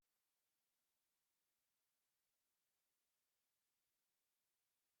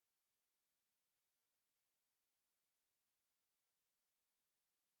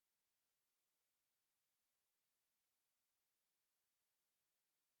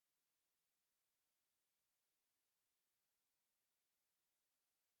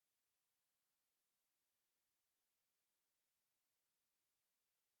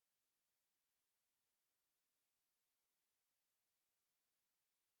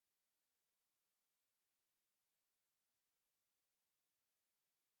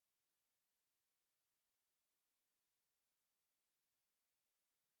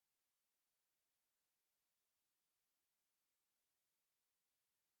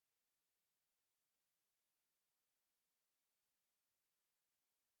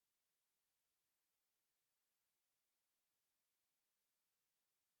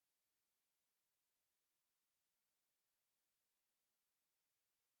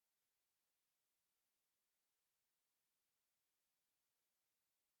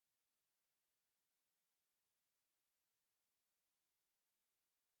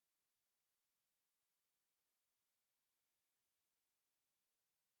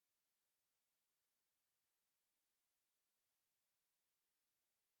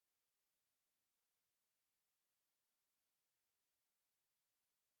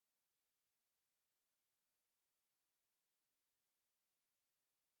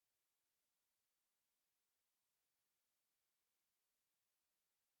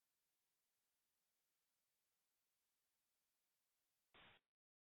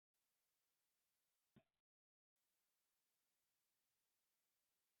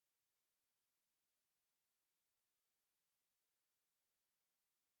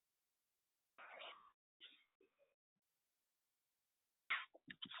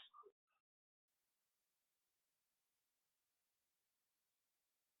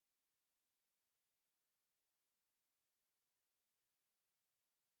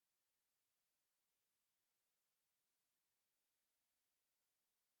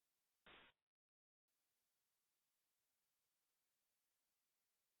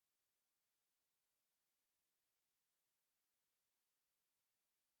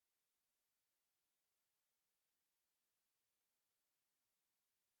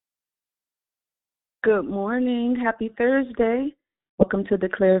Good morning. Happy Thursday. Welcome to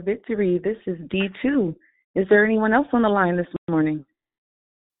Declare Victory. This is D2. Is there anyone else on the line this morning?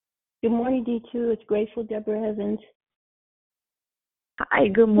 Good morning, D2. It's Grateful Deborah Evans. Hi,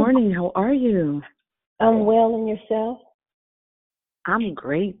 good morning. How are you? I'm well, and yourself? I'm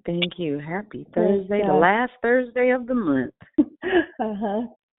great, thank you. Happy Thursday, the last Thursday of the month.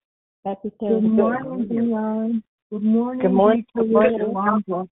 Happy Thursday. Good morning, Dion. Good morning. Good morning. Good morning,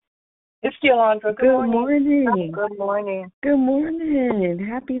 Yolanda. It's Yolanda. Good morning. Good morning. Good morning.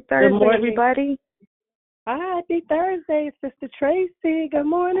 Happy Thursday, morning. everybody. Happy Thursday, Sister Tracy. Good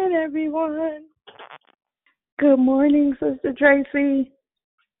morning, everyone. Good morning, Sister Tracy.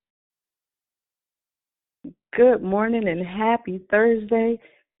 Good morning and happy Thursday.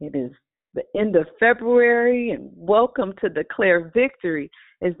 It is the end of February and welcome to Declare Victory.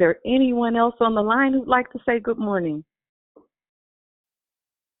 Is there anyone else on the line who'd like to say good morning?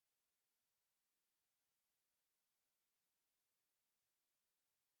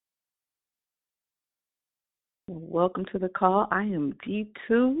 Welcome to the call. I am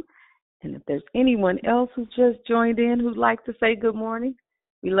D2. And if there's anyone else who just joined in who'd like to say good morning,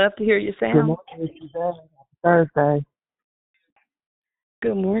 we love to hear your sound. Good morning, Suzanne. Happy Thursday.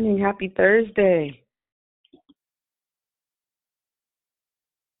 Good morning. Happy Thursday.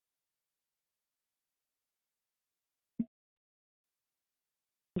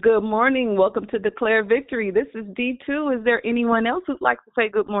 Good morning. Welcome to Declare Victory. This is D2. Is there anyone else who'd like to say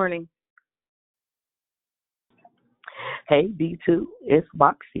good morning? Hey, D2, it's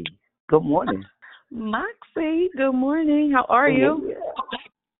Moxie. Good morning. Moxie, good morning. How are you?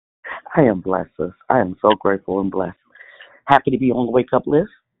 I am blessed, sis. I am so grateful and blessed. Happy to be on the wake up list,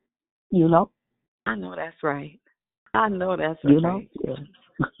 you know. I know that's right. I know that's you right. know?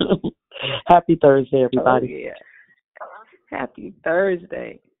 Yeah. Happy Thursday, everybody. Oh, yeah. Happy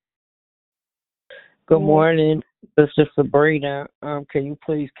Thursday. Good morning, Sister Sabrina. Can you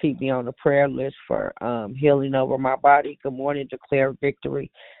please keep me on the prayer list for healing over my body? Good morning, Declare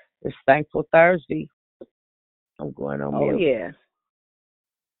Victory. It's Thankful Thursday. I'm going on mute. Oh,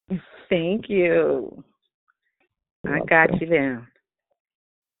 yeah. Thank you. I got you down.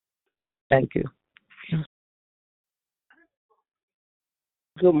 Thank you.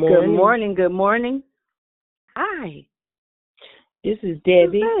 Good morning. Good morning. Good morning. Hi. This is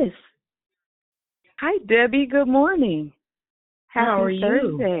Debbie. Who's this? Hi, Debbie. Good morning. How are Happy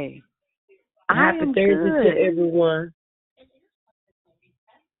you? Thursday. Happy I am Thursday good. to everyone.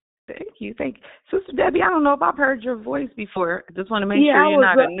 Thank you. Sister Debbie, I don't know if I've heard your voice before. I just want to make Yeah, sure I you're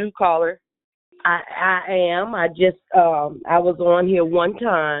was, not a new caller. I am. I just I was on here one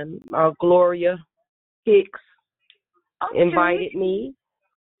time. Gloria Hicks invited me.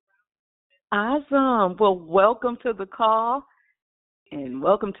 Awesome. Well, welcome to the call and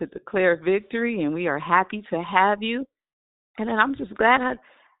welcome to Declare Victory. And we are happy to have you. And then I'm just glad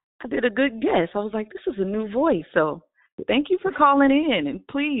I did a good guess. I was like, this is a new voice. So thank you for calling in. And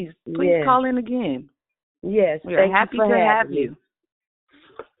please Yes. call in again. Yes, We are happy to have you.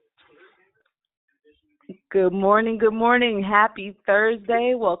 Good morning. Good morning. Happy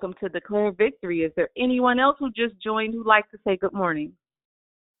Thursday. Welcome to Declare Victory. Is there anyone else who just joined who'd like to say good morning?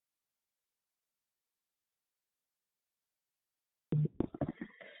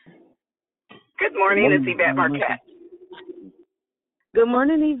 Good morning. It's Yvette Marquette. Good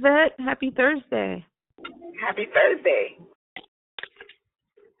morning, Yvette. Happy Thursday. Happy Thursday.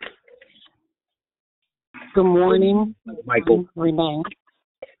 Good morning, Michael. Renee.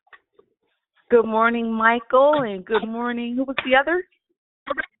 Good morning, Michael, and good morning. Who was the other?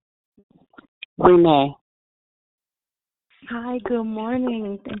 Renee. Hi, good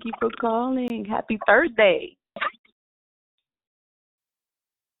morning. Thank you for calling. Happy Thursday.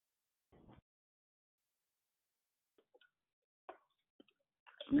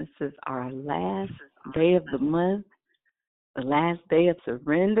 This is our last day of the month, the last day of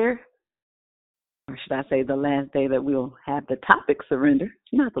surrender. Or should I say the last day that we'll have the topic surrender,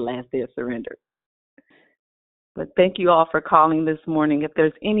 not the last day of surrender. But thank you all for calling this morning. If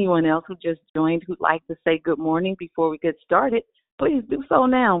there's anyone else who just joined who'd like to say good morning before we get started, please do so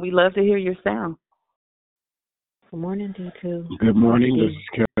now. We love to hear your sound. Good morning, D2. Good morning. This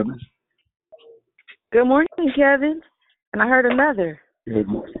is Kevin. Good morning, Kevin. And I heard another. Good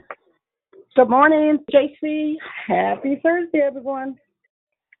morning. Good morning, JC. Happy Thursday, everyone.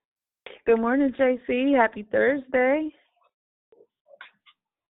 Good morning, JC. Happy Thursday.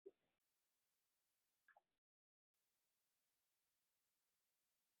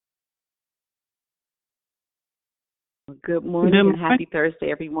 Good morning and happy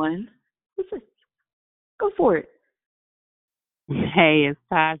Thursday, everyone. Go for it. Hey, it's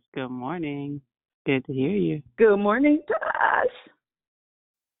Tosh. Good morning. Good to hear you. Good morning, Josh.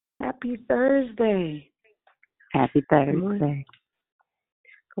 Happy Thursday. Happy Good morning. Thursday.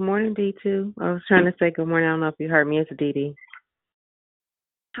 Good morning, D2. I was trying to say good morning. I don't know if you heard me. It's Dee.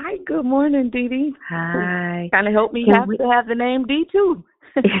 Hi, good morning, Dee Dee. Hi. Kind of help me Can have we- to have the name D2.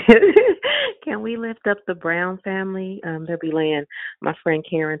 Can we lift up the Brown family? They'll be laying my friend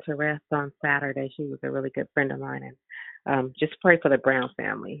Karen to rest on Saturday. She was a really good friend of mine. And just pray for the Brown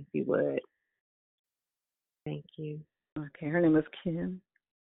family, if you would. Thank you. Okay, her name is Kim.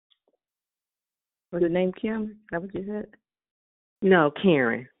 Was her name Kim? Is that what you said? No,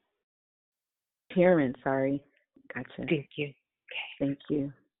 Karen. Karen, sorry. Gotcha. Thank you. Thank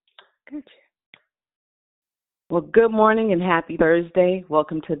you. Gotcha. Well, good morning and happy Thursday.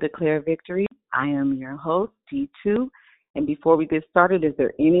 Welcome to Declare Victory. I am your host, D2. And before we get started, is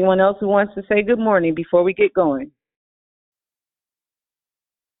there anyone else who wants to say good morning before we get going?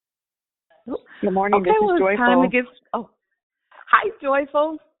 Good morning. Okay, this well, is it's Joyful. time to get. Oh, hi,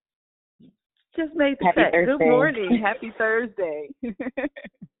 Joyful. Just made the Happy cut. Thursday. Good morning. Happy Thursday. Good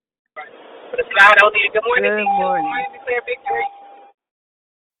morning. Good morning. Declare victory.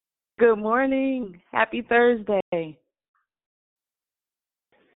 Good morning. Happy Thursday.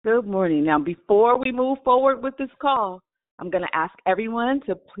 Good morning. Now, before we move forward with this call, I'm going to ask everyone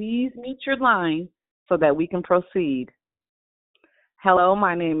to please mute your line so that we can proceed. Hello,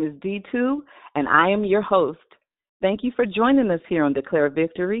 my name is D2, and I am your host. Thank you for joining us here on Declare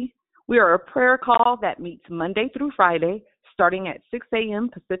Victory. We are a prayer call that meets Monday through Friday, starting at 6 a.m.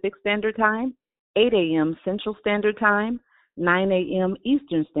 Pacific Standard Time, 8 a.m. Central Standard Time, 9 a.m.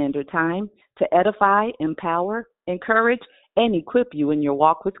 Eastern Standard Time, to edify, empower, encourage, and equip you in your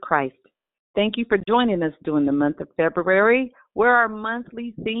walk with Christ. Thank you for joining us during the month of February, where our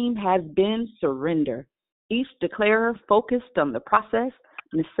monthly theme has been surrender. Each declarer focused on the process,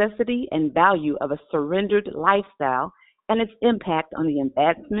 necessity, and value of a surrendered lifestyle and its impact on the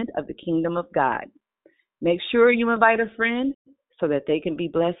advancement of the kingdom of God. Make sure you invite a friend so that they can be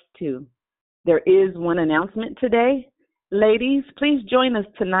blessed too. There is one announcement today. Ladies, please join us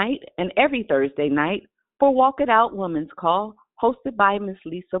tonight and every Thursday night for Walk It Out Women's Call, hosted by Miss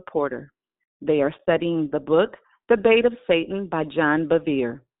Lisa Porter. They are studying the book, The Bait of Satan by John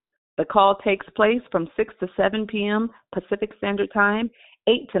Bevere. The call takes place from 6 to 7 p.m. Pacific Standard Time,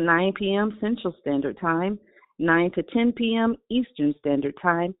 8 to 9 p.m. Central Standard Time, 9 to 10 p.m. Eastern Standard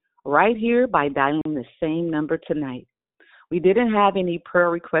Time, right here by dialing the same number tonight. We didn't have any prayer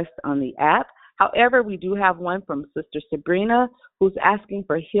requests on the app. However, we do have one from Sister Sabrina, who's asking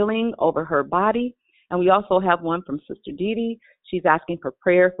for healing over her body. And we also have one from Sister Dee Dee. She's asking for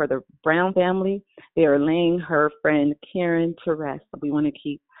prayer for the Brown family. They are laying her friend Karen to rest. We want to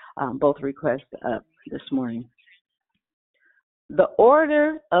keep both requests up this morning. The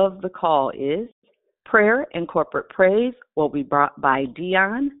order of the call is prayer and corporate praise will be brought by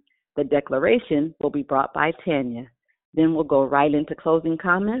Dion. The declaration will be brought by Tania. Then we'll go right into closing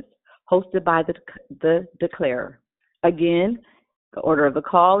comments, hosted by the declarer. Again, the order of the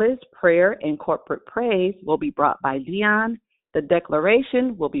call is prayer and corporate praise will be brought by Dion. The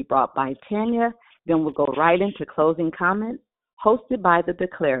declaration will be brought by Tania. Then we'll go right into closing comments, hosted by the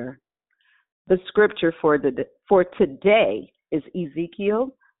declarer. The scripture for today is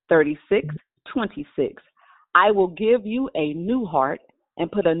Ezekiel 36:26. I will give you a new heart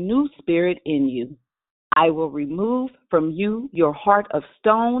and put a new spirit in you. I will remove from you your heart of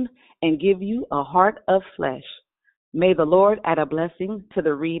stone and give you a heart of flesh. May the Lord add a blessing to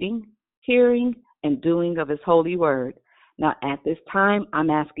the reading, hearing, and doing of his holy word. Now, at this time, I'm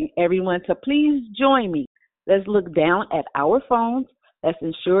asking everyone to please join me. Let's look down at our phones. Let's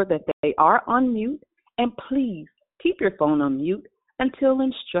ensure that they are on mute. And please keep your phone on mute until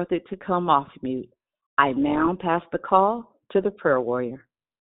instructed to come off mute. I now pass the call to the prayer warrior.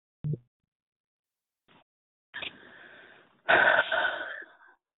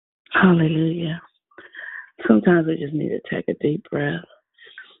 Hallelujah. Sometimes we just need to take a deep breath,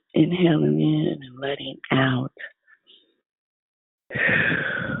 inhaling in and letting out.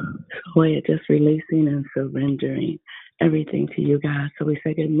 We're just releasing and surrendering everything to you, God. So we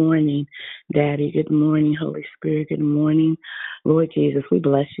say good morning, Daddy. Good morning, Holy Spirit. Good morning, Lord Jesus. We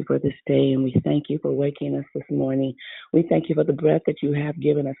bless you for this day, and we thank you for waking us this morning. We thank you for the breath that you have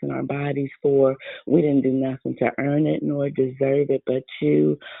given us in our bodies, for we didn't do nothing to earn it nor deserve it, but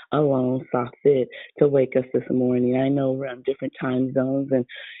you alone saw fit to wake us this morning. I know we're on different time zones, and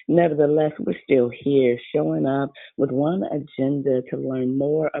nevertheless, we're still here, showing up with one agenda: to learn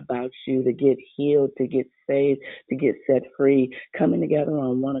more about you, to get healed, to get saved, to get set free, coming together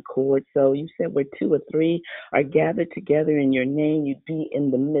on one accord. So you said where two or three are gathered together in your name, you'd be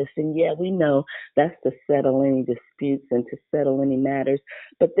in the midst. And yeah, we know that's to settle any disputes and to settle any matters,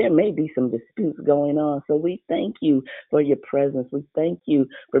 but there may be some disputes going on. So we thank you for your presence. We thank you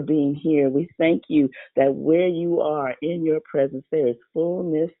for being here. We thank you that where you are in your presence, there is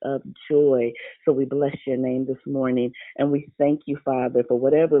fullness of joy. So we bless your name this morning. And we thank you, Father, for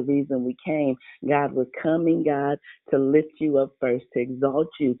whatever reason we came. God, we're coming, God, to lift you up first, to exalt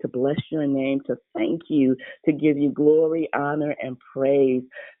you, to bless your name, to thank you, to give you glory, honor, and praise.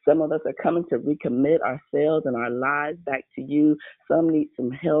 Some of us are coming to recommit ourselves and our lives back to you. Some need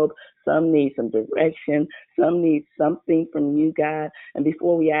some help. Some need some direction. Some need something from you, God. And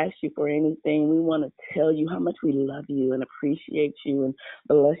before we ask you for anything, we want to tell you how much we love you and appreciate you and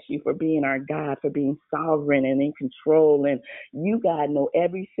bless you for being our God, for being sovereign and in control. And you, God, know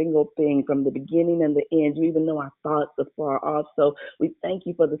every single thing from the beginning and the end. You even know our thoughts are far off. So we thank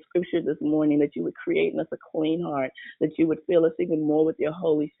you for the scripture this morning, that you would create in us a clean heart, that you would fill us even more with your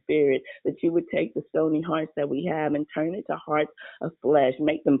Holy Spirit, that you would take the stony hearts that we have and turn it to hearts of flesh,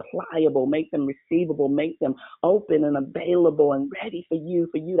 make them pliable, make them receivable, make them open and available and ready for you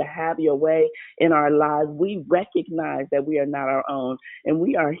to have your way in our lives. We recognize that we are not our own, and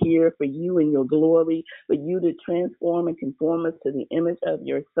we are here for you and your glory, for you to transform and conform us to the image of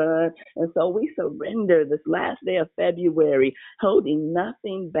your Son. And so we surrender this last day of February, holding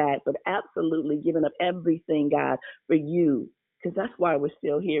nothing back, but absolutely giving up everything, God, for you. Because that's why we're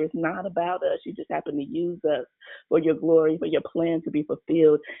still here. It's not about us. You just happen to use us for your glory, for your plan to be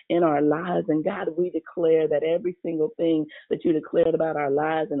fulfilled in our lives. And God, we declare that every single thing that you declared about our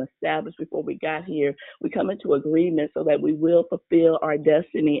lives and established before we got here, we come into agreement so that we will fulfill our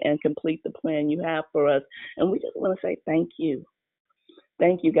destiny and complete the plan you have for us. And we just want to say thank you.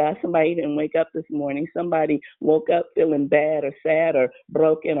 Thank you, God. Somebody didn't wake up this morning. Somebody woke up feeling bad or sad or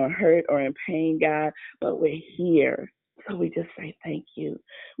broken or hurt or in pain, God, but we're here. So we just say thank you.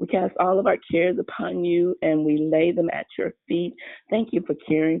 We cast all of our cares upon you and we lay them at your feet. Thank you for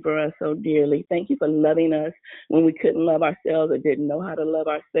caring for us so dearly. Thank you for loving us when we couldn't love ourselves or didn't know how to love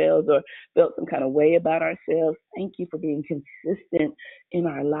ourselves or felt some kind of way about ourselves. Thank you for being consistent in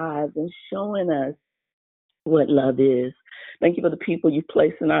our lives and showing us what love is. Thank you for the people you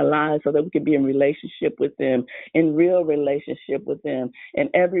place in our lives so that we can be in relationship with them, in real relationship with them. And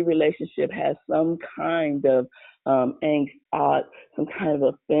every relationship has some kind of angst, some kind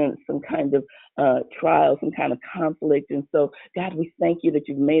of offense, some kind of trial, some kind of conflict. And so, God, we thank you that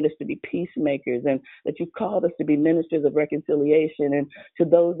you've made us to be peacemakers and that you've called us to be ministers of reconciliation. And to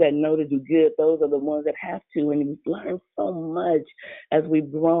those that know to do good, those are the ones that have to. And we've learned so much as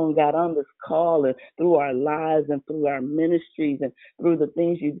we've grown, God, on this call and through our lives and through our ministries and through the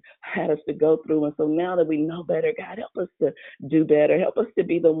things you've had us to go through. And so now that we know better, God, help us to do better. Help us to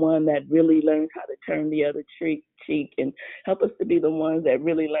be the one that really learns how to turn the other cheek, and help us to be the ones that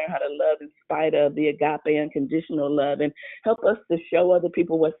really learn how to love in spite of the agape unconditional love, and help us to show other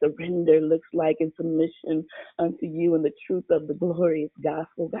people what surrender looks like in submission unto you and the truth of the glorious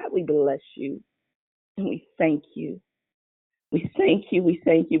gospel. God, we bless you and we thank you. We thank you, we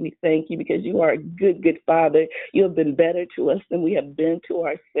thank you, we thank you because you are a good, good Father. You have been better to us than we have been to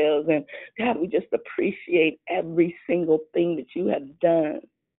ourselves. And God, we just appreciate every single thing that you have done.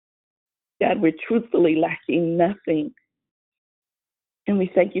 God, we're truthfully lacking nothing. And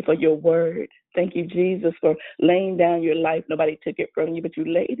we thank you for your word. Thank you, Jesus, for laying down your life. Nobody took it from you, but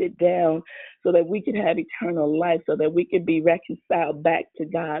you laid it down so that we could have eternal life, so that we could be reconciled back to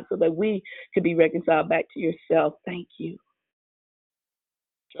God, so that we could be reconciled back to yourself. Thank you.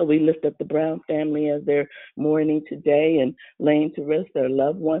 So we lift up the Brown family as they're mourning today and laying to rest their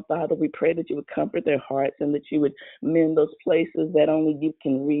loved one. Father, we pray that you would comfort their hearts and that you would mend those places that only you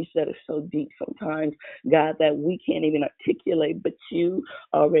can reach, that are so deep sometimes, God, that we can't even articulate, but you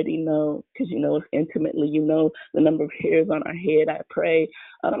already know, because you know us intimately. You know the number of hairs on our head. I pray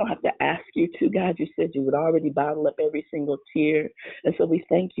I don't have to ask you to, God. You said you would already bottle up every single tear. And so we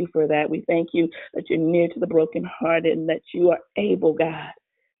thank you for that. We thank you that you're near to the brokenhearted and that you are able, God.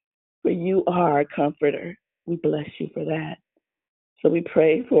 For you are a comforter. We bless you for that. So we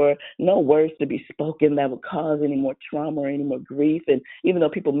pray for no words to be spoken that would cause any more trauma or any more grief. And even though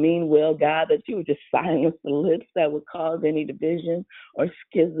people mean well, God, that you would just silence the lips that would cause any division or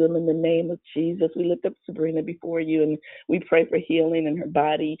schism in the name of Jesus. We lift up Sabrina before you and we pray for healing in her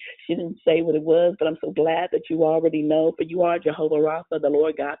body. She didn't say what it was, but I'm so glad that you already know. For you are Jehovah Rapha, the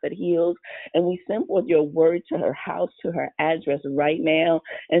Lord God that heals. And we send forth your word to her house, to her address right now,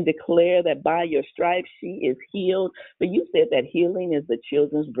 and declare that by your stripes she is healed. For you said that healing healing is the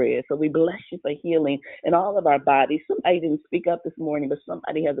children's bread. So we bless you for healing in all of our bodies. Somebody didn't speak up this morning, but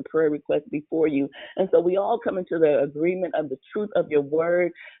somebody has a prayer request before you. And so we all come into the agreement of the truth of your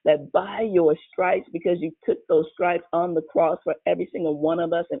word, that by your stripes, because you took those stripes on the cross for every single one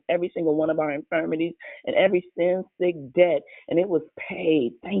of us and every single one of our infirmities and every sin, sick, debt, and it was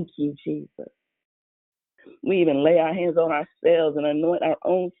paid. Thank you, Jesus. We even lay our hands on ourselves and anoint our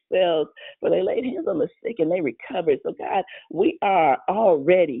own selves, for they laid hands on the sick and they recovered. So, God, we are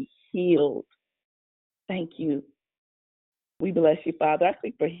already healed. Thank you. We bless you, Father. I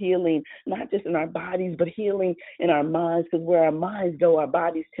speak for healing, not just in our bodies, but healing in our minds, because where our minds go, our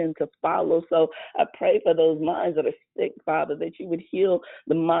bodies tend to follow. So I pray for those minds that are sick, Father, that you would heal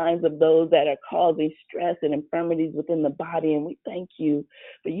the minds of those that are causing stress and infirmities within the body. And we thank you,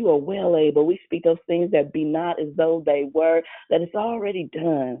 for you are well able. We speak those things that be not as though they were, that it's already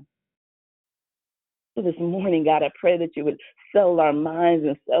done. So this morning, God, I pray that you would settle our minds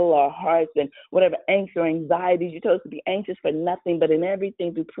and settle our hearts and whatever angst or anxieties. You told us to be anxious for nothing, but in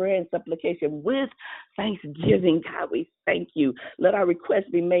everything through prayer and supplication with thanksgiving. God, we thank you. Let our requests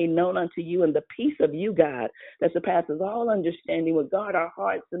be made known unto you, and the peace of you, God, that surpasses all understanding, will guard our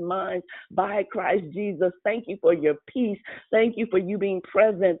hearts and minds by Christ Jesus. Thank you for your peace. Thank you for you being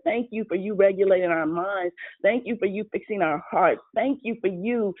present. Thank you for you regulating our minds. Thank you for you fixing our hearts. Thank you for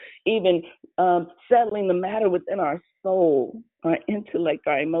you even settling the matter within our soul, our intellect,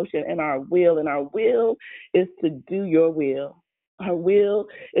 our emotion, and our will. And our will is to do your will. Our will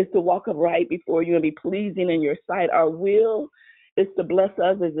is to walk upright before you and be pleasing in your sight. Our will is to bless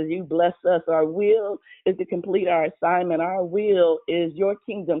others as you bless us. Our will is to complete our assignment. Our will is your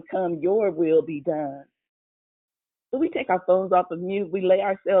kingdom come, your will be done. So we take our phones off of mute. We lay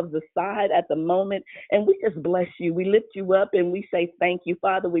ourselves aside at the moment, and we just bless you. We lift you up, and we say thank you,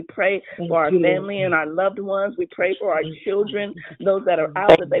 Father. We pray for our family and our loved ones. We pray for our children, those that are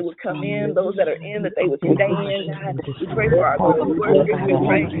out, that they would come in, those that are in, that they would stay in, God. We pray for our co-workers. We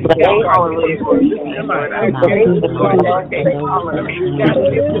pray for our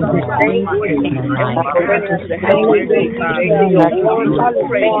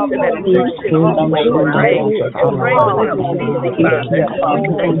pray without ceasing, Father.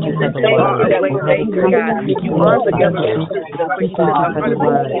 We thank you that they are a way maker, God. You are the government system for you to come to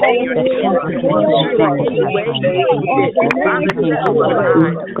work in your hands to ensure that any way you see fit. Father, settle the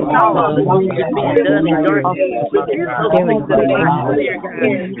line. Stop all the things that are being done in darkness. Reveal those things that are not clear, God.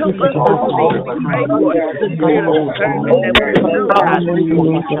 Help us to see. We pray for the spirit of discernment that we know, God.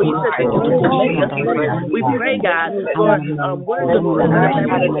 We pray, God, for words of wisdom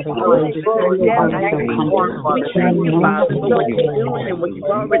that will expose the devil. We thank you, Father, for what you're doing and what you've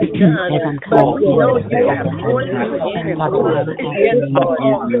already done. But we know you have more to do in and through us, and it's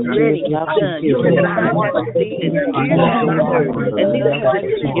already done. You said that I haven't seen and ears have not heard, and neither has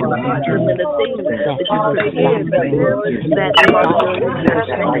it entered your heart room in the things that you prepared for them that love you.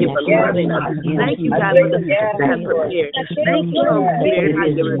 Thank you for loving us. Thank you, God, for the things you have prepared. Thank you, Holy Spirit, how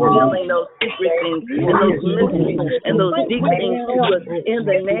you're revealing those secret things and those mysteries and those deep things to us. In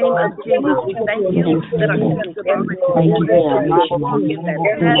the name of Jesus, we thank you that our steps have already been walk in that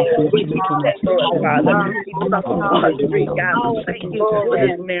path which you set for us, Father. We suffer Wall Street, God. We thank you for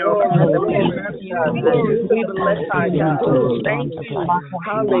this narrow path that we love you. We bless our God. Thank you.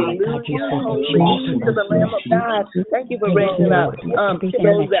 Hallelujah. Holy to the Lamb of God. Thank you for raising up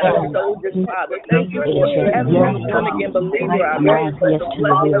those that are soldiers, Father. Thank you for every born again believer. I pray for the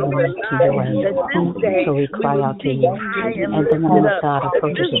blessing over their lives. That this day we will see you high and lifted up. That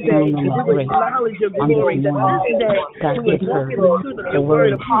this day we will acknowledge your glory. That this day we will walk in the truth of your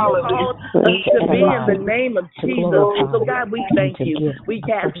word of who you called us to be in the name of Jesus. So God, we thank you. We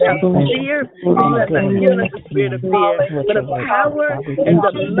cast out fear. You have not given us the spirit of fear, but of power and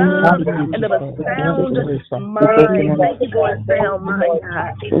of love and of a sound mind. Thank you for a sound mind,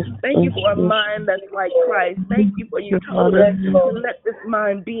 God. Thank you for a mind that's like Christ. Thank you for you told us to let this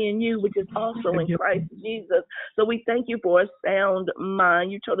mind be in you, which is also in Christ Jesus. So we thank you for a sound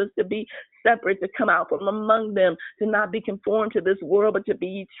mind. You told us to be separate, to come out from among them, to not be conformed to this world, but to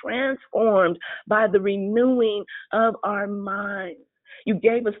be transformed by the renewing of our minds. You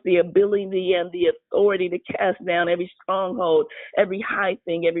gave us the ability and the authority to cast down every stronghold, every high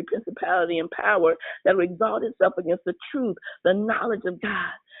thing, every principality and power that will exalt itself against the truth, the knowledge of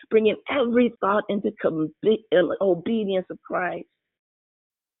God, bringing every thought into obedience of Christ.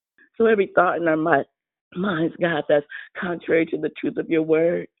 So every thought in our minds, God, that's contrary to the truth of your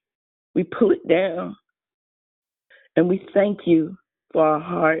word, we pull it down. And we thank you for our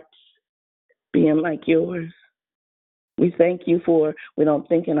hearts being like yours. We thank you for, we don't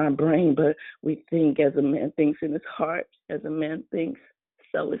think in our brain, but we think as a man thinks in his heart, as a man thinks,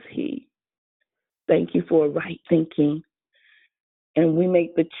 so is he. Thank you for right thinking. And we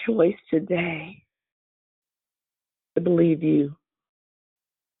make the choice today to believe you.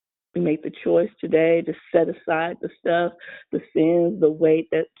 We make the choice today to set aside the stuff, the sins, the weight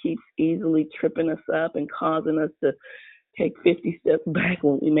that keeps easily tripping us up and causing us to take 50 steps back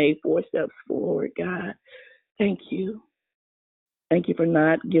when we made 4 steps forward. God, thank you. Thank you for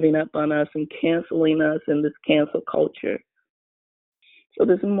not giving up on us and canceling us in this cancel culture. So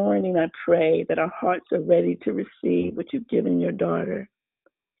this morning I pray that our hearts are ready to receive what you've given your daughter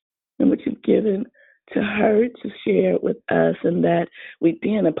and what you've given to her to share with us, and that we'd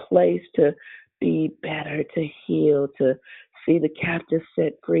be in a place to be better, to heal, to see the captives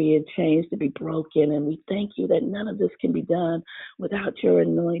set free and chains to be broken. And we thank you that none of this can be done without your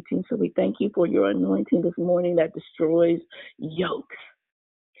anointing. So we thank you for your anointing this morning that destroys yokes.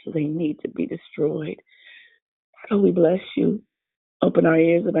 So they need to be destroyed. So we bless you. Open our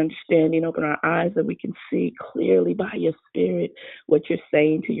ears of understanding, open our eyes that we can see clearly by your spirit what you're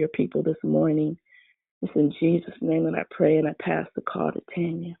saying to your people this morning. It's in Jesus' name that I pray, and I pass the call to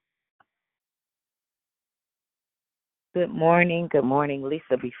Tania. Good morning. Good morning.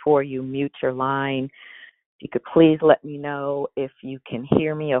 Lisa, before you mute your line, if you could please let me know if you can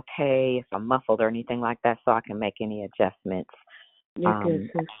hear me okay, if I'm muffled or anything like that, so I can make any adjustments. You're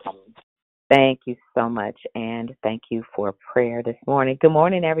good, sis. Thank you so much, and thank you for prayer this morning. Good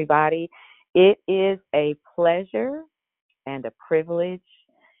morning, everybody. It is a pleasure and a privilege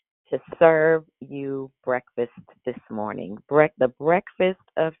to serve you breakfast this morning, the breakfast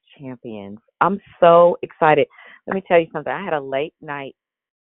of champions. I'm so excited. Let me tell you something. I had a late night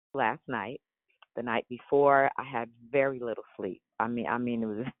last night. The night before, I had very little sleep. I mean, it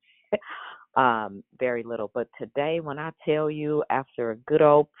was very little. But today, when I tell you, after a good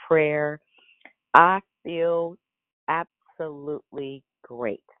old prayer, I feel absolutely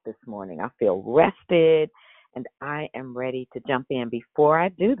great this morning. I feel rested, and I am ready to jump in. Before I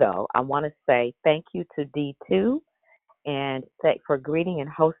do, though, I want to say thank you to D2 and for greeting and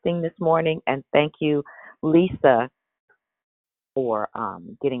hosting this morning, and thank you, Lisa, for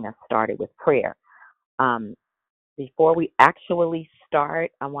getting us started with prayer. Before we actually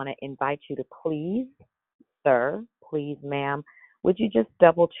start, I want to invite you to please, sir, please, ma'am, would you just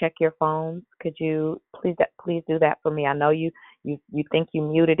double check your phones? Could you please do that for me? I know you think you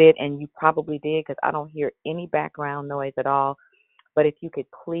muted it, and you probably did, because I don't hear any background noise at all. But if you could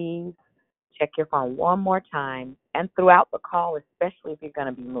please check your phone one more time, and throughout the call, especially if you're going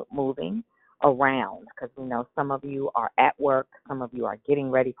to be moving around, because we know some of you are at work, some of you are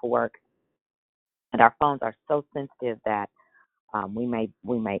getting ready for work, and our phones are so sensitive that we may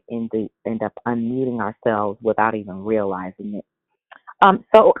end up unmuting ourselves without even realizing it.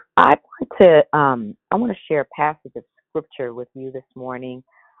 So I want to share a passage of scripture with you this morning.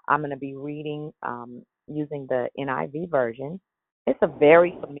 I'm going to be reading using the NIV version. It's a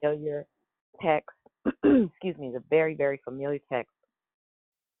very familiar text. Excuse me, it's a very, very familiar text.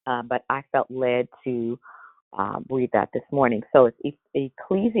 But I felt led to read that this morning. So it's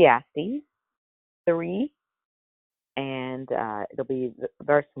Ecclesiastes 3, and it'll be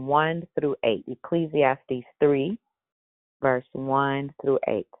verse 1 through 8. Ecclesiastes 3, verse 1 through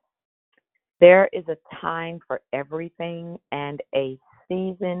 8. There is a time for everything and a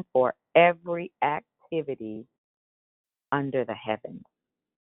season for every activity under the heavens.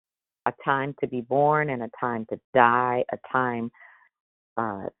 A time to be born and a time to die, a time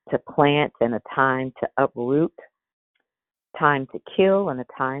to plant and a time to uproot, time to kill and a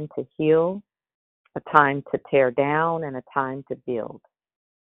time to heal, a time to tear down and a time to build,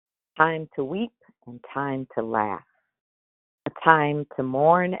 time to weep and time to laugh, a time to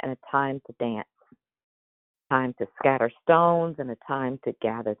mourn and a time to dance, time to scatter stones and a time to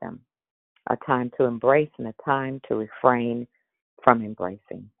gather them, a time to embrace and a time to refrain from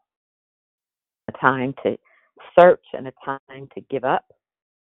embracing, a time to search and a time to give up,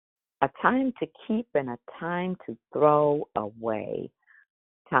 a time to keep and a time to throw away,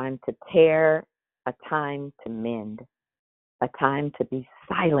 time to tear, a time to mend, a time to be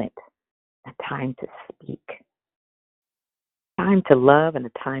silent, a time to speak, time to love and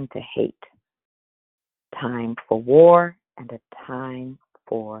a time to hate, time for war and a time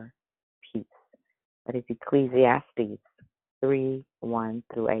for peace. That is Ecclesiastes 3, 1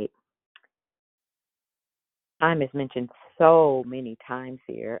 through 8. Time is mentioned so many times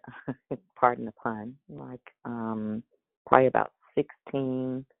here, pardon the pun, like probably about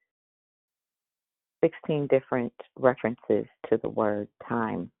 16 different references to the word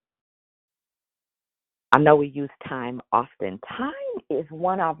time. I know we use time often. Time is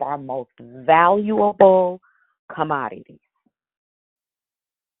one of our most valuable commodities.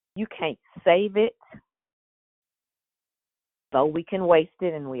 You can't save it, though we can waste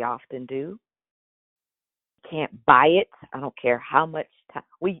it, and we often do. Can't buy it. I don't care how much time.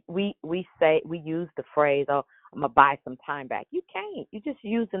 We say, we use the phrase, "Oh, I'm gonna buy some time back." You can't. You're just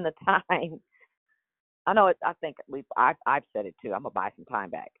using the time. I know it. I think I've said it too. I'm gonna buy some time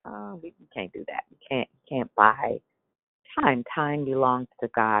back. We can't do that. You can't buy time. Time belongs to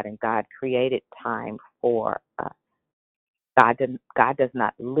God, and God created time for us. God does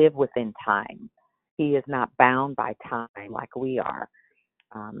not live within time. He is not bound by time like we are.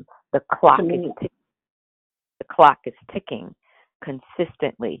 The clock is ticking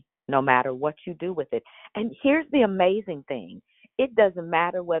consistently, no matter what you do with it. And here's the amazing thing: it doesn't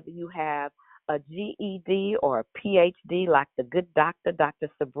matter whether you have a GED or a PhD, like the good doctor, Dr.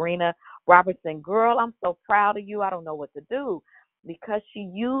 Sabrina Robertson. Girl, I'm so proud of you. I don't know what to do, because she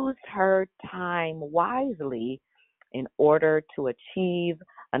used her time wisely in order to achieve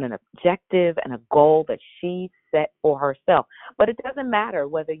an objective and a goal that she set for herself. But it doesn't matter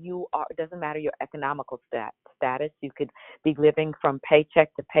whether it doesn't matter your economical status. You could be living from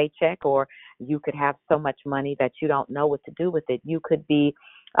paycheck to paycheck, or you could have so much money that you don't know what to do with it. You could be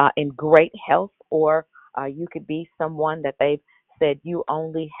in great health, or you could be someone that they've said you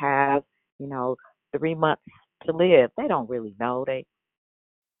only have, 3 months to live. They don't really know. They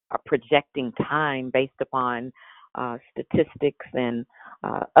are projecting time based upon statistics and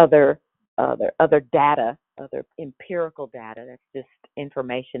other data, other empirical data. That's just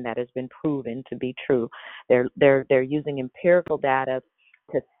information that has been proven to be true. They're using empirical data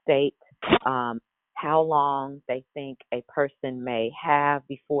to state how long they think a person may have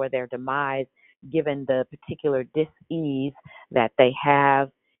before their demise, given the particular dis-ease that they have,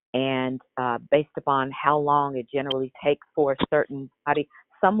 and based upon how long it generally takes for a certain body.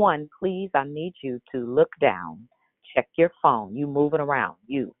 Someone, please, I need you to look down, check your phone. You moving around,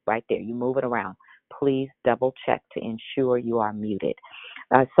 you right there, you moving around. Please double check to ensure you are muted.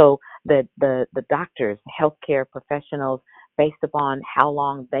 So the doctors, healthcare professionals, based upon how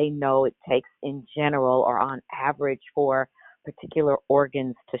long they know it takes in general or on average for particular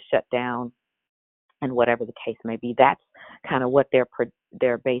organs to shut down, and whatever the case may be, that's kind of what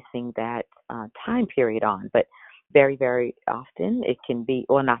they're basing that time period on. But very, very often it can be,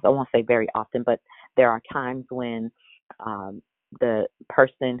 well, not, I won't say very often, but there are times when the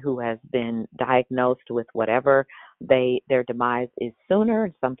person who has been diagnosed with whatever, their demise is sooner,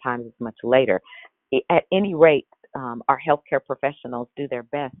 and sometimes it's much later. At any rate, our healthcare professionals do their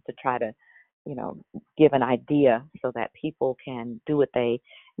best to try to, give an idea so that people can do what they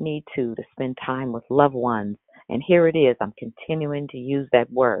need to spend time with loved ones. And here it is. I'm continuing to use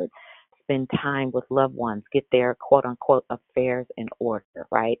that word. Spend time with loved ones. Get their quote unquote affairs in order,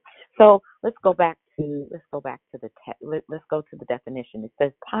 right? So let's go back to the definition. It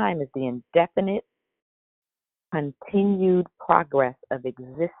says time is the indefinite continued progress of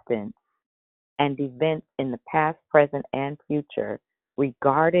existence and events in the past, present, and future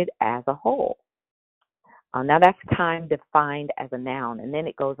regarded as a whole. Now that's time defined as a noun, and then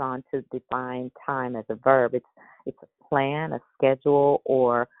it goes on to define time as a verb. It's a plan, a schedule,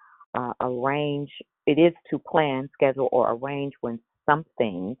 or arrange. It is to plan, schedule, or arrange when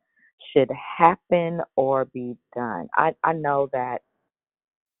something should happen or be done. I know that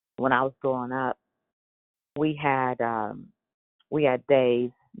when I was growing up, we had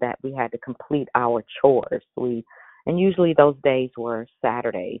days that we had to complete our chores. And usually those days were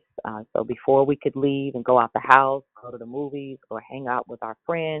Saturdays. So before we could leave and go out the house, go to the movies, or hang out with our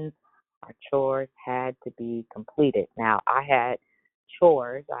friends, our chores had to be completed. Now, I had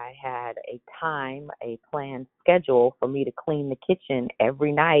chores. I had a planned schedule for me to clean the kitchen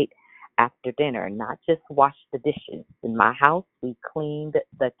every night after dinner, not just wash the dishes. In my house, we cleaned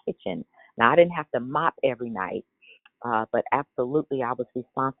the kitchen. Now, I didn't have to mop every night. But absolutely, I was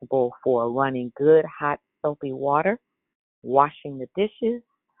responsible for running good, hot, soapy water, washing the dishes,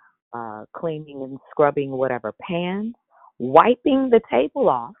 cleaning and scrubbing whatever pans, wiping the table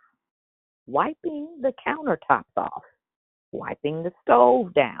off, wiping the countertops off, wiping the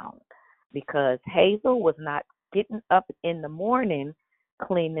stove down, because Hazel was not getting up in the morning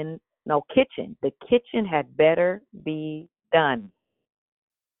cleaning no kitchen. The kitchen had better be done.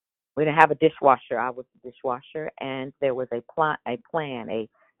 We didn't have a dishwasher. I was the dishwasher, and there was a plan, a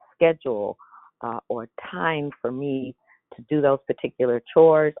schedule, or time for me to do those particular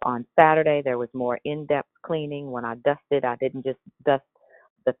chores. On Saturday, there was more in-depth cleaning. When I dusted, I didn't just dust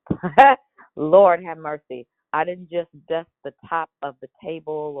the Lord have mercy. I didn't just dust the top of the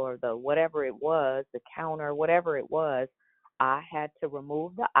table or the whatever it was, the counter, whatever it was. I had to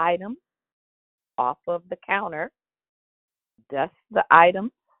remove the item off of the counter, dust the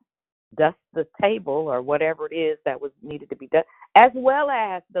item, dust the table or whatever it is that was needed to be done, as well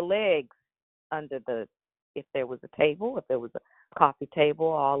as the legs under the, if there was a table, if there was a coffee table,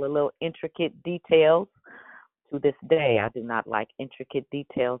 all the little intricate details. To this day, I do not like intricate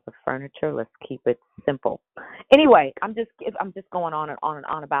details of furniture. Let's keep it simple. Anyway, I'm just going on and on and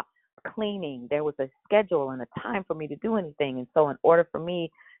on about cleaning. There was a schedule and a time for me to do anything, and so in order for me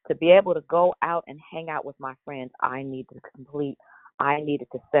to be able to go out and hang out with my friends, I needed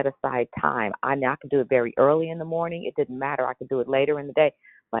to set aside time. I could do it very early in the morning. It didn't matter. I could do it later in the day,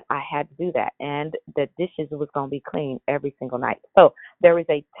 but I had to do that. And the dishes was going to be clean every single night. So there is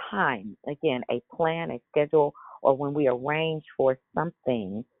a time, again, a plan, a schedule, or when we arrange for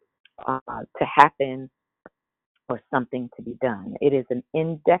something to happen or something to be done. It is an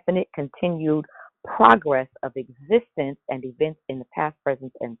indefinite, continued progress of existence and events in the past,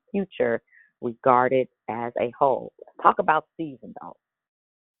 present, and future regarded as a whole. Talk about season, though.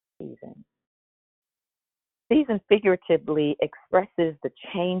 Season figuratively expresses the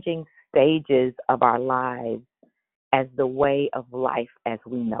changing stages of our lives as the way of life as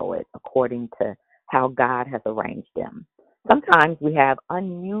we know it, according to how God has arranged them. Sometimes we have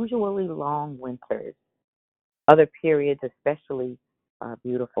unusually long winters, other periods, especially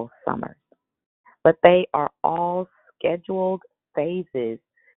beautiful summers. But they are all scheduled phases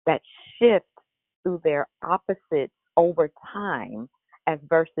that shift through their opposites over time, as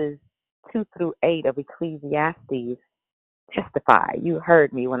verses 2 through 8 of Ecclesiastes testify. You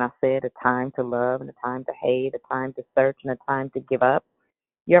heard me when I said a time to love and a time to hate, a time to search and a time to give up.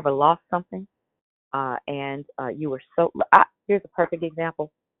 You ever lost something and you were so... here's a perfect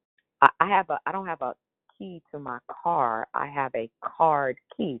example. I don't have a key to my car. I have a card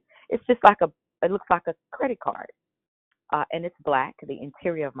key. It's just like it looks like a credit card, and it's black. The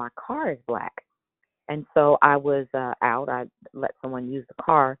interior of my car is black. And so I was out. I let someone use the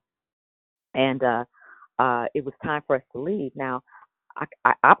car, and it was time for us to leave. Now,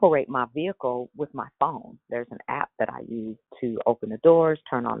 I operate my vehicle with my phone. There's an app that I use to open the doors,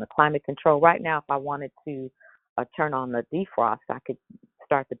 turn on the climate control. Right now, if I wanted to turn on the defrost, I could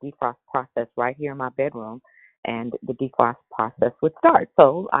start the defrost process right here in my bedroom, and the defrost process would start.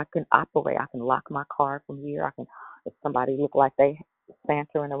 So I can operate. I can lock my car from here. If somebody looked like they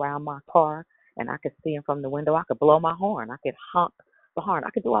santering around my car, and I could see them from the window, I could blow my horn. I could honk the horn.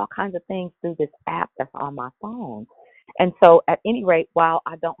 I could do all kinds of things through this app that's on my phone. And so at any rate, while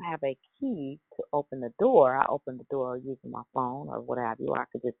I don't have a key to open the door, I open the door using my phone or what have you. Or I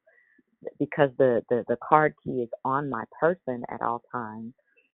could just, because the card key is on my person at all times,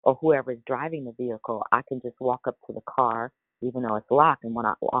 or whoever is driving the vehicle, I can just walk up to the car, even though it's locked. And when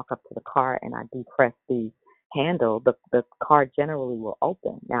I walk up to the car and I depress the handle, the car generally will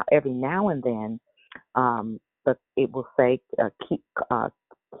open. Now, every now and then, it will say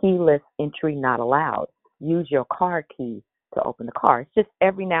keyless entry not allowed. Use your car key to open the car. It's just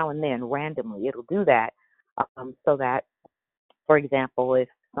every now and then, randomly, it'll do that, so that, for example, if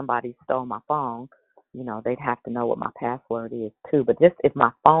somebody stole my phone, they'd have to know what my password is too. But just if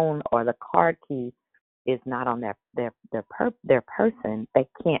my phone or the card key is not on their person, they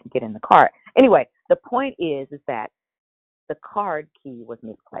can't get in the car. Anyway, the point is that the card key was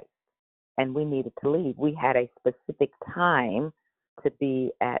misplaced, and we needed to leave. We had a specific time to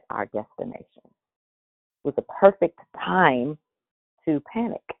be at our destination. It was a perfect time to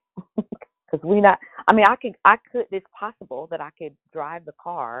panic because it's possible that I could drive the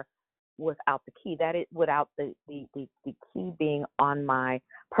car without the key, without the key being on my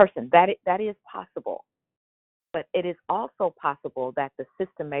person. That is possible. But it is also possible that the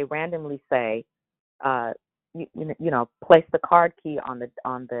system may randomly say, place the card key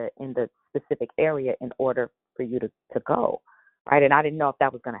in the specific area in order for you to go, right? And I didn't know if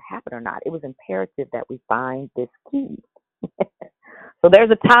that was going to happen or not. It was imperative that we find this key. So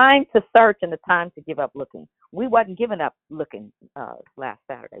there's a time to search and a time to give up looking. We wasn't giving up looking last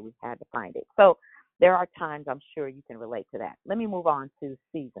Saturday. We had to find it. So there are times, I'm sure you can relate to that. Let me move on to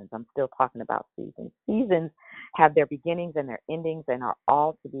seasons. I'm still talking about seasons. Seasons have their beginnings and their endings and are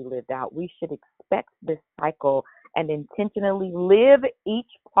all to be lived out. We should expect this cycle and intentionally live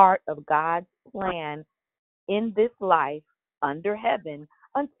each part of God's plan in this life under heaven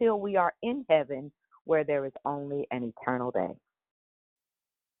until we are in heaven, where there is only an eternal day.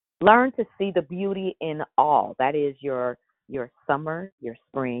 Learn to see the beauty in all. That is your summer, your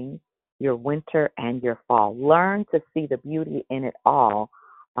spring, your winter, and your fall. Learn to see the beauty in it all,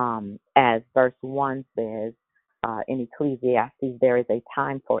 as verse 1 says in Ecclesiastes, there is a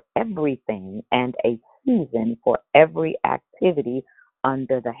time for everything and a season for every activity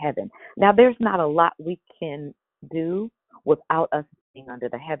under the heaven. Now, there's not a lot we can do without us being under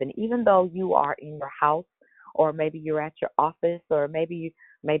the heaven, even though you are in your house, or maybe you're at your office, or maybe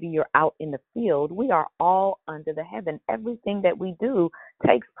you're out in the field. We are all under the heaven. Everything that we do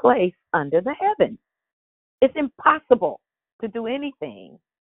takes place under the heaven. It's impossible to do anything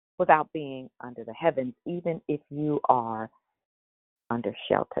without being under the heavens, even if you are under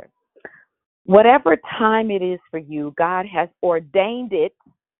shelter. Whatever time it is for you, God has ordained it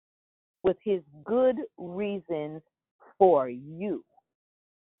with his good reasons for you.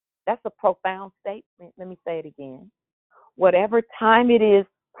 That's a profound statement. Let me say it again. Whatever time it is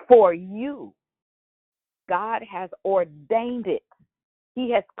for you, God has ordained it.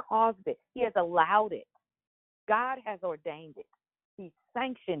 He has caused it. He has allowed it. God has ordained it. He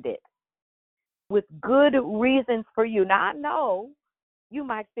sanctioned it with good reasons for you. Now, I know you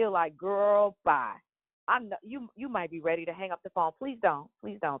might feel like, girl, bye. I know you might be ready to hang up the phone. Please don't,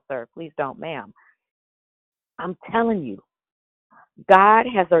 sir. Please don't, ma'am. I'm telling you, God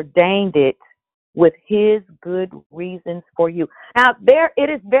has ordained it with his good reasons for you. Now, it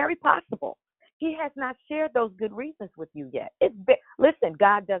is very possible he has not shared those good reasons with you yet. Listen,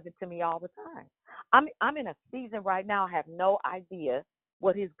 God does it to me all the time. I'm in a season right now. I have no idea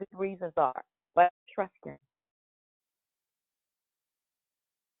what his good reasons are, but I trust him.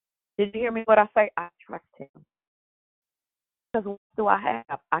 Did you hear me what I say? I trust him. Because what do I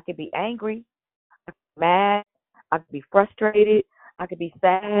have? I could be angry, I could be mad, I could be frustrated, I could be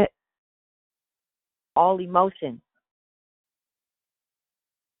sad, all emotions.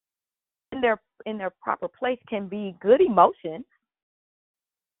 In their proper place can be good emotions,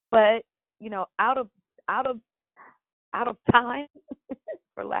 but out of time,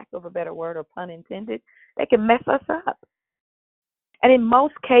 for lack of a better word or pun intended, they can mess us up. And in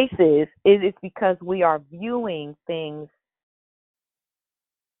most cases, it is because we are viewing things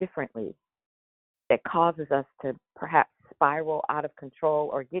differently that causes us to perhaps spiral out of control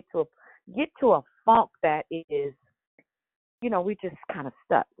or get to a funk that is, we just kind of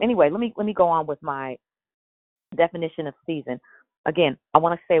stuck. Anyway, let me go on with my definition of season. Again, I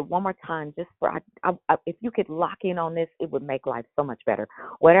want to say it one more time, just if you could lock in on this, it would make life so much better.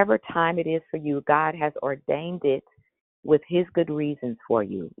 Whatever time it is for you, God has ordained it with his good reasons for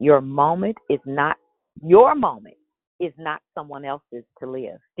you. Your moment is not someone else's to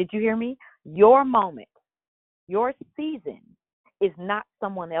live. Did you hear me? Your moment, your season is not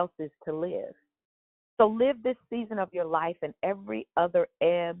someone else's to live. So live this season of your life and every other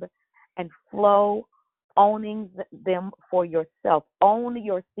ebb and flow, owning them for yourself. Own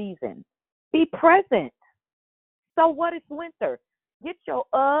your season. Be present. So what is winter? Get your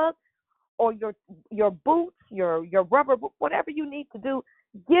Uggs or your boots, your rubber boots, whatever you need to do.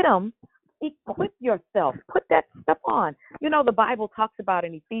 Get them. Equip yourself. Put that stuff on. The Bible talks about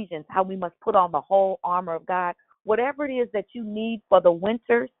in Ephesians how we must put on the whole armor of God. Whatever it is that you need for the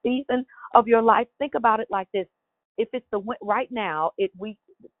winter season of your life, think about it like this. If it's right now,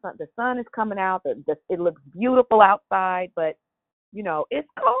 the sun is coming out. It looks beautiful outside, but it's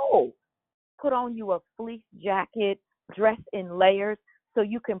cold. Put on you a fleece jacket, dress in layers so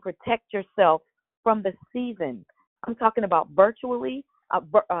you can protect yourself from the season. I'm talking about virtually,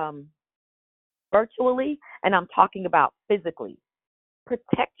 and I'm talking about physically.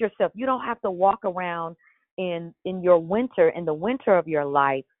 Protect yourself. You don't have to walk around in the winter of your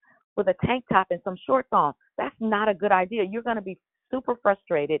life with a tank top and some shorts on. That's not a good idea. You're going to be super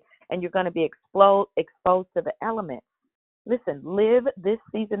frustrated and you're going to be exposed to the elements. Listen, live this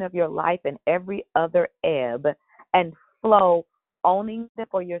season of your life and every other ebb and flow, owning it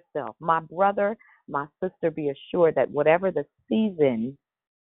for yourself. My brother, my sister, be assured that whatever the season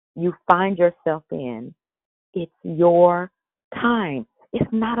you find yourself in, it's your time.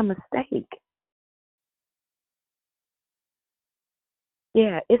 It's not a mistake.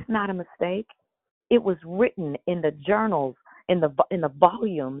 Yeah, it's not a mistake. It was written in the journals, in the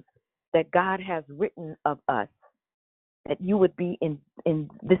volumes that God has written of us, that you would be in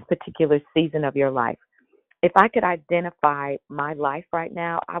this particular season of your life. If I could identify my life right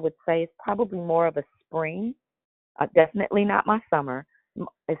now, I would say it's probably more of a spring. Definitely not my summer.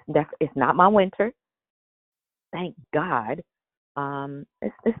 It's not my winter. Thank God.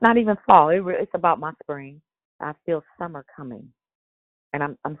 It's not even fall. It's about my spring. I feel summer coming,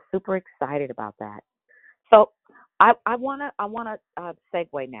 and I'm super excited about that. So I wanna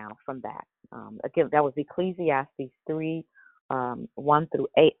segue now from that. Again, that was Ecclesiastes 3, 1 through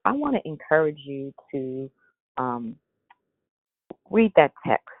 8. I want to encourage you to read that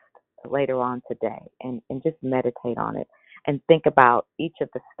text later on today and just meditate on it and think about each of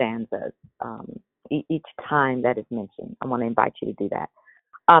the stanzas, each time that is mentioned. I want to invite you to do that.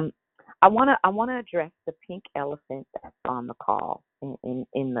 I want to address the pink elephant that's on the call in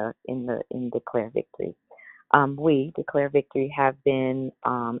Declare Victory. We, Declare Victory, have been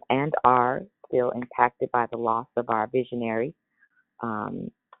and are still impacted by the loss of our visionary, her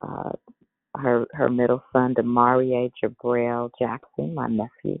middle son, Demarie Jabril Jackson, my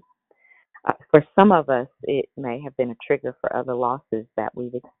nephew. For some of us, it may have been a trigger for other losses that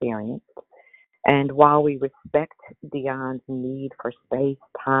we've experienced. And while we respect Dion's need for space,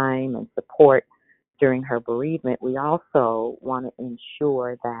 time, and support during her bereavement, we also want to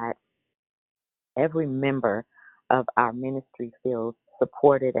ensure that every member of our ministry feels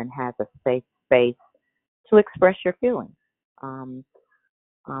supported and has a safe space to express your feelings.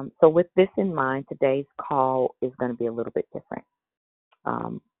 So with this in mind, today's call is going to be a little bit different.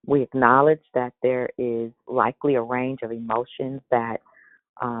 We acknowledge that there is likely a range of emotions that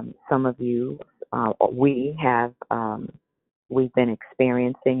some of you, we've been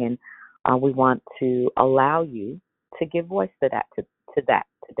experiencing, and we want to allow you to give voice to that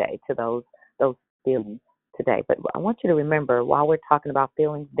today, to those feelings today. But I want you to remember, while we're talking about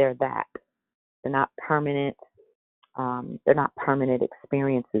feelings, they're not permanent. They're not permanent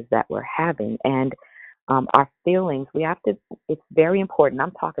experiences that we're having, and our feelings. It's very important.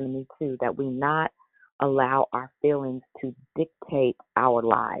 I'm talking to me too, that we not allow our feelings to dictate our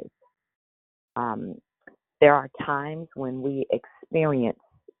lives. There are times when we experience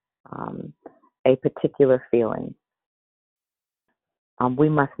a particular feeling. We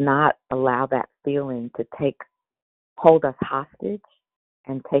must not allow that feeling to hold us hostage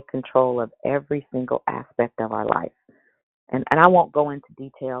and take control of every single aspect of our life. And I won't go into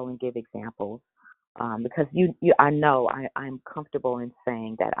detail and give examples because I'm comfortable in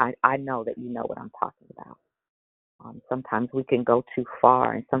saying that I know that you know what I'm talking about. Sometimes we can go too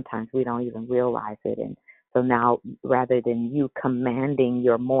far, and sometimes we don't even realize it. And so now, rather than you commanding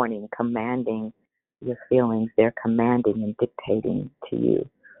your morning, commanding your feelings, they're commanding and dictating to you.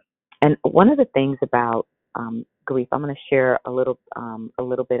 And one of the things about grief, I'm going to share a little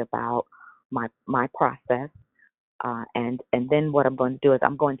bit about my process, and then what I'm going to do is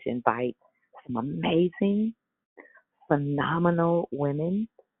I'm going to invite some amazing, phenomenal women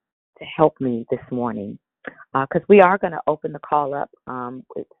to help me this morning. Because we are going to open the call up.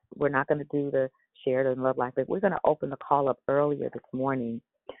 We're not going to do the shared and love life, but we're going to open the call up earlier this morning,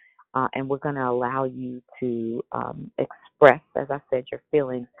 and we're going to allow you to express, as I said, your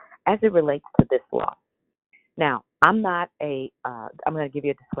feelings as it relates to this loss. Now, I'm going to give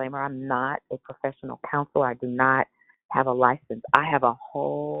you a disclaimer. I'm not a professional counselor. I do not have a license. I have a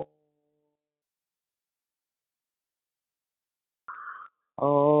whole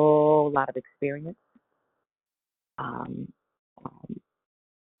lot of experience.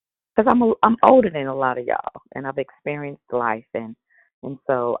 Because I'm older than a lot of y'all, and I've experienced life, and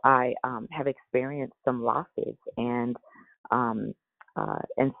so I have experienced some losses, and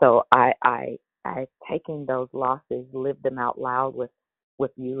so I've taken those losses, lived them out loud with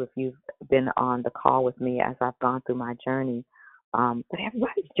you if you've been on the call with me as I've gone through my journey. But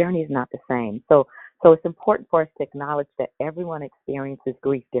everybody's journey is not the same, so it's important for us to acknowledge that everyone experiences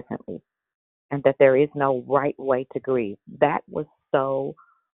grief differently, and that there is no right way to grieve. That was so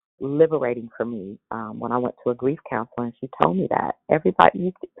liberating for me when I went to a grief counselor, and she told me that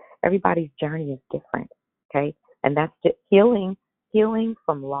everybody's journey is different. Okay, and that's just healing. Healing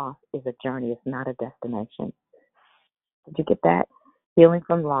from loss is a journey. It's not a destination. Did you get that? Healing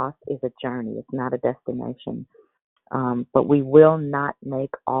from loss is a journey. It's not a destination. But we will not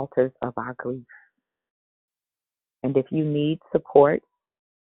make altars of our grief. And if you need support,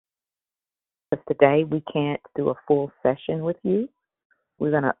 because today we can't do a full session with you, we're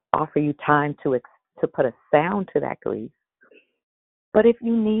going to offer you time to put a sound to that grief. But if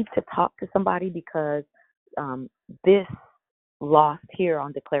you need to talk to somebody because this loss here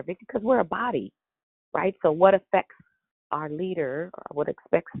on Declare Victory, because we're a body, right? So what affects our leader, what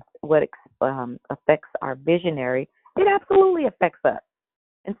affects our visionary, it absolutely affects us.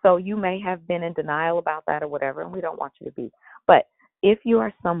 And so you may have been in denial about that or whatever, and we don't want you to be. But if you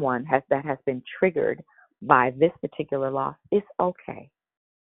are someone that has been triggered by this particular loss, it's okay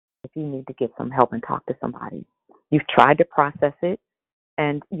if you need to get some help and talk to somebody. You've tried to process it,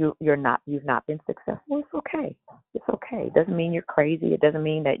 and you've not been successful. It's okay. It's okay. It doesn't mean you're crazy. It doesn't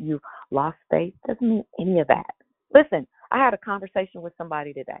mean that you've lost faith. It doesn't mean any of that. Listen, I had a conversation with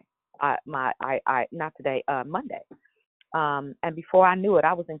somebody today. Monday. And before I knew it,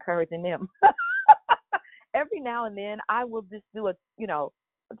 I was encouraging them. Every now and then, I will just do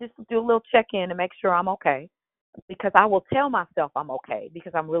just do a little check-in and make sure I'm okay. Because I will tell myself I'm okay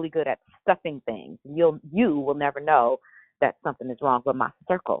because I'm really good at stuffing things. You will never know that something is wrong, but my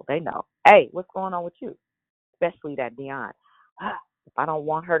circle, they know. Hey, what's going on with you? Especially that Dion. If I don't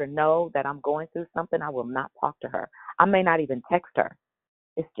want her to know that I'm going through something, I will not talk to her. I may not even text her.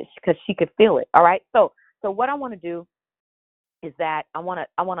 It's just because she could feel it. All right. So what I want to do is that I want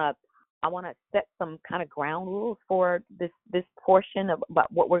to set some kind of ground rules for this portion of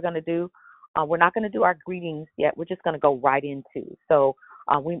about what we're going to do. We're not going to do our greetings yet. We're just going to go right into. So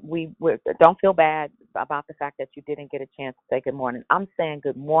we don't feel bad about the fact that you didn't get a chance to say good morning. I'm saying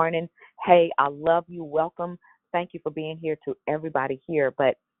good morning. Hey, I love you. Welcome. Thank you for being here to everybody here.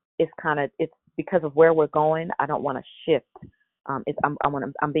 But it's because of where we're going. I don't want to shift.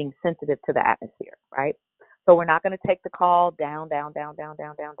 I'm being sensitive to the atmosphere, right? So we're not going to take the call down.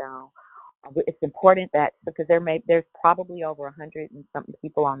 It's important that because there's probably over 100 and something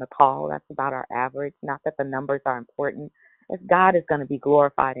people on the call. That's about our average. Not that the numbers are important. As God is going to be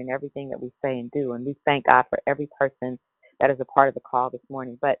glorified in everything that we say and do, and we thank God for every person that is a part of the call this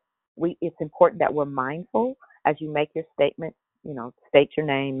morning. But it's important that we're mindful as you make your statement. State your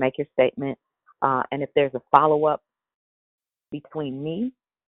name, make your statement, and if there's a follow-up between me,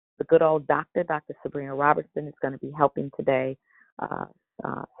 the good old Dr. Sabrina Robertson is going to be helping today.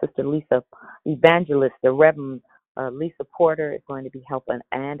 Sister Lisa Evangelist, the Reverend Lisa Porter is going to be helping,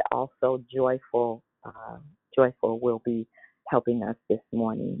 and also Joyful will be helping us this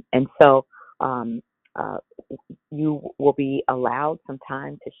morning. And so you will be allowed some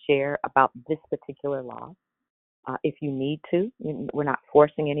time to share about this particular law. If you need to. We're not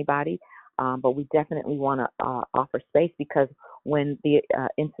forcing anybody, but we definitely want to offer space because when the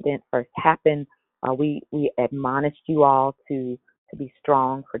incident first happened, we admonished you all to be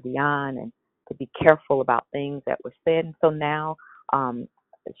strong for Dion and to be careful about things that were said. And so now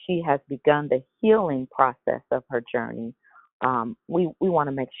she has begun the healing process of her journey. We want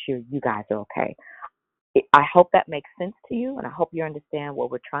to make sure you guys are okay. I hope that makes sense to you, and I hope you understand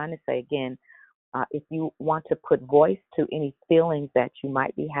what we're trying to say. Again, if you want to put voice to any feelings that you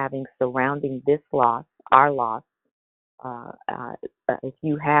might be having surrounding this loss, our loss, if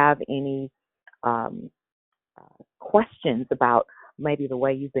you have any questions about maybe the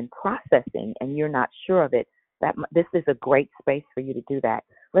way you've been processing and you're not sure of it, this is a great space for you to do that.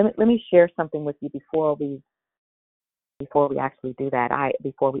 Let me share something with you before we actually do that.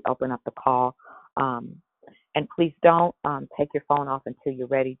 Before we open up the call. And please don't take your phone off until you're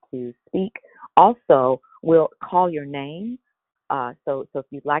ready to speak. Also, we'll call your name. So if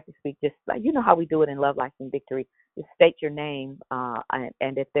you'd like to speak, just you know how we do it in Love, Life, and Victory. Just state your name.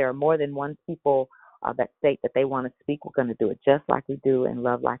 And if there are more than one people that state that they want to speak, we're going to do it just like we do in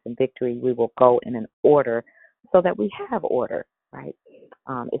Love, Life, and Victory. We will go in an order so that we have order, right?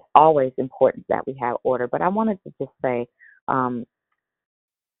 It's always important that we have order. But I wanted to just say,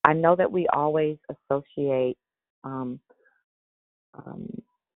 I know that we always associate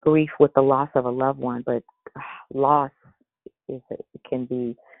grief with the loss of a loved one, but loss can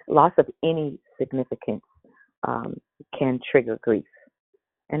be loss of any significance can trigger grief,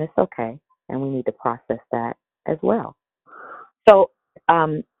 and it's okay, and we need to process that as well. So,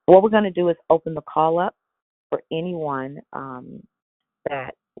 what we're going to do is open the call up for anyone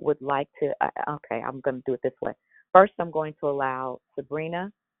that would like to. Okay, I'm going to do it this way. First, I'm going to allow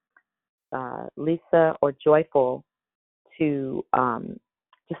Sabrina, Lisa, or Joyful to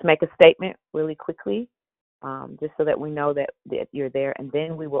just make a statement really quickly, just so that we know that you're there. And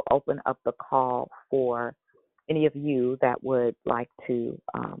then we will open up the call for any of you that would like to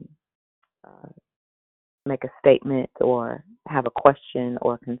make a statement or have a question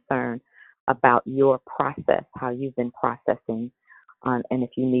or concern about your process, how you've been processing, and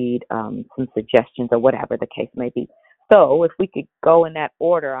if you need some suggestions or whatever the case may be. So if we could go in that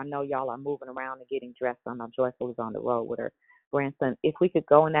order, I know y'all are moving around and getting dressed. I know Joyful is on the road with her grandson. If we could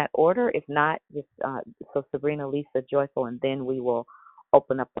go in that order, if not, just so Sabrina, Lisa, Joyful, and then we will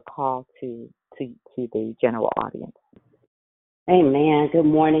open up the call to the general audience. Amen. Good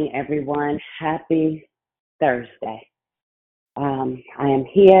morning, everyone. Happy Thursday. I am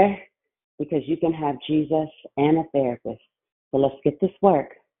here because you can have Jesus and a therapist. So let's get this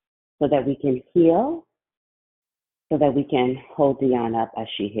work so that we can heal, so that we can hold Dion up as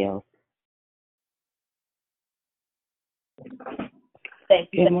she heals. Thank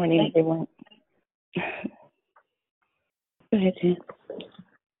you. Good morning, everyone. Go ahead, Jen.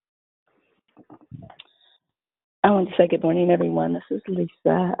 I want to say good morning, everyone. This is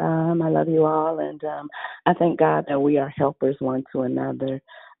Lisa. I love you all, and I thank God that we are helpers one to another.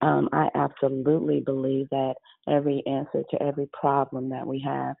 I absolutely believe that every answer to every problem that we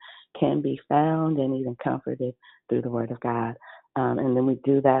have can be found and even comforted through the Word of God. And then we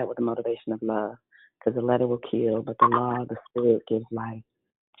do that with the motivation of love, because the letter will kill, but the law of the Spirit gives life.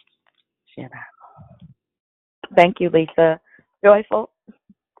 Share that. Thank you, Lisa. Joyful?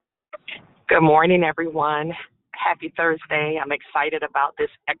 Good morning, everyone. Happy Thursday. I'm excited about this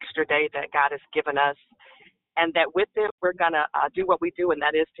extra day that God has given us, and that with it, we're going to do what we do, and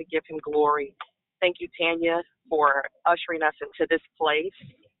that is to give Him glory. Thank you, Tanya, for ushering us into this place.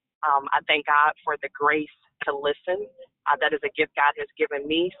 I thank God for the grace to listen. That is a gift God has given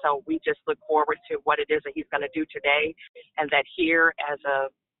me. So we just look forward to what it is that He's going to do today, and that here as a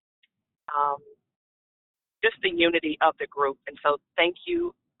just the unity of the group. And so thank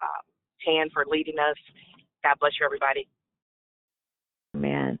you, Tan, for leading us. God bless you, everybody.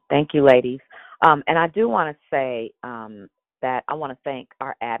 Man, thank you, ladies. And I do want to say that I want to thank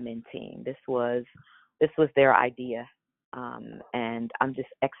our admin team. This was their idea, and I'm just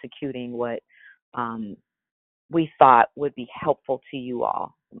executing what we thought would be helpful to you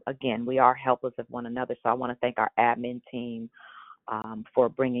all. Again, we are helpers of one another, so I want to thank our admin team for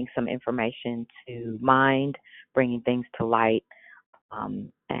bringing some information to mind, bringing things to light,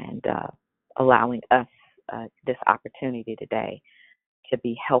 and allowing us this opportunity today to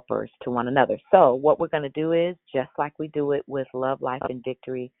be helpers to one another. So what we're going to do is, just like we do it with Love, Life, and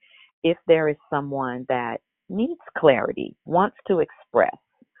Victory, if there is someone that needs clarity, wants to express,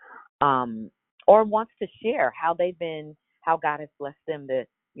 or wants to share how God has blessed them, that,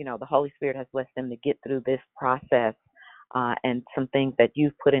 the Holy Spirit has blessed them to get through this process, and some things that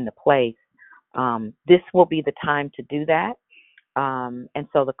you've put into place, this will be the time to do that. And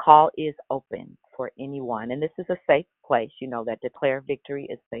so the call is open for anyone. And this is a safe place. That Declare Victory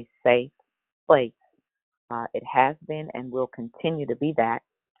is a safe place. It has been and will continue to be that.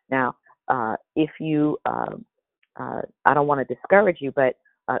 Now, if you, I don't want to discourage you, but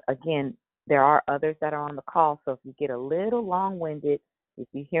again, there are others that are on the call. So if you get a little long-winded, if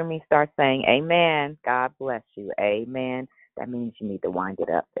you hear me start saying, amen, God bless you, amen, that means you need to wind it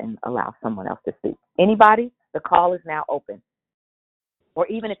up and allow someone else to speak. Anybody? The call is now open. Or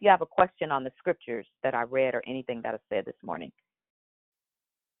even if you have a question on the scriptures that I read or anything that I said this morning.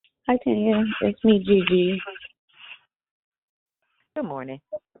 Hi, Tania. It's me, Gigi. Good morning.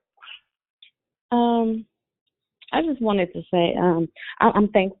 I just wanted to say I'm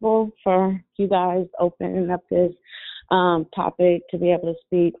thankful for you guys opening up this topic to be able to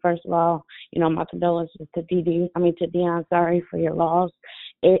speak. First of all, my condolences to Dion. Sorry for your loss.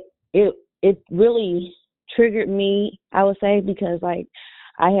 It really triggered me, I would say, because I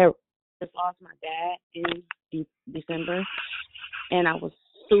had just lost my dad in December, and I was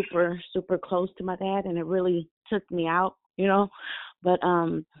super, super close to my dad, and it really took me out, But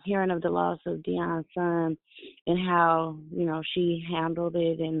hearing of the loss of Dion's son and how, she handled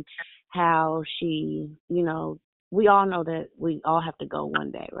it, and how she, we all know that we all have to go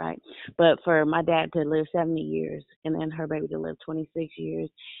one day, right? But for my dad to live 70 years and then her baby to live 26 years,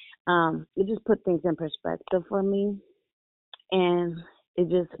 it just put things in perspective for me. And it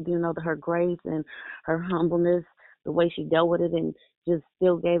just, her grace and her humbleness, the way she dealt with it, and just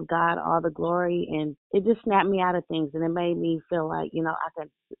still gave God all the glory. And it just snapped me out of things. And it made me feel like, I can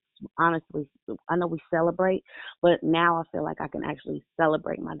honestly, I know we celebrate, but now I feel like I can actually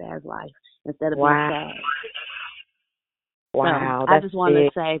celebrate my dad's life instead of being sad. Wow. So I just want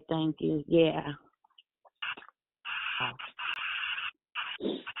to say thank you. Yeah.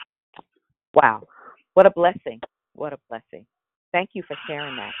 Wow. What a blessing. What a blessing. Thank you for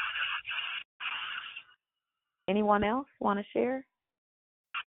sharing that. Anyone else want to share?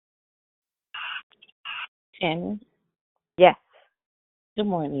 Tanya? Yes. Good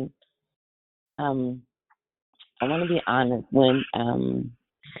morning. I want to be honest. When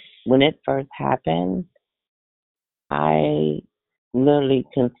it first happened, I literally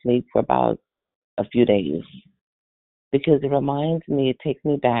couldn't sleep for about a few days, because it reminds me, it takes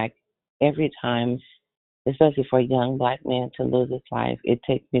me back every time, especially for a young Black man to lose his life. It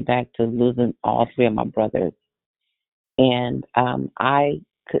takes me back to losing all three of my brothers. And I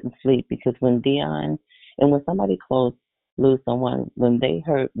couldn't sleep, because when Dion, and when somebody close lose someone, when they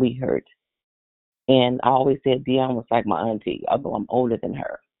hurt, we hurt. And I always said Dion was like my auntie, although I'm older than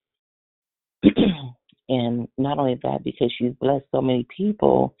her. And not only that, because she's blessed so many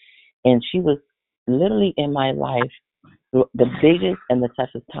people, and she was literally in my life the biggest and the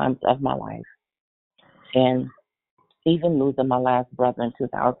toughest times of my life. And even losing my last brother in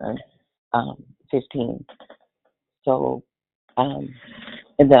 2015. So, and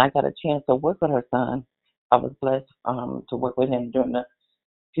then I got a chance to work with her son. I was blessed to work with him during the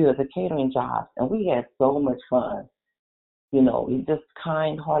she was a catering job, and we had so much fun. He's just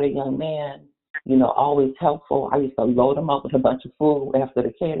kind-hearted young man, always helpful. I used to load him up with a bunch of food after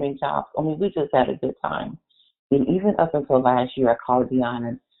the catering job. I mean, we just had a good time. And even up until last year, I called Dion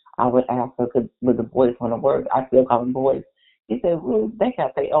and I would ask her, would the boys want to work? I still call them boys. She said, well, they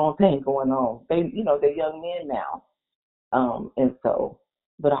got their own thing going on. They're young men now. And so,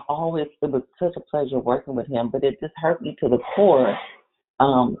 but it was such a pleasure working with him, but it just hurt me to the core.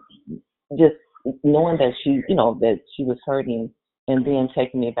 Just knowing that that she was hurting and then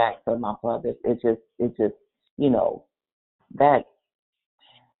taking me back to my brothers, it just, that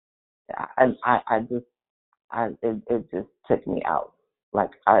it just took me out.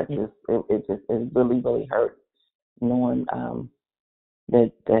 Like it really, really hurt knowing,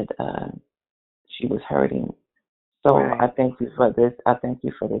 that she was hurting. So Right. I thank you for this. I thank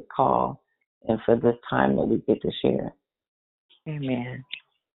you for this call and for this time that we get to share. Amen.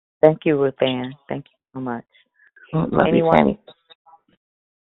 Thank you, Ruth Ann. Thank you so much. Love Anyone? you, Tammy.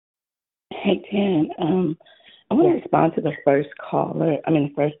 Hey, Tan. I want to respond to the first comment.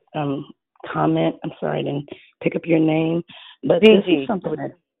 I'm sorry I didn't pick up your name, but Gigi. This is something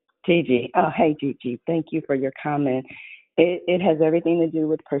that Gigi. Oh, hey, Gigi. Thank you for your comment. It has everything to do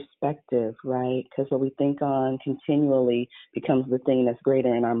with perspective, right? Because what we think on continually becomes the thing that's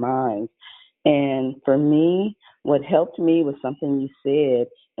greater in our minds. And for me, what helped me was something you said,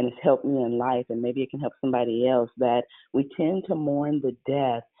 and it's helped me in life, and maybe it can help somebody else, that we tend to mourn the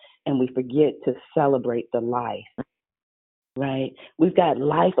death and we forget to celebrate the life, right? We've got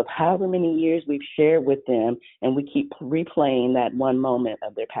life of however many years we've shared with them, and we keep replaying that one moment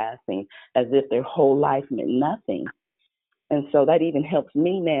of their passing as if their whole life meant nothing. And so that even helps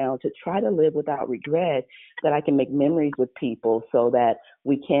me now to try to live without regret, that I can make memories with people so that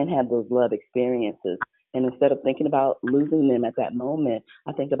we can have those love experiences. And instead of thinking about losing them at that moment,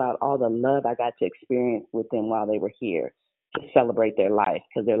 I think about all the love I got to experience with them while they were here, to celebrate their life,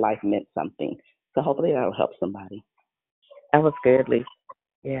 because their life meant something. So hopefully that'll help somebody. That was good, Lisa.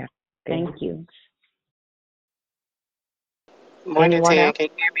 Yeah. Thank you. Morning, Anyone Tan. else? Can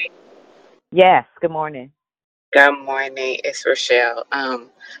you hear me? Yes. Good morning. Good morning. It's Rochelle.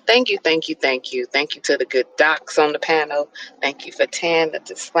 Thank you to the good docs on the panel. Thank you for Tan, the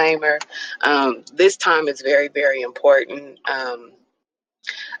disclaimer. This time is very, very important. I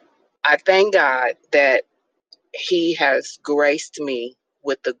thank God that He has graced me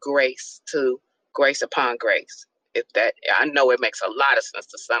with the grace to grace upon grace. I know it makes a lot of sense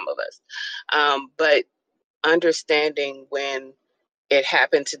to some of us, but understanding when it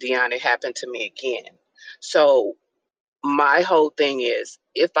happened to Dion, it happened to me again. So my whole thing is,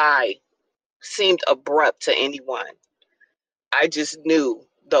 if I seemed abrupt to anyone, I just knew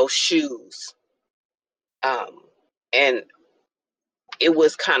those shoes. And it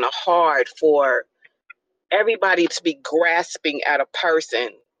was kind of hard for everybody to be grasping at a person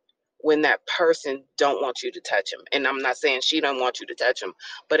when that person don't want you to touch them. And I'm not saying she don't want you to touch them,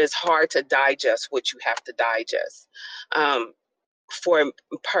 but it's hard to digest what you have to digest. For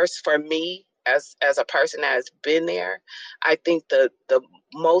me, as a person that has been there, I think the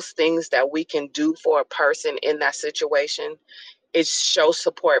most things that we can do for a person in that situation is show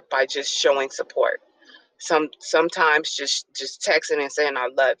support by just showing support. Sometimes just texting and saying I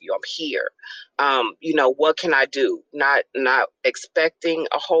love you, I'm here. What can I do? Not expecting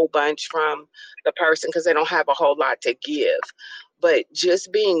a whole bunch from the person because they don't have a whole lot to give, but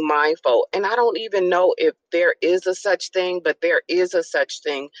just being mindful. And I don't even know if there is a such thing, but there is a such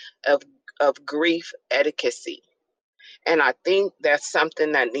thing of grief etiquette. And I think that's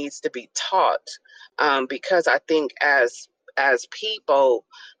something that needs to be taught, because I think as people,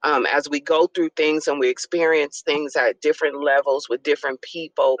 as we go through things and we experience things at different levels with different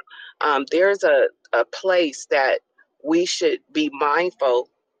people, there's a place that we should be mindful.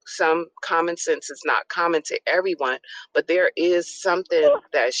 Some common sense is not common to everyone, but there is something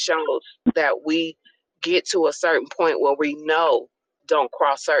that shows that we get to a certain point where we know don't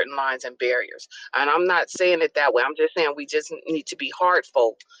cross certain lines and barriers. And I'm not saying it that way. I'm just saying we just need to be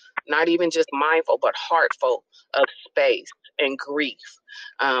heartful, not even just mindful, but heartful of space and grief.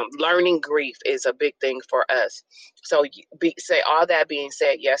 Learning grief is a big thing for us. So say all that being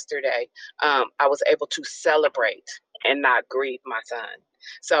said, yesterday, I was able to celebrate and not grieve my son.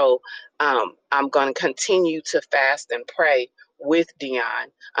 So I'm going to continue to fast and pray with Dion,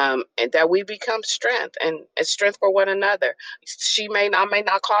 and that we become strength and strength for one another. I may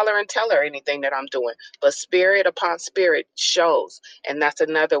not call her and tell her anything that I'm doing, but spirit upon spirit shows, and that's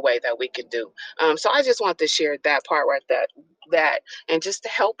another way that we can do. So I just want to share that part right that and just to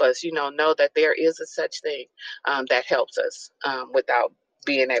help us, know that there is a such thing that helps us without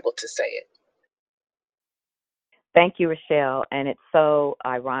being able to say it. Thank you, Rochelle. And it's so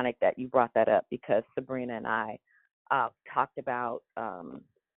ironic that you brought that up because Sabrina and I talked about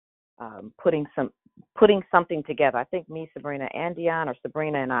putting something together. I think me, Sabrina, and Dion, or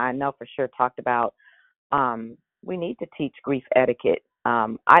Sabrina and I know for sure talked about we need to teach grief etiquette.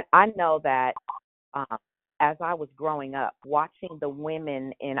 I know that as I was growing up, watching the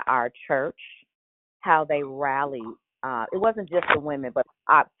women in our church, how they rallied. It wasn't just the women, but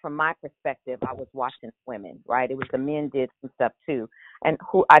from my perspective, I was watching women, right? It was the men did some stuff too. And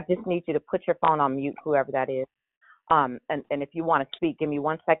I just need you to put your phone on mute, whoever that is. And if you want to speak, give me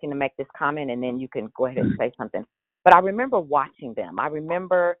 1 second to make this comment, and then you can go ahead and say something. But I remember watching them. I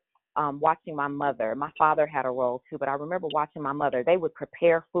remember watching my mother. My father had a role too, but I remember watching my mother. They would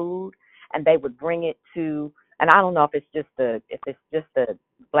prepare food, and they would bring it to. And I don't know if it's just the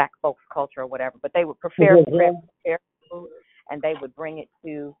Black folks culture or whatever, but they would prepare food, and they would bring it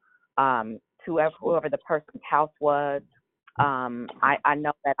to whoever the person's house was. I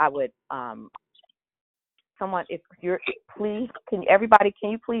know that I would. Someone, if you're, please, can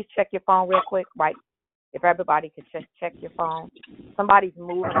you please check your phone real quick, right? If everybody could just check your phone. Somebody's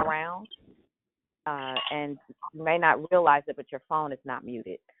moving around, and you may not realize it, but your phone is not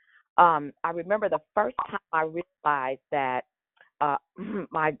muted. I remember the first time I realized that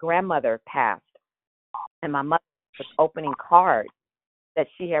my grandmother passed, and my mother was opening cards that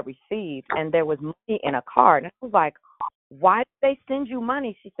she had received, and there was money in a card, and I was like, why did they send you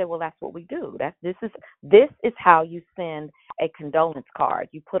money? She said, well, that's what we do. This is how you send a condolence card.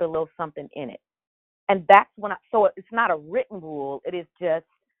 You put a little something in it. And that's so it's not a written rule. It is just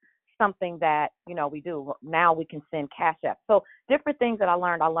something that, we do. Now we can send cash app. So different things that I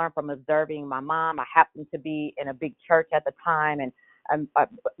learned from observing my mom. I happened to be in a big church at the time, and I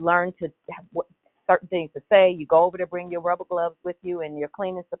learned to have certain things to say. You go over to bring your rubber gloves with you and your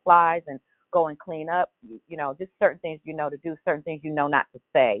cleaning supplies and go and clean up, just certain things to do, certain things not to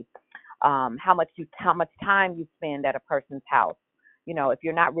say. How much time you spend at a person's house. If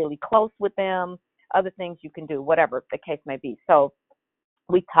you're not really close with them, other things you can do, whatever the case may be. So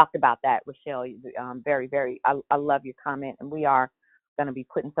we talked about that, Rochelle. Very, very. I love your comment, and we are going to be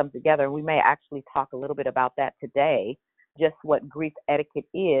putting something together. And we may actually talk a little bit about that today, just what grief etiquette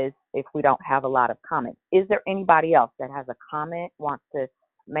is if we don't have a lot of comments. Is there anybody else that has a comment, wants to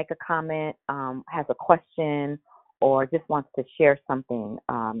make a comment, has a question, or just wants to share something?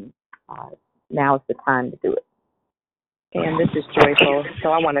 Now is the time to do it. And this is Joyful,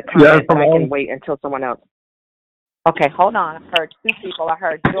 so I want to comment, but I can wait until someone else. Okay, hold on. I heard two people. I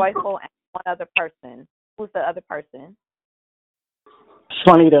heard Joyful and one other person. Who's the other person?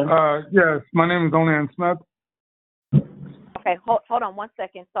 Juanita. Yes, my name is Onan Smith. Okay, hold on 1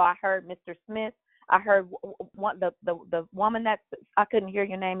 second. So I heard Mr. Smith. I heard the woman that I couldn't hear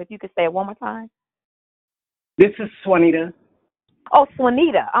your name. If you could say it one more time. This is Juanita. Oh,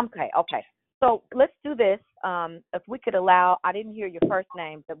 Juanita. Okay. So let's do this. If we could I didn't hear your first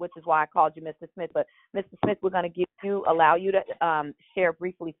name, which is why I called you Mr. Smith. But Mr. Smith, we're going to allow you to share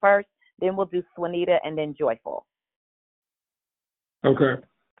briefly first. Then we'll do Juanita and then Joyful. Okay.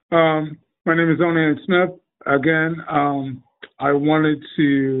 My name is Onan Smith. Again, I wanted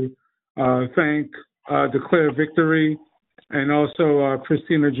to thank Declare Victory and also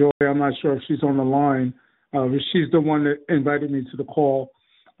Christina Joy. I'm not sure if she's on the line. But she's the one that invited me to the call.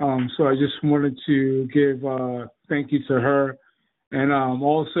 So I just wanted to give thank you to her and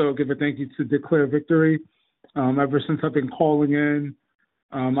also give a thank you to Declare Victory. Ever since I've been calling in,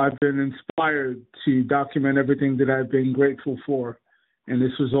 I've been inspired to document everything that I've been grateful for. And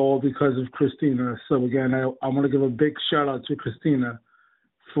this was all because of Christina. So again, I want to give a big shout out to Christina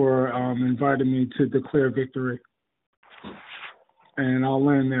for inviting me to Declare Victory. And I'll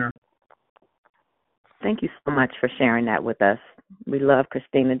land there. Thank you so much for sharing that with us. We love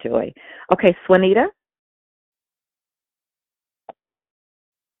Christina Joy. Okay, Juanita?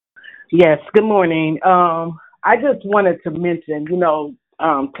 Yes, good morning. I just wanted to mention,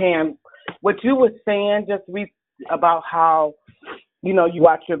 Pam, what you were saying about how, you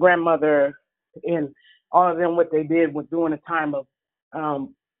watch your grandmother and all of them, what they did was during a time of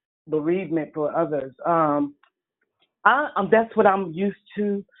bereavement for others. That's what I'm used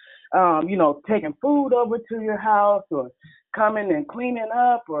to. Taking food over to your house or coming and cleaning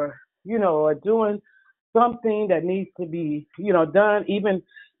up or doing something that needs to be, done, even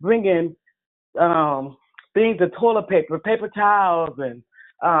bringing things of toilet paper towels, and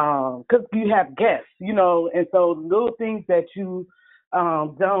because you have guests, and so little things that you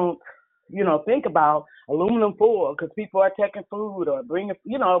don't, think about, aluminum foil because people are taking food or bringing,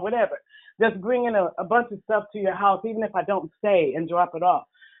 whatever. Just bringing a bunch of stuff to your house, even if I don't stay, and drop it off.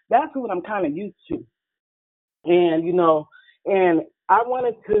 That's what I'm kind of used to. And, and I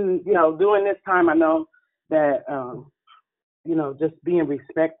wanted to, during this time, I know that, just being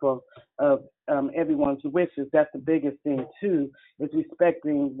respectful of everyone's wishes. That's the biggest thing too, is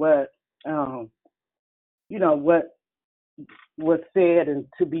respecting what what was said and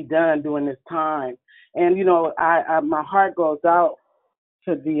to be done during this time. And I my heart goes out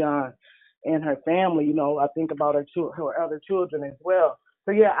to Dion and her family. I think about her other children as well.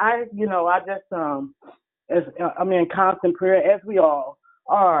 So yeah, I just I'm in constant prayer, as we all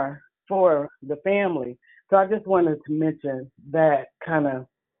are, for the family. So I just wanted to mention that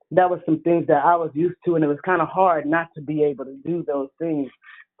was some things that I was used to, and it was kind of hard not to be able to do those things.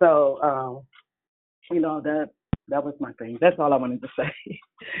 So that was my thing. That's all I wanted to say.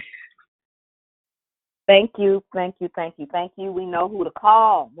 Thank you. We know who to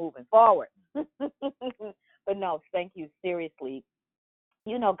call moving forward. But no, thank you. Seriously,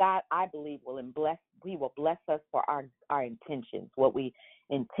 God, I believe He will bless us for our intentions, what we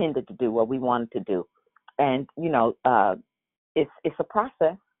intended to do, what we wanted to do. And, it's a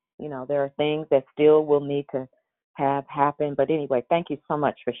process. There are things that still will need to have happen. But anyway, thank you so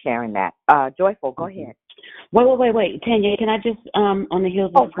much for sharing that. Joyful, go ahead. Wait. Tanya, can I just, on the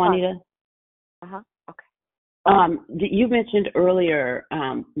heels of Juanita? Uh-huh. Okay. You mentioned earlier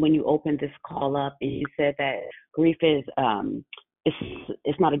when you opened this call up, and you said that grief is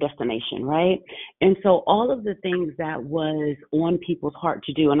it's not a destination, right? And so all of the things that was on people's heart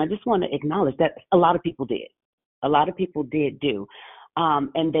to do, and I just want to acknowledge that a lot of people did. A lot of people did do.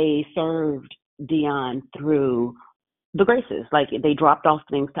 And they served Dion through the graces. Like, they dropped off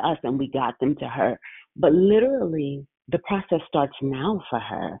things to us and we got them to her. But literally, the process starts now for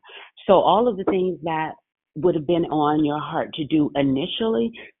her. So all of the things that would have been on your heart to do initially,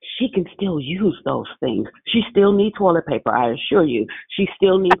 she can still use those things. She still needs toilet paper, I assure you. She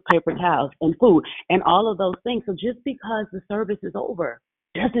still needs paper towels and food and all of those things. So just because the service is over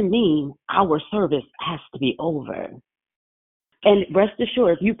doesn't mean our service has to be over. And rest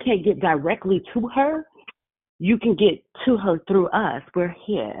assured, if you can't get directly to her, you can get to her through us. We're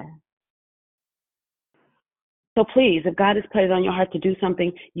here. So please, if God has put it on your heart to do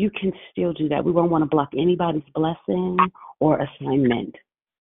something, you can still do that. We won't want to block anybody's blessing or assignment.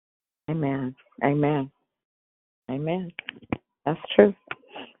 Amen. That's true.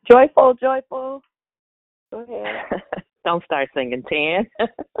 Joyful. Go ahead. Don't start singing, Tan.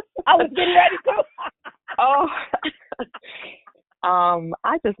 I was getting ready to.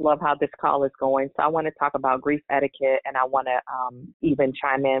 I just love how this call is going. So I want to talk about grief etiquette, and I want to even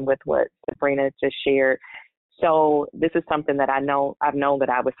chime in with what Sabrina just shared. So this is something that I've known that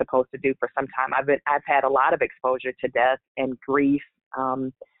I was supposed to do for some time. I've had a lot of exposure to death and grief.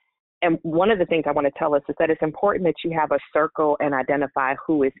 And one of the things I want to tell us is that it's important that you have a circle and identify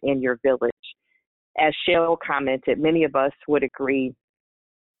who is in your village. As Cheryl commented, many of us would agree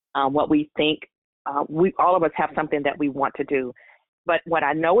what we think. All of us have something that we want to do. But what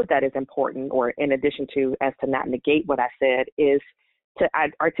I know that is important, or in addition to, as to not negate what I said, is to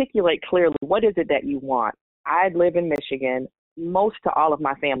articulate clearly, what is it that you want? I live in Michigan. Most to all of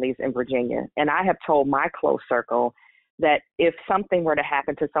my family is in Virginia. And I have told my close circle that if something were to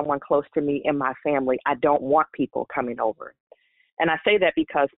happen to someone close to me in my family, I don't want people coming over. And I say that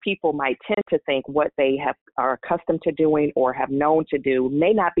because people might tend to think what they are accustomed to doing or have known to do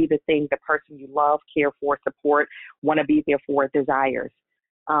may not be the thing the person you love, care for, support, want to be there for, desires.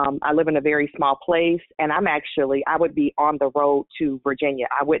 I live in a very small place, and I would be on the road to Virginia.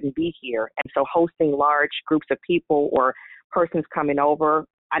 I wouldn't be here. And so hosting large groups of people or persons coming over,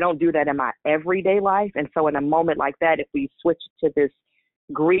 I don't do that in my everyday life. And so in a moment like that, if we switch to this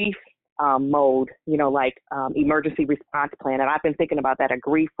grief mode, emergency response plan. And I've been thinking about that, a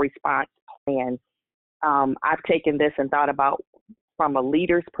grief response plan. I've taken this and thought about from a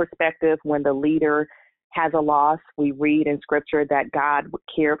leader's perspective. When the leader has a loss, we read in scripture that God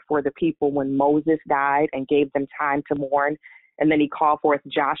cared for the people when Moses died and gave them time to mourn. And then he called forth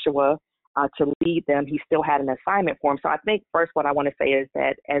Joshua to lead them. He still had an assignment for him. So I think first what I want to say is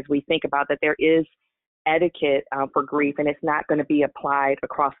that as we think about that, there is etiquette for grief, and it's not going to be applied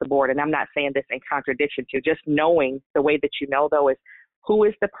across the board. And I'm not saying this in contradiction to just knowing the way that you know, though, is who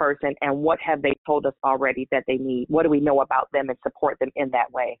is the person and what have they told us already that they need? What do we know about them and support them in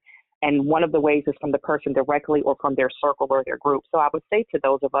that way? And one of the ways is from the person directly or from their circle or their group. So I would say to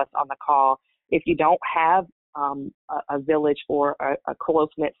those of us on the call, if you don't have a village or a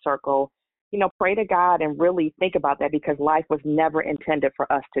close-knit circle, pray to God and really think about that, because life was never intended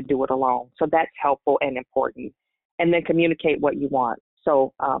for us to do it alone. So that's helpful and important. And then communicate what you want.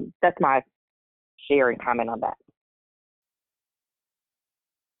 So that's my sharing comment on that.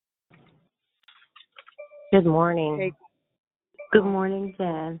 Good morning. Hey. Good morning,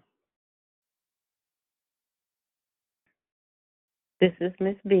 Jen. This is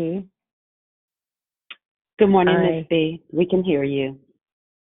Miss B. Good morning, Miss B. We can hear you.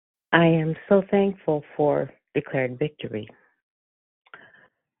 I am so thankful for declared victory.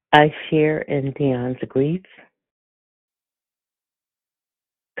 I share in Dion's grief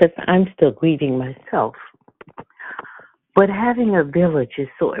because I'm still grieving myself. But having a village is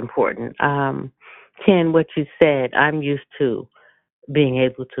so important. Ken, what you said, I'm used to being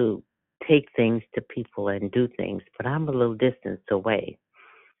able to take things to people and do things, but I'm a little distance away.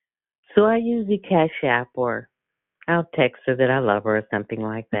 So I usually Cash App, or I'll text her that I love her or something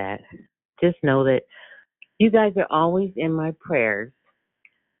like that. Just know that you guys are always in my prayers.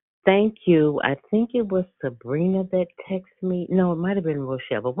 Thank you. I think it was Sabrina that texted me. No, it might have been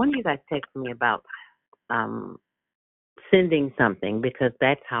Rochelle, but one of you guys texted me about sending something, because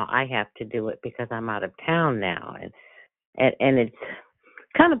that's how I have to do it, because I'm out of town now. And it's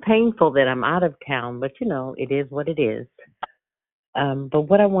kind of painful that I'm out of town, but it is what it is. But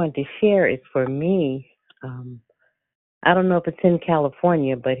what I wanted to share is, for me, I don't know if it's in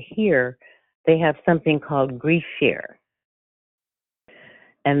California, but here they have something called Grief Share.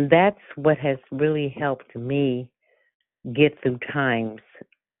 And that's what has really helped me get through times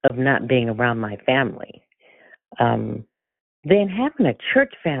of not being around my family. Then having a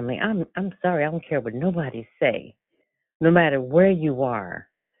church family, I'm sorry, I don't care what nobody say. No matter where you are,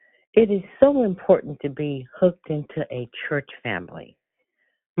 it is so important to be hooked into a church family.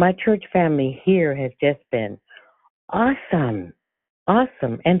 My church family here has just been awesome,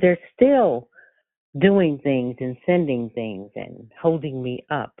 and they're still doing things and sending things and holding me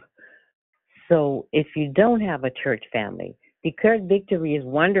up. So if you don't have a church family, declared victory is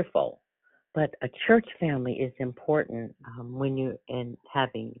wonderful, but a church family is important when you're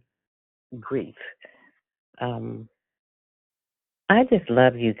having grief. I just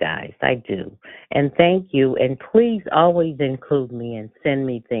love you guys. I do. And thank you. And please always include me and send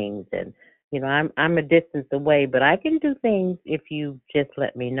me things. And, I'm a distance away, but I can do things if you just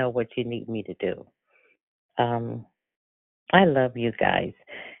let me know what you need me to do. I love you guys.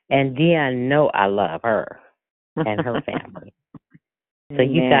 And Dion know I love her and her family. So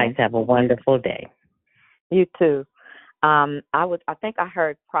you guys have a wonderful day. You too. I think I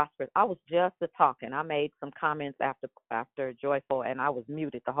heard prosperous. I was just talking. I made some comments after Joyful, and I was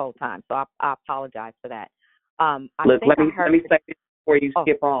muted the whole time. So I apologize for that. Look, let me say this before you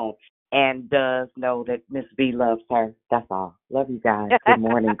skip on. And does know that Miss B loves her. That's all. Love you guys. Good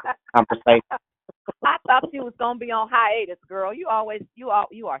morning. Conversation. I thought you was gonna be on hiatus, girl. You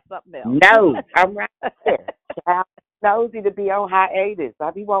are something else. No, I'm right there. Child, nosy to be on hiatus.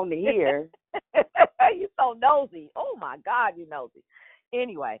 I be wanting to hear. You so nosy. Oh my God, you nosy.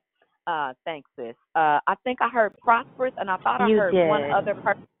 Anyway, thanks, sis. I think I heard prosperous, and I thought I heard one other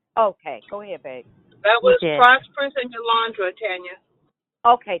person. Okay, go ahead, babe. That was prosperous and Yolanda, Tanya.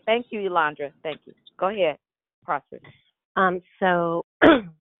 Okay, thank you, Yolanda. Thank you. Go ahead, prosperous. So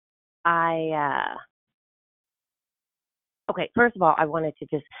okay, first of all, I wanted to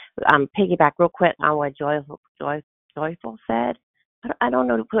just piggyback real quick on what Joyful said. I don't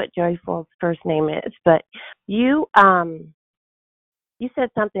know what Joyful's first name is, but you said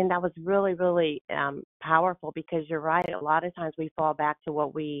something that was really, really powerful, because you're right. A lot of times we fall back to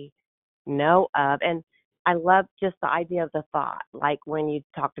what we know of, and I love just the idea of the thought, like when you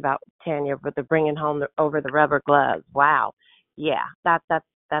talked about, Tanya, with the bringing home over the rubber gloves. Wow, yeah, that's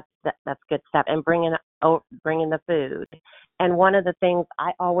good stuff. And bringing the food. And one of the things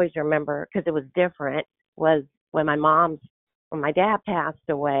I always remember, because it was different, was when my dad passed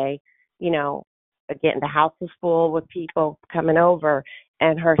away. Again, the house was full with people coming over,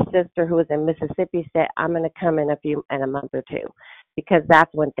 and her sister, who was in Mississippi, said, "I'm going to come in a month or two," because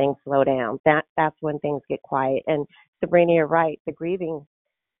that's when things slow down. That's when things get quiet. And Sabrina, you're right. The grieving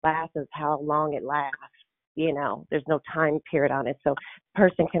lasts is how long it lasts. There's no time period on it. So a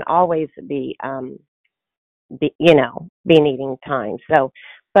person can always be needing time. So,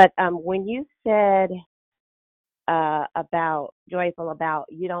 but when you said about Joyful, about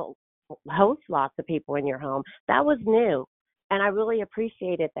you don't host lots of people in your home, that was new. And I really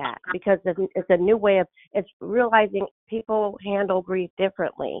appreciated that, because it's a new way it's realizing people handle grief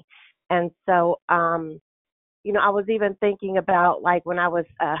differently. And so, I was even thinking about, like, when I was,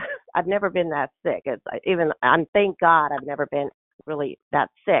 I've never been that sick. Thank God I've never been really that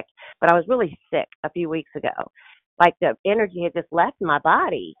sick, but I was really sick a few weeks ago. Like the energy had just left my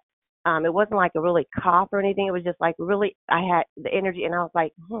body. It wasn't like a really cough or anything. It was just like really, I had the energy, and I was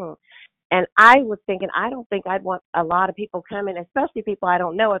like, And I was thinking, I don't think I'd want a lot of people coming, especially people I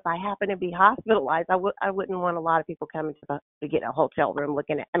don't know. If I happen to be hospitalized, I wouldn't want a lot of people coming to get a hotel room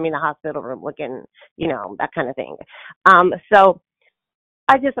a hospital room looking, that kind of thing. So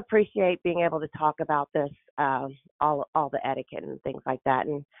I just appreciate being able to talk about this, all the etiquette and things like that.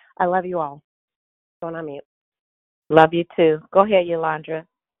 And I love you all. Going on mute. Love you too. Go ahead, Yolanda.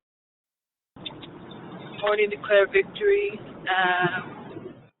 Morning, declare victory. I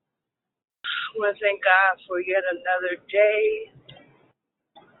want to thank God for yet another day.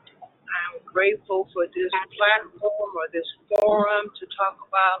 I'm grateful for this platform or this forum to talk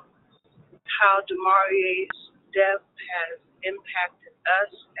about how Demarie's death has impacted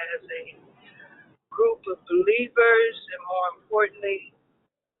us as a group of believers, and more importantly,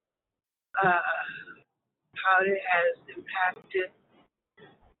 how it has impacted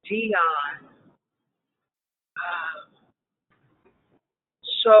Dion.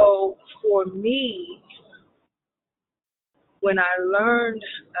 So for me, when I learned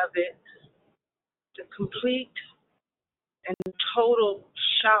of it, the complete and total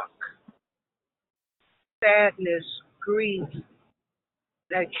shock, sadness, grief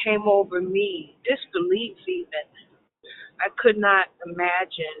that came over me, disbelief even, I could not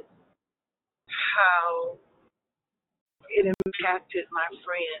imagine how it impacted my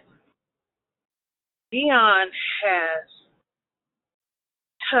friend. Dion has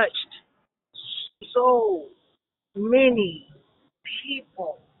touched so many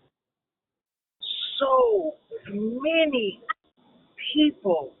people, so many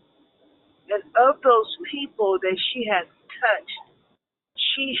people. And of those people that she has touched,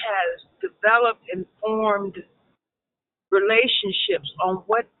 she has developed and formed relationships on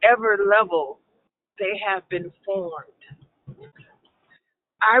whatever level they have been formed.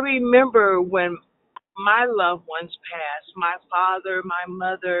 I remember when my loved ones passed, my father, my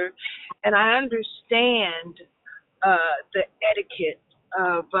mother, and I understand the etiquette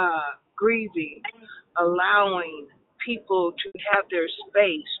of grieving, allowing people to have their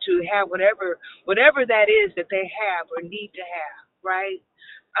space, to have whatever that is that they have or need to have, right?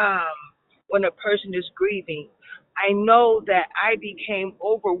 When a person is grieving. I know that I became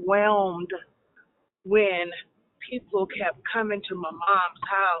overwhelmed when people kept coming to my mom's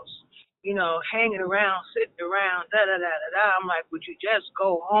house, hanging around, sitting around, da da da da da. I'm like, would you just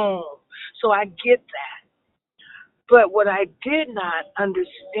go home? So I get that. But what I did not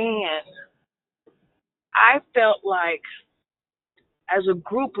understand, I felt like as a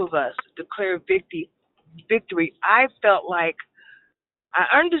group of us declare victory, I felt like I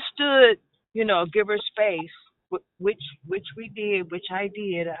understood, give her space, which we did, which I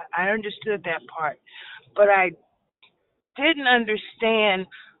did. I understood that part, but I didn't understand.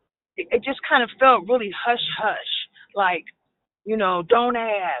 It just kind of felt really hush hush, like, don't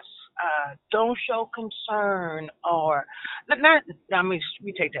ask, don't show concern, or not. I mean,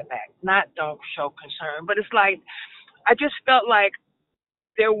 we take that back. Not don't show concern, but it's like I just felt like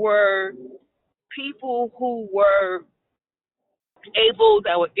there were people who were able,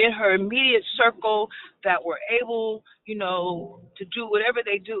 that were in her immediate circle, that were able, to do whatever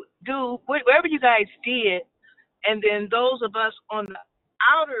they do whatever you guys did, and then those of us on the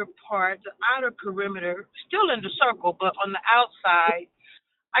outer part, the outer perimeter, still in the circle, but on the outside,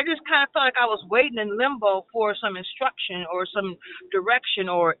 I just kind of felt like I was waiting in limbo for some instruction or some direction,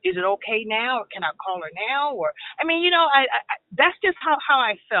 or is it okay now, or can I call her now, or I mean, I that's just how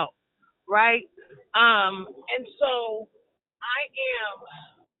I felt, right? And so I am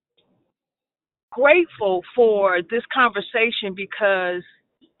grateful for this conversation because,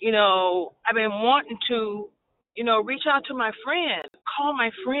 I've been wanting to, reach out to my friend, call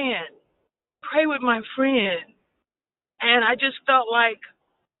my friend, pray with my friend. And I just felt like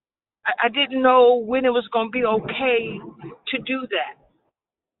I didn't know when it was going to be okay to do that.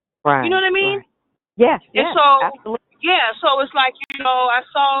 Right. You know what I mean? Right. Yes. And Yes. so, Absolutely. yeah, so it's like, I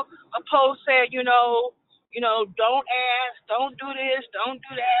saw a post said, don't ask, don't do this, don't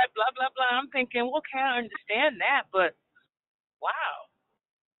do that, blah, blah, blah. I'm thinking, well, can I understand that? But, wow.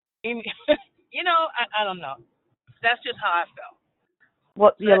 I don't know. That's just how I felt.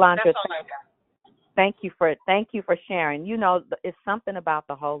 Well, So Yolanda, that's all I got. thank you for sharing. It's something about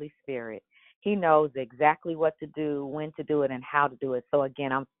the Holy Spirit. He knows exactly what to do, when to do it, and how to do it. So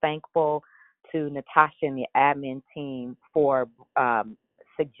again, I'm thankful to Natasha and the admin team for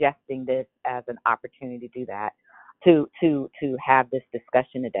suggesting this as an opportunity to do that, to have this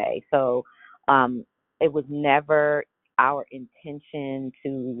discussion today. So it was never our intention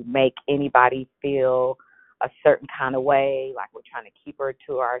to make anybody feel a certain kind of way, like we're trying to keep her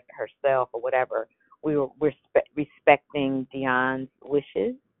to herself or whatever. We're respecting Dion's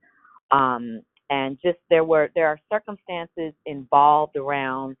wishes. And just there are circumstances involved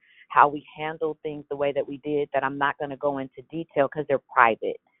around how we handled things the way that we did that I'm not going to go into detail because they're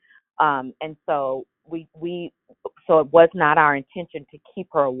private. And so so it was not our intention to keep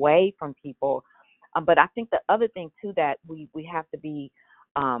her away from people. But I think the other thing too that we have to be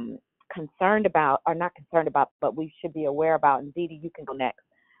concerned about, or not concerned about, but we should be aware about, and Dee Dee, you can go next,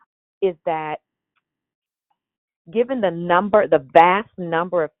 is that given the vast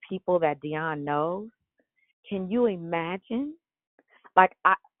number of people that Dion knows, can you imagine? Like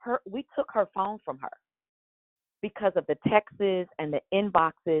we took her phone from her because of the texts and the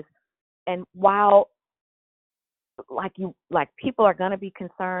inboxes, and while people are going to be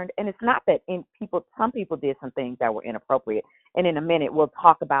concerned, and it's not that some people did some things that were inappropriate, and in a minute we'll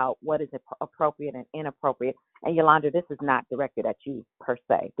talk about what is appropriate and inappropriate. And Yolanda, this is not directed at you per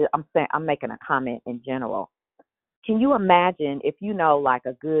se. I'm making a comment in general. Can you imagine if like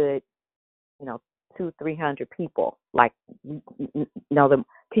a good 200-300 people, like know them?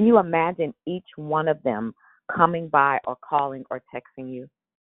 Can you imagine each one of them coming by or calling or texting you?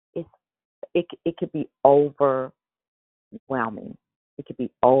 It could be overwhelming. It could be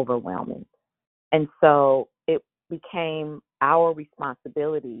overwhelming. And so it became our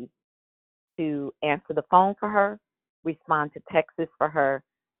responsibility to answer the phone for her, respond to texts for her,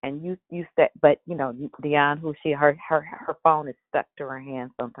 and you said, but Dion, her phone is stuck to her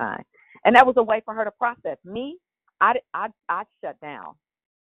hand sometimes, and that was a way for her to process. Me, I shut down,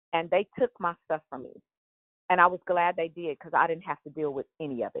 and they took my stuff from me, and I was glad they did because I didn't have to deal with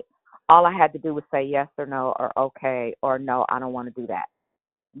any of it. All I had to do was say yes or no or okay or no, I don't want to do that.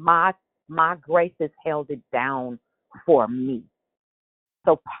 My grace has held it down for me.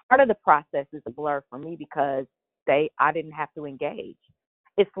 So part of the process is a blur for me because I didn't have to engage.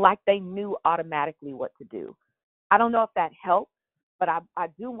 It's like they knew automatically what to do. I don't know if that helps, but I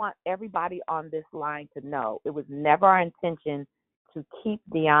do want everybody on this line to know it was never our intention to keep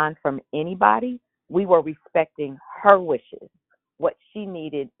Dion from anybody. We were respecting her wishes, what she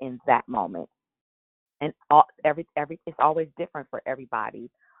needed in that moment. And it's always different for everybody.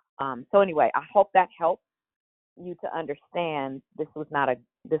 So anyway, I hope that helps you to understand this was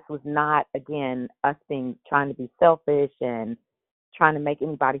not again us trying to be selfish and trying to make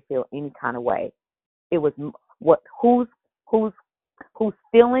anybody feel any kind of way. It was whose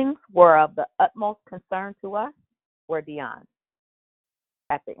feelings were of the utmost concern to us were Dion.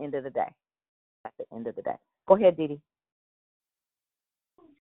 At the end of the day. Go ahead, Dee Dee.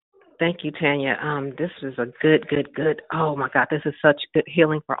 Thank you, Tanya. This is a good. Oh my God, this is such good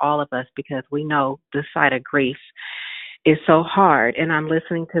healing for all of us because we know this side of grief is so hard. And I'm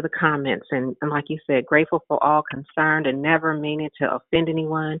listening to the comments, and like you said, grateful for all concerned and never meaning to offend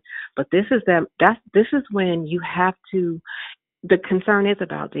anyone. But this is when you have to. The concern is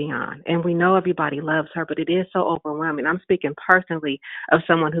about Dion, and we know everybody loves her, but it is so overwhelming. I'm speaking personally of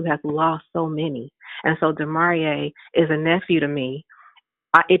someone who has lost so many, and so Demarie is a nephew to me.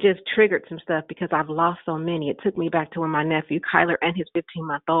 It just triggered some stuff because I've lost so many. It took me back to when my nephew Kyler and his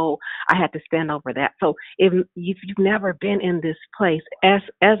 15-month-old, I had to stand over that. So if you've never been in this place as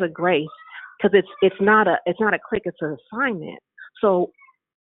a grace, because it's not a clique, it's an assignment. So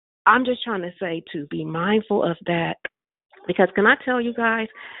I'm just trying to say to be mindful of that, because can I tell you guys,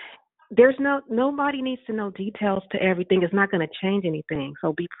 there's nobody needs to know details to everything. It's not going to change anything.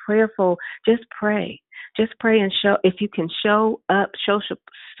 So be prayerful. Just pray and show. If you can show up, show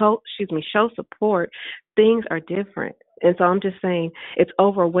support. Things are different, and so I'm just saying it's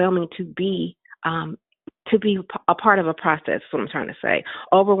overwhelming to be a part of a process. That's what I'm trying to say.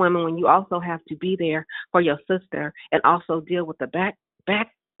 Overwhelming when you also have to be there for your sister and also deal with the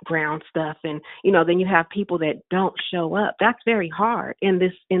background stuff, and then you have people that don't show up. That's very hard in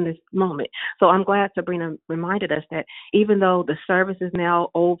this moment. So I'm glad Sabrina reminded us that even though the service is now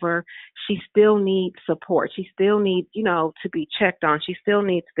over, she still needs support. She still needs to be checked on. She still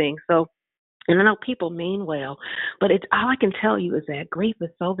needs things. So, and I know people mean well, but all I can tell you is that grief is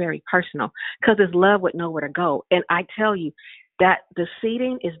so very personal because it's love with nowhere to go. And I tell you that the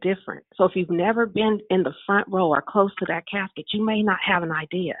seating is different. So if you've never been in the front row or close to that casket, you may not have an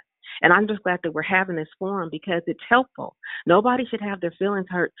idea. And I'm just glad that we're having this forum because it's helpful. Nobody should have their feelings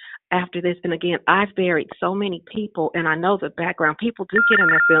hurt after this. And again, I've buried so many people, and I know the background. People do get in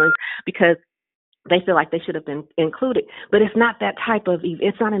their feelings because they feel like they should have been included. But it's not that type of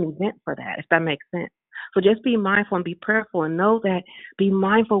it's not an event for that, if that makes sense. So just be mindful and be prayerful, and know that be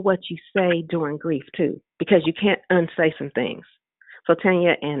mindful what you say during grief too, because you can't unsay some things. So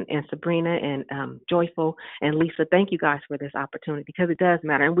Tanya and Sabrina and Joyful and Lisa, thank you guys for this opportunity, because it does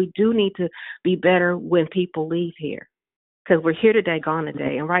matter. And we do need to be better when people leave here, because we're here today, gone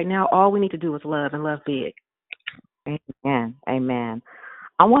today. And right now, all we need to do is love, and love big. Amen. Amen.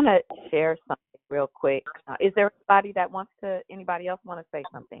 I want to share something real quick. Is there anybody else want to say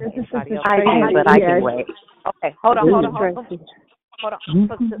something? Anybody else? I do, but I can wait. Okay, hold on.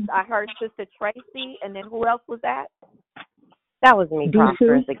 So, I heard Sister Tracy, and then who else was that? That was me,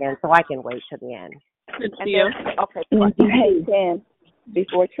 Prosperous, again, so I can wait till the end. Okay. Hey, Sam,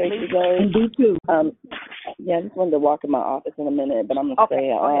 before Tracy goes, I just wanted to walk in my office in a minute, but I'm going to stay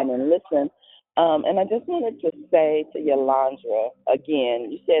on and listen. And I just wanted to say to Yolandra,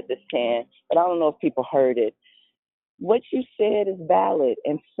 again, you said this, Tan, but I don't know if people heard it. What you said is valid,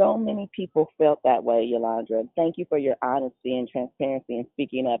 and so many people felt that way, Yolandra. Thank you for your honesty and transparency and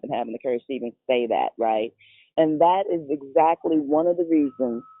speaking up and having the courage to even say that, right? And that is exactly one of the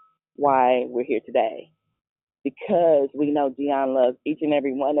reasons why we're here today, because we know Dion loves each and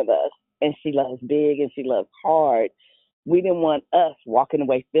every one of us, and she loves big and she loves hard. We didn't want us walking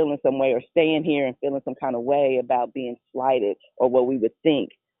away feeling some way, or staying here and feeling some kind of way about being slighted, or what we would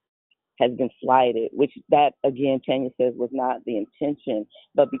think has been slighted, which that, again, Tanya says was not the intention.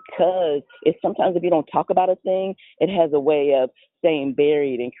 But because it's sometimes if you don't talk about a thing, it has a way of staying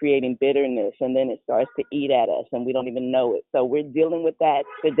buried and creating bitterness, and then it starts to eat at us and we don't even know it. So we're dealing with that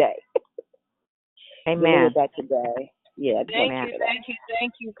today. Amen. Dealing with that today. Yeah.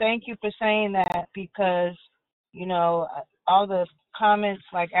 Thank you for saying that, because, all the comments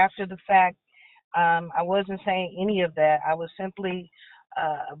like after the fact, I wasn't saying any of that. I was simply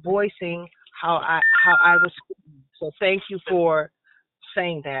voicing how I was feeling. So thank you for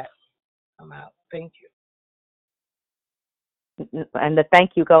saying that. I'm out. Thank you. And the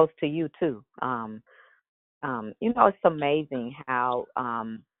thank you goes to you too. It's amazing how.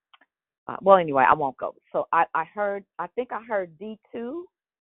 Well, anyway, I won't go. So I think I heard D2.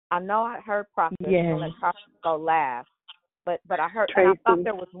 I know I heard Prophet. Yes. So let Prophet go last. But I heard, Tracy. and I thought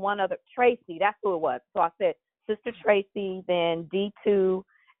there was one other, Tracy, that's who it was. So I said Sister Tracy, then D2,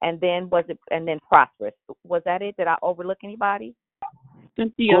 and then Prosperous. Was that it? Did I overlook anybody?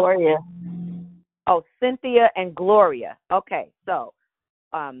 Cynthia. Gloria. Oh, Cynthia and Gloria. Okay, so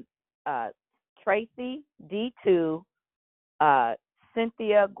Tracy, D2,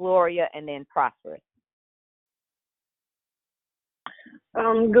 Cynthia, Gloria, and then Prosperous.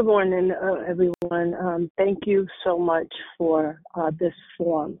 Good morning, everyone. Thank you so much for this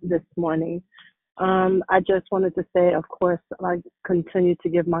forum this morning. I just wanted to say, of course, I continue to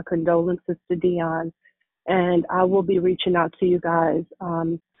give my condolences to Dion, and I will be reaching out to you guys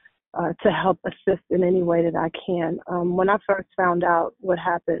to help assist in any way that I can. When I first found out what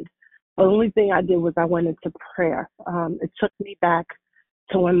happened, the only thing I did was I went into prayer. It took me back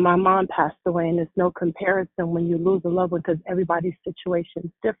to when my mom passed away, and there's no comparison when you lose a loved one, because everybody's situation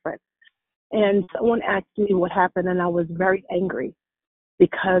is different. And someone asked me what happened, and I was very angry,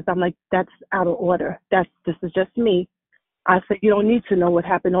 because I'm like, that's out of order. This is just me. I said, you don't need to know what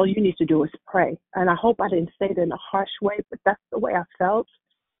happened. All you need to do is pray. And I hope I didn't say it in a harsh way, but that's the way I felt.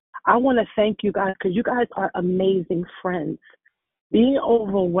 I want to thank you guys, because you guys are amazing friends. Being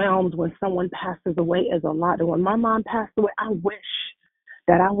overwhelmed when someone passes away is a lot. And when my mom passed away, I wish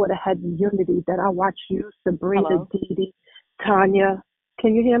that I would have had the unity that I watched you, Sabrina, Dee, Tanya.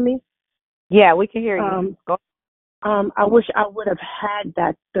 Can you hear me? Yeah, we can hear you. I wish I would have had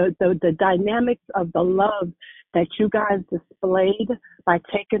that, the dynamics of the love that you guys displayed by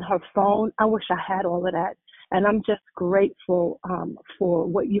taking her phone. I wish I had all of that. And I'm just grateful for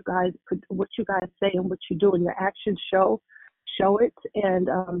what you guys say and what you do, and your actions show it. And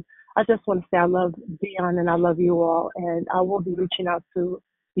I just want to say I love Dion, and I love you all, and I will be reaching out to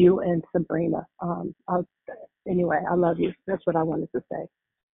you and Sabrina. Anyway, I love you. That's what I wanted to say.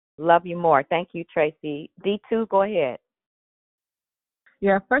 Love you more. Thank you, Tracy. D2, go ahead.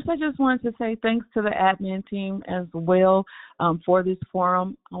 Yeah, first I just wanted to say thanks to the admin team as well for this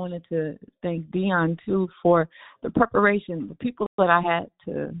forum. I wanted to thank Dion, too, for the preparation. The people that I had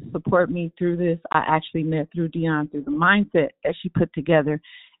to support me through this, I actually met through Dion, through the mindset that she put together.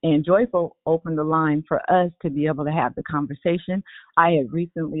 And Joyful opened the line for us to be able to have the conversation. I had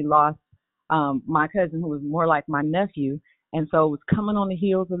recently lost my cousin, who was more like my nephew. And so it was coming on the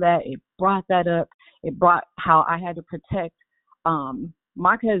heels of that. It brought that up. It brought how I had to protect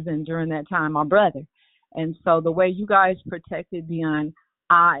my cousin during that time, my brother. And so the way you guys protected Dion,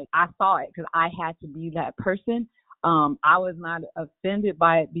 I saw it, because I had to be that person. I was not offended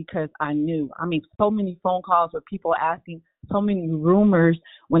by it because I knew. I mean, so many phone calls with people asking, so many rumors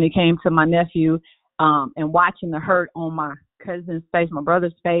when it came to my nephew, and watching the hurt on my cousin's face, my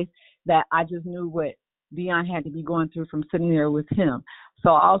brother's face, that I just knew what Dion had to be going through from sitting there with him. So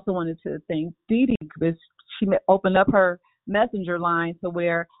I also wanted to thank Dee Dee because she opened up her messenger line to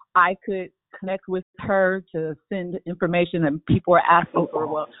where I could connect with her to send information, and people are asking for,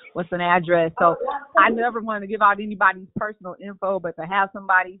 well, what's an address? So I never wanted to give out anybody's personal info, but to have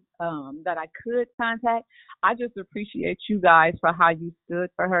somebody that I could contact, I just appreciate you guys for how you stood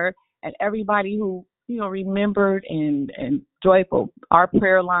for her, and everybody who, remembered and joyful our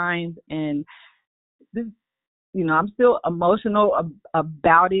prayer lines. And this, I'm still emotional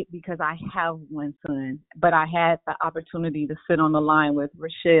about it because I have one son, but I had the opportunity to sit on the line with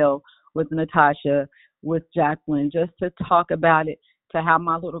Rochelle, with Natasha, with Jacqueline, just to talk about it, to have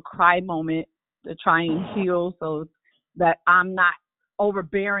my little cry moment, to try and heal so that I'm not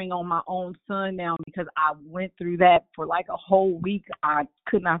overbearing on my own son now, because I went through that for like a whole week. I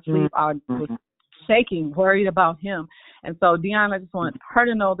could not sleep. I was shaking, worried about him. And so, Deanna, I just want her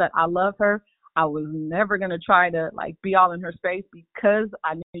to know that I love her. I was never going to try to be all in her space because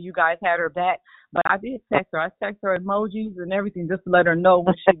I knew you guys had her back. But I did text her. I texted her emojis and everything just to let her know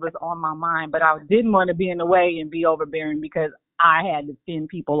when she was on my mind. But I didn't want to be in the way and be overbearing because I had to fend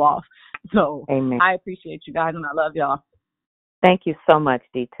people off. So Amen. I appreciate you guys and I love y'all. Thank you so much,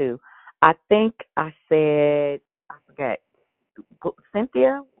 D2. I think I said, I forget,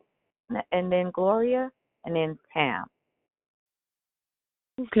 Cynthia and then Gloria and then Tam.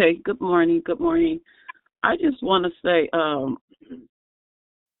 Okay, good morning. Good morning. I just want to say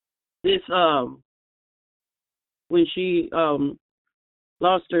when she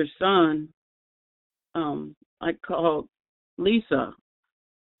lost her son, I called Lisa,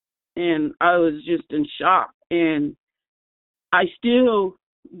 and I was just in shock. And I still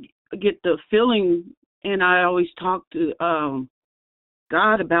get the feeling, and I always talk to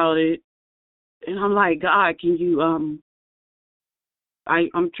God about it. And I'm like, God, can you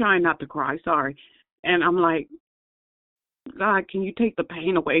I'm trying not to cry, sorry. And I'm like, God, can you take the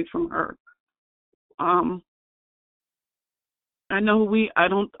pain away from her? I'm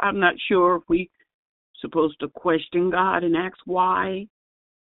not sure if we supposed to question God and ask why.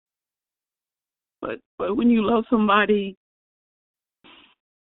 But when you love somebody,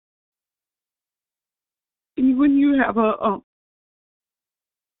 when you have a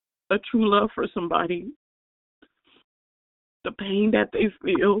true love for somebody, the pain that they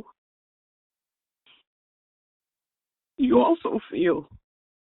feel, you also feel.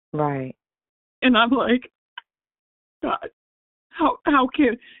 Right. And I'm like, God, how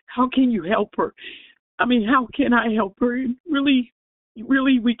can you help her? I mean, how can I help her? Really,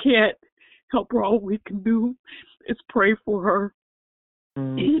 we can't help her. All we can do is pray for her.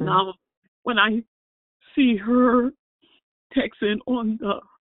 Mm-hmm. And when I see her texting on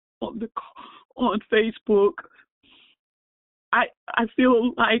Facebook, I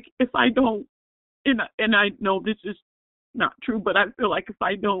feel like if I don't, and I know this is not true, but I feel like if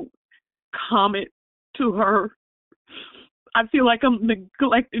I don't comment to her, I feel like I'm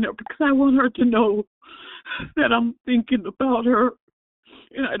neglecting her because I want her to know that I'm thinking about her,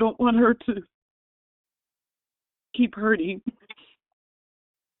 and I don't want her to keep hurting.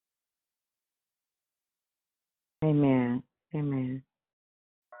 Amen. Amen.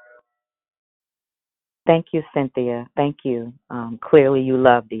 Thank you, Cynthia. Thank you. Clearly you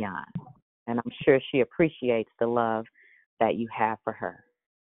love Dion, and I'm sure she appreciates the love that you have for her.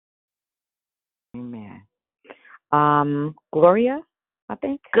 Amen. Gloria, I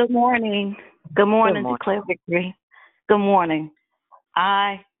think. Good morning. Good morning, Declare Victory. Good morning.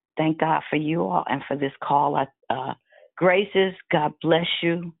 I thank God for you all and for this call. Graces, God bless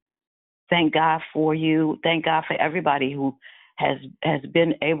you. Thank God for you. Thank God for everybody who has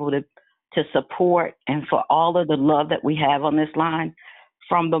been able to support, and for all of the love that we have on this line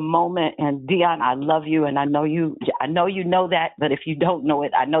from the moment. And Dion, I love you, and I know you know that, but if you don't know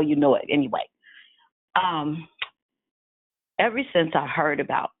it, I know you know it anyway. Ever since I heard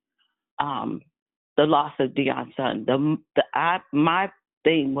about the loss of Dion's son, my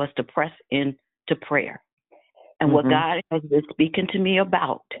thing was to press into prayer. And what God has been speaking to me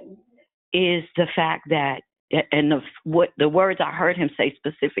about is the fact that, and what the words I heard him say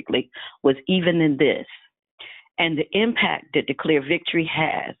specifically was, even in this, and the impact that Declare Victory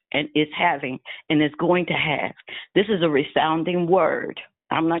has and is having and is going to have. This is a resounding word.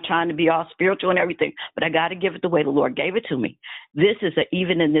 I'm not trying to be all spiritual and everything, but I got to give it the way the Lord gave it to me. This is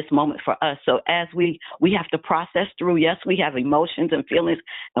even in this moment for us. So as we have to process through, yes, we have emotions and feelings,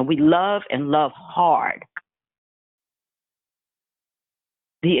 and we love and love hard.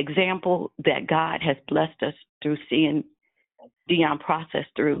 the example that God has blessed us through seeing Dion process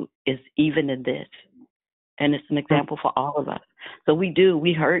through is even in this. And it's an example for all of us. So we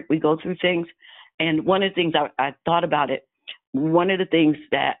hurt, we go through things. And one of the things I thought about it, one of the things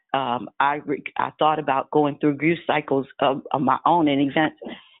that I thought about going through grief cycles of my own and events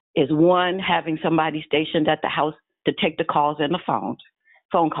is one, having somebody stationed at the house to take the calls and the phone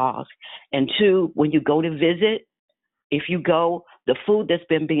calls. And two, when you go to visit, if you go, the food that's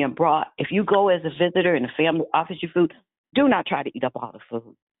been being brought, if you go as a visitor and the family offers you food, do not try to eat up all the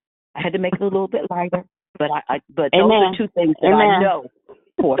food. I had to make it a little bit lighter, but those are two things that I know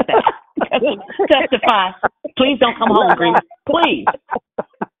for a fact. Testify. Please don't come hungry. Please.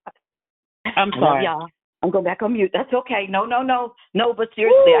 I'm sorry. Y'all. I'm going back on mute. That's okay. No. But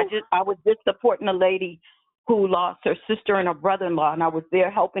seriously, I was just supporting a lady who lost her sister and her brother-in-law, and I was there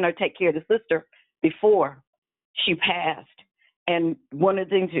helping her take care of the sister before she passed. And one of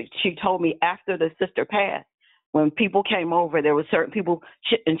the things that she told me after the sister passed, when people came over, there were certain people,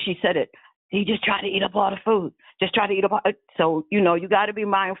 and she said it, you just try to eat up all the food. Just try to eat up all. So, you got to be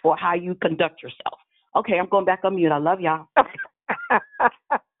mindful of how you conduct yourself. Okay, I'm going back on mute. I love y'all.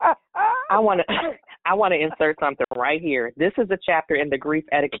 I want to insert something right here. This is a chapter in the grief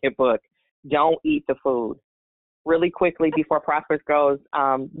etiquette book. Don't eat the food. Really quickly before Prosperous goes,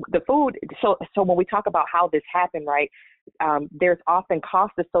 the food. So when we talk about how this happened, right? There's often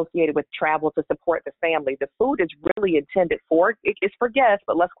cost associated with travel to support the family. The food is really intended it's for guests,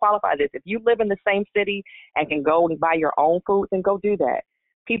 but let's qualify this. If you live in the same city and can go and buy your own food, then go do that.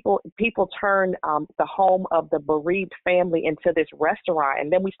 People turn the home of the bereaved family into this restaurant,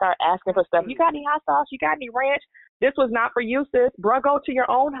 and then we start asking for stuff. You got any hot sauce? You got any ranch? This was not for you, sis. Bruh, go to your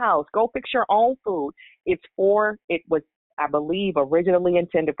own house. Go fix your own food. It was, I believe, originally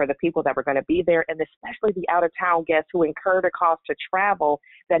intended for the people that were going to be there, and especially the out-of-town guests who incur the cost to travel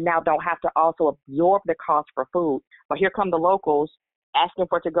that now don't have to also absorb the cost for food. But here come the locals asking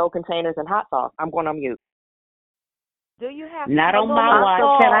for to-go containers and hot sauce. I'm going on mute. Do you have not on my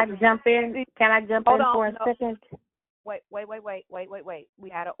watch? Can I jump in? For a second? Wait. We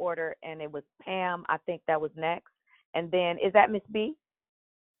had an order, and it was Pam. I think that was next. And then, is that Miss B?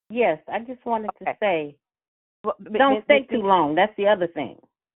 Yes, I just wanted to say, don't stay too long. That's the other thing.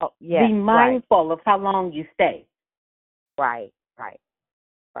 Oh, yes, be mindful of how long you stay. Right.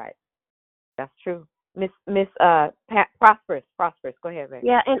 That's true. Miss Prosperous. Go ahead, baby.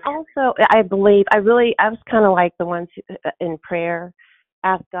 Yeah, and also I believe I was kind of like the ones in prayer,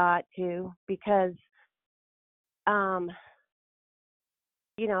 ask God to, because sometimes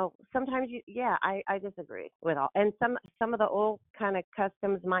I disagree with all, and some of the old kind of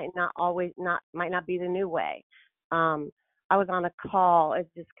customs might not be the new way. I was on a call. It's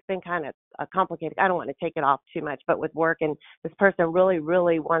just been kind of complicated. I don't want to take it off too much, but with work, and this person really,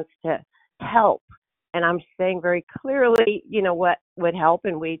 really wants to help. And I'm saying very clearly, what would help,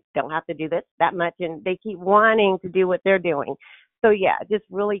 and we don't have to do this that much. And they keep wanting to do what they're doing. So, yeah, just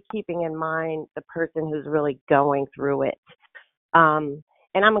really keeping in mind the person who's really going through it. And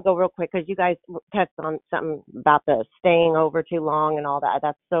I'm going to go real quick because you guys touched on something about the staying over too long and all that.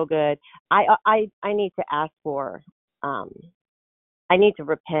 That's so good. I need to ask for, I need to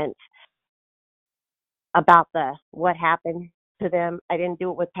repent about what happened to them. I didn't do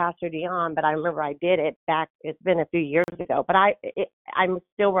it with Pastor Dion, but I remember I did it back. It's been a few years ago, but I'm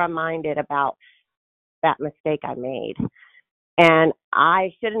still reminded about that mistake I made, and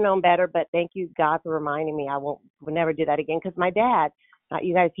I should have known better. But thank you, God, for reminding me. I will never do that again. Because my dad,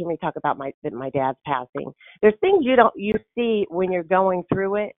 you guys hear me talk about my dad's passing. There's things you see when you're going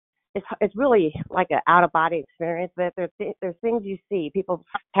through it. It's really like an out of body experience. But there's things you see, people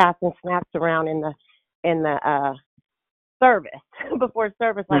passing snaps around in the service before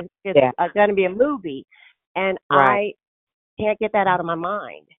service, like it's going to be a movie, and I can't get that out of my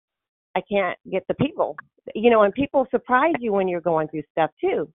mind. I can't get the people, and people surprise you when you're going through stuff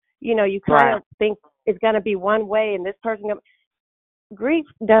too. You kind of think it's going to be one way, and this person. Grief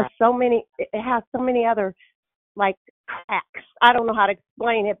does so many. It has so many other like cracks. I don't know how to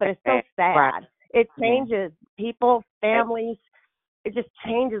explain it, but it's so sad. It changes people, families. It just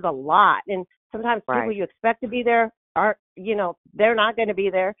changes a lot, and sometimes people you expect to be there aren't, they're not going to be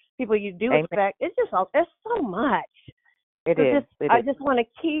there. People you do expect. It's so much. I just want to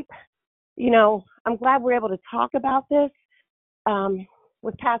keep, I'm glad we're able to talk about this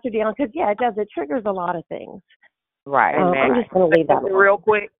with Pastor Dion, because, it triggers a lot of things. Right. I'm just going to leave that real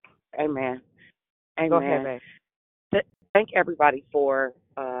quick. Amen. Go ahead, babe. Thank everybody for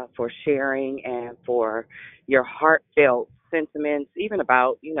sharing and for your heartfelt sentiments, even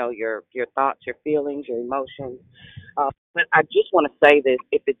about, your thoughts, your feelings, your emotions. But I just want to say this,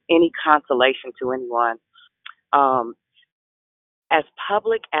 if it's any consolation to anyone, um, as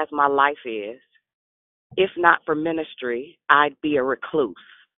public as my life is, if not for ministry, I'd be a recluse.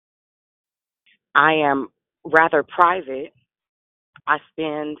 I am rather private. I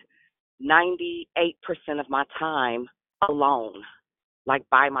spend 98% of my time alone, like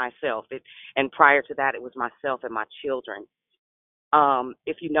by myself. And prior to that, it was myself and my children.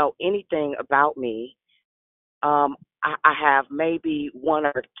 If you know anything about me, I have maybe one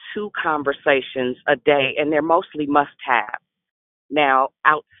or two conversations a day, and they're mostly must have. Now,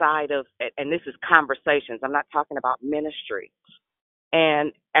 outside of, and this is conversations, I'm not talking about ministry.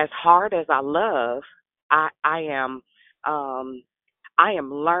 And as hard as I love, I am, um, I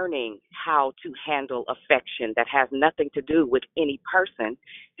am learning how to handle affection that has nothing to do with any person,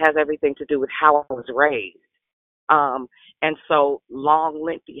 it has everything to do with how I was raised. Um, and so long,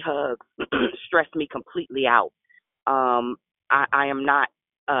 lengthy hugs stress me completely out. Um, I am not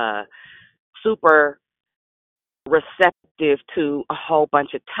super receptive to a whole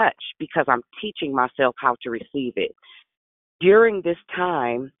bunch of touch because I'm teaching myself how to receive it. During this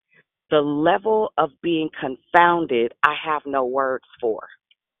time, the level of being confounded, I have no words for.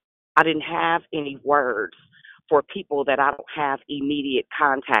 I didn't have any words for people that I don't have immediate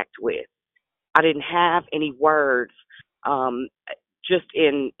contact with. I didn't have any words um, just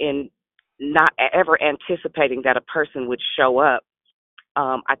in not ever anticipating that a person would show up.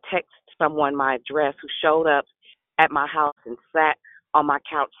 I text someone my address who showed up at my house and sat on my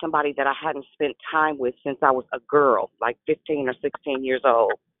couch, somebody that I hadn't spent time with since I was a girl, like 15 or 16 years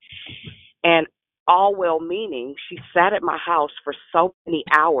old. And all well meaning, she sat at my house for so many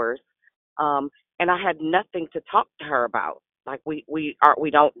hours, and I had nothing to talk to her about. Like we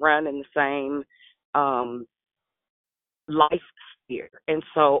don't run in the same life sphere. And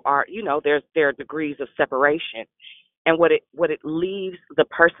so there are degrees of separation. And what it leaves the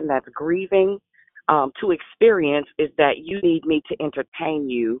person that's grieving to experience is that you need me to entertain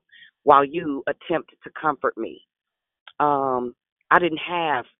you while you attempt to comfort me. I didn't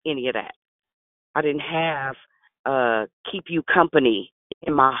have any of that. I didn't have keep you company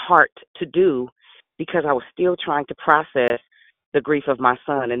in my heart to do because I was still trying to process the grief of my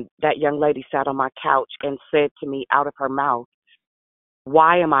son. And that young lady sat on my couch and said to me out of her mouth,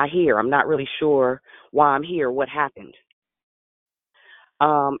 "Why am I here? I'm not really sure why I'm here. What happened?"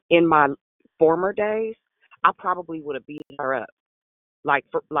 In my former days, I probably would have beaten her up. Like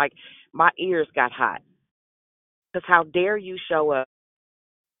my ears got hot. Because how dare you show up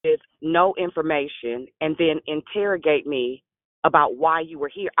with no information and then interrogate me about why you were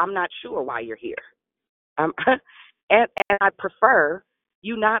here? I'm not sure why you're here. Um, and I prefer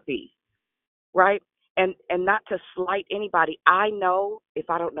you not be, right? And not to slight anybody. I know, if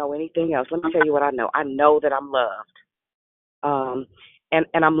I don't know anything else, let me tell you what I know. I know that I'm loved. Um, and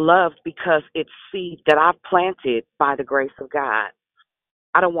I'm loved because it's seed that I've planted by the grace of God.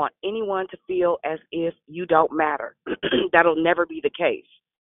 I don't want anyone to feel as if you don't matter. That'll never be the case.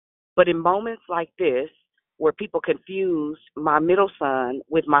 But in moments like this, where people confuse my middle son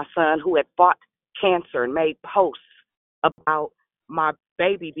with my son who had fought cancer and made posts about my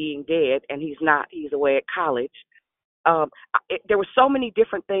baby being dead, and he's not, he's away at college. There were so many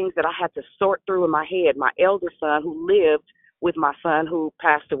different things that I had to sort through in my head. My eldest son, who lived with my son who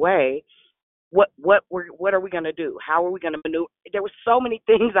passed away, what are we going to do? How are we going to maneuver? There were so many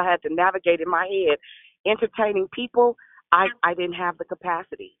things I had to navigate in my head. Entertaining people, I didn't have the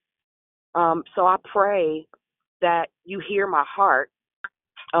capacity. So I pray that you hear my heart.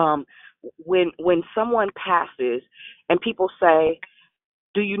 Um, when someone passes and people say,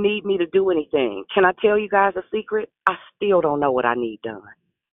 "Do you need me to do anything?" Can I tell you guys a secret? I still don't know what I need done.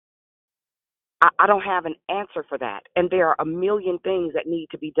 I don't have an answer for that, and there are a million things that need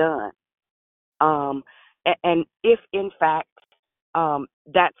to be done. Um, and if in fact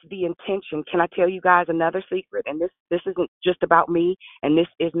that's the intention, can I tell you guys another secret? And this isn't just about me, and this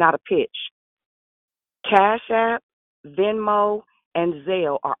is not a pitch. Cash App, Venmo, and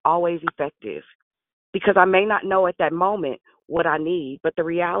Zelle are always effective because I may not know at that moment what I need, but the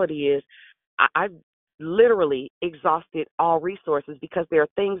reality is I've literally exhausted all resources because there are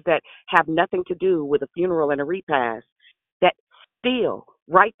things that have nothing to do with a funeral and a repast that still,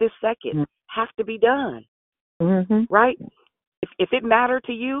 right this second, have to be done. Mm-hmm. Right? If it mattered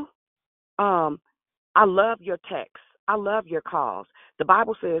to you, I love your texts. I love your calls. The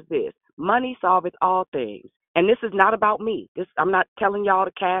Bible says this: money solveth all things. And this is not about me. I'm not telling y'all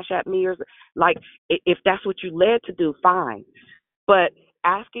to cash at me or like if that's what you led to do, fine. But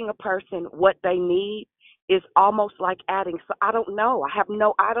asking a person what they need is almost like adding. So I don't know.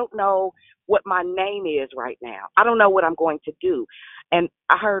 I don't know what my name is right now. I don't know what I'm going to do. And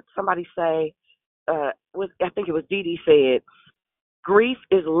I heard somebody say, I think it was Dee Dee said, grief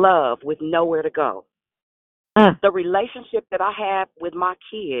is love with nowhere to go. The relationship that I have with my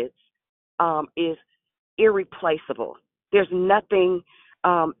kids is irreplaceable. There's nothing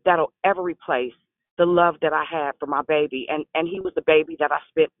that'll ever replace the love that I had for my baby. And he was the baby that I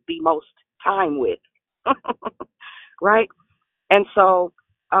spent the most time with. Right? And so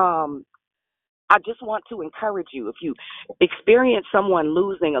I just want to encourage you, if you experience someone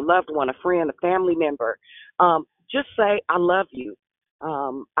losing a loved one, a friend, a family member, just say, I love you.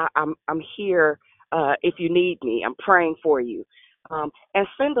 I'm here if you need me. I'm praying for you. And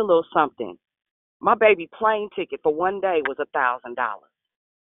send a little something. My baby plane ticket for one day was $1,000.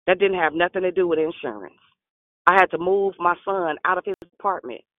 That didn't have nothing to do with insurance. I had to move my son out of his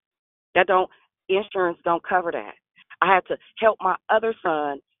apartment. Insurance don't cover that. I had to help my other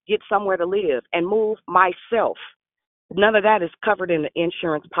son get somewhere to live and move myself. None of that is covered in the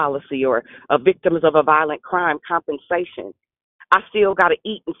insurance policy or victims of a violent crime compensation. I still got to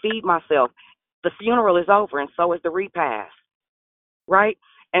eat and feed myself. The funeral is over, and so is the repast, right?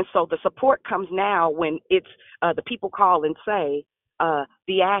 And so the support comes now when it's the people call and say,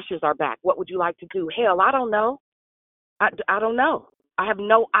 the ashes are back. What would you like to do? Hell, I don't know. I don't know. I have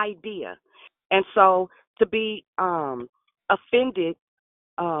no idea. And so to be offended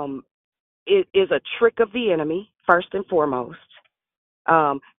is a trick of the enemy, first and foremost.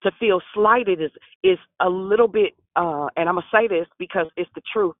 To feel slighted is a little bit, and I'm going to say this because it's the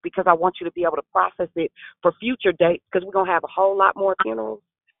truth, because I want you to be able to process it for future dates, because we're going to have a whole lot more funerals,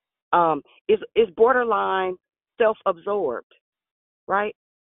 is borderline self-absorbed, right?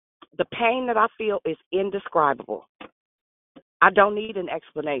 The pain that I feel is indescribable. I don't need an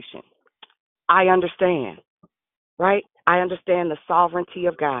explanation. I understand, right? I understand the sovereignty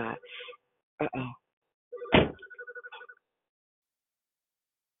of God.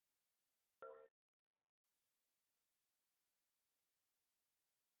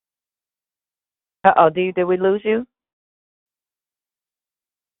 Did we lose you?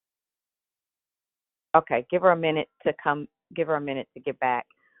 Okay, give her a minute to come. Give her a minute to get back.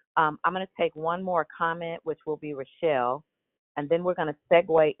 I'm going to take one more comment, which will be Rochelle, and then we're going to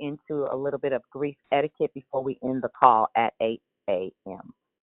segue into a little bit of grief etiquette before we end the call at 8 a.m.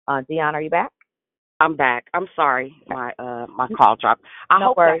 Dion, are you back? I'm back. I'm sorry, my call dropped. I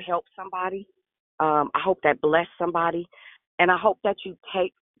hope that helps somebody. I hope that blessed somebody, and I hope that you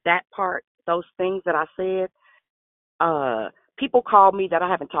take that part, those things that I said. People call me that I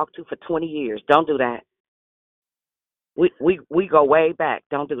haven't talked to for 20 years. Don't do that. We go way back.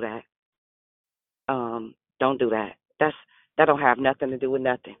 Don't do that. Don't do that. That don't have nothing to do with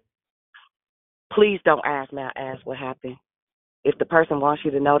nothing. Please don't ask me. I ask what happened. If the person wants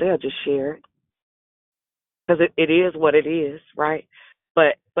you to know, they'll just share it. Because it is what it is, right?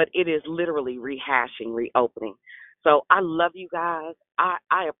 But it is literally rehashing, reopening. So I love you guys. I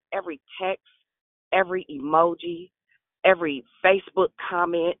have every text, every emoji, every Facebook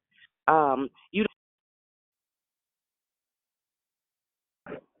comment. You.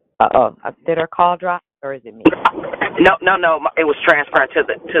 Did her call drop, or is it me? No. It was transferred to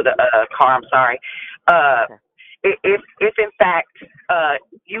the car. I'm sorry. Okay. If in fact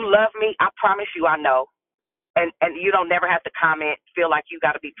you love me, I promise you I know. And you don't never have to feel like you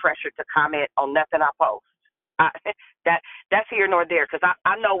got to be pressured to comment on nothing I post. That's here nor there, because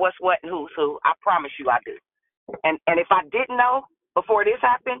I know what's what and who's who. I promise you I do. And if I didn't know before this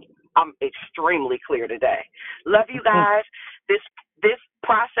happened, I'm extremely clear today. Love you guys. This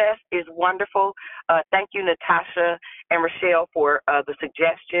process is wonderful. Thank you, Natasha and Rochelle, for the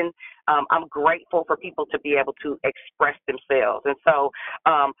suggestion. I'm grateful for people to be able to express themselves. And so,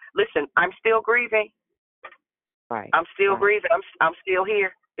 listen, I'm still grieving. Right. I'm still grieving. I'm still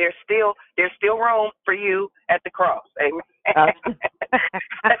here. There's still room for you at the cross. Amen.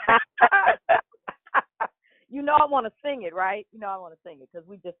 You know I want to sing it, right? You know I want to sing it because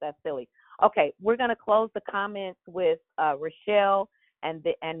we just that silly. Okay, we're going to close the comments with Rochelle and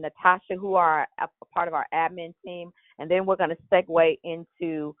Natasha, who are a part of our admin team, and then we're going to segue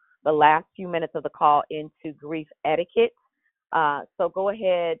into the last few minutes of the call into grief etiquette. So go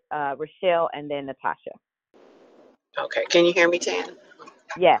ahead, Rochelle, and then Natasha. Okay, can you hear me, Tan?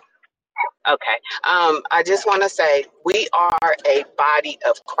 Yes. Okay. I just want to say we are a body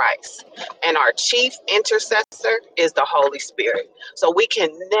of Christ, and our chief intercessor is the Holy Spirit. So we can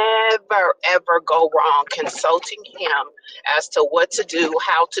never, ever go wrong consulting him as to what to do,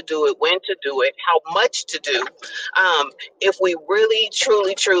 how to do it, when to do it, how much to do. If we really,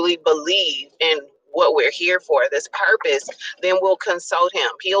 truly, truly believe in what we're here for, this purpose, then we'll consult him.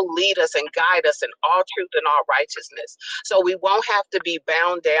 He'll lead us and guide us in all truth and all righteousness. So we won't have to be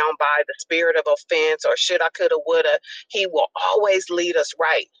bound down by the spirit of offense or shoulda, coulda, woulda. He will always lead us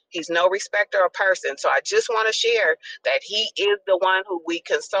right. He's no respecter of person. So I just want to share that he is the one who we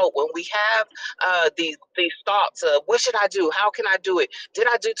consult when we have these thoughts of what should I do? How can I do it? Did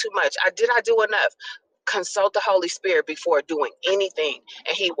I do too much? Did I do enough? Consult the Holy Spirit before doing anything,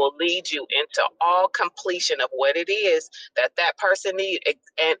 and he will lead you into all completion of what it is that person need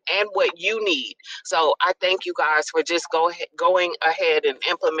and what you need. So I thank you guys for just going ahead and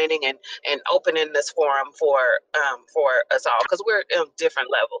implementing and opening this forum for us all, because we're in different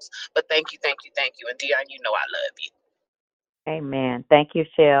levels. But thank you, and Dion, you know I love you. Amen. Thank you,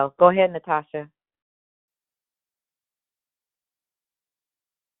 Shell. Go ahead, Natasha.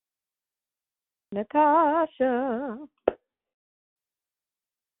 Natasha.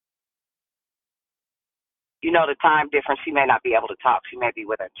 You know the time difference. She may not be able to talk. She may be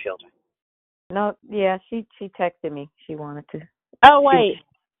with her children. No, yeah, she texted me. She wanted to. Oh, wait.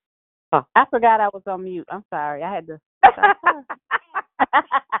 I forgot I was on mute. I'm sorry. I had to.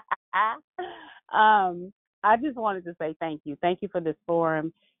 I just wanted to say thank you. Thank you for this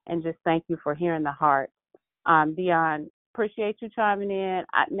forum, and just thank you for hearing the heart. Dion, appreciate you chiming in.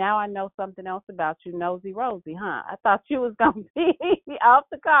 Now I know something else about you, Nosy Rosie, huh? I thought you was going to be off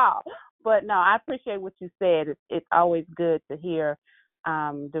the call. But no, I appreciate what you said. It's always good to hear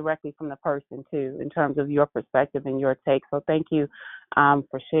directly from the person, too, in terms of your perspective and your take. So thank you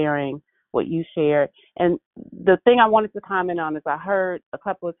for sharing what you shared. And the thing I wanted to comment on is I heard a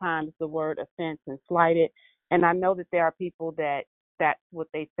couple of times the word offense and slighted. And I know that there are people that's what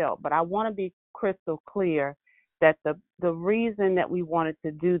they felt. But I want to be crystal clear that the reason that we wanted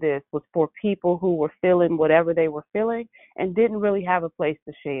to do this was for people who were feeling whatever they were feeling and didn't really have a place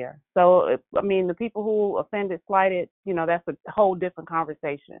to share. So, I mean, the people who offended, slighted, that's a whole different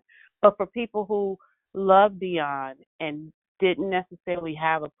conversation. But for people who love Dion and didn't necessarily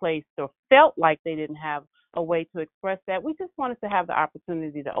have a place or felt like they didn't have a way to express that, we just wanted to have the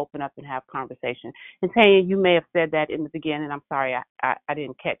opportunity to open up and have conversation. And Tanya, you may have said that in the beginning. I'm sorry, I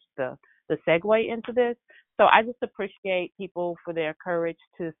didn't catch the segue into this. So I just appreciate people for their courage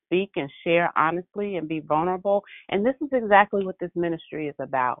to speak and share honestly and be vulnerable. And this is exactly what this ministry is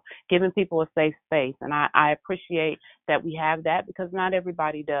about, giving people a safe space. And I appreciate that we have that, because not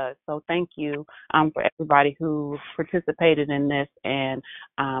everybody does. So thank you for everybody who participated in this. And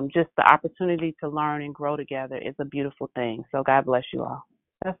just the opportunity to learn and grow together is a beautiful thing. So God bless you all.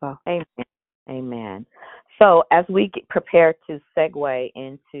 That's all. Amen. Amen. So as we prepare to segue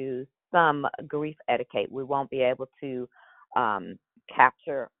into some grief etiquette, we won't be able to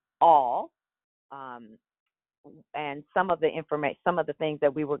capture all, and some of the information, some of the things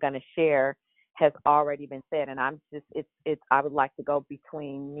that we were going to share has already been said. And I would like to go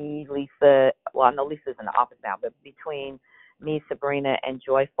between me, Lisa. Well, I know Lisa's in the office now, but between me, Sabrina, and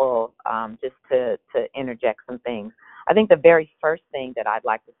Joyful, just to interject some things. I think the very first thing that I'd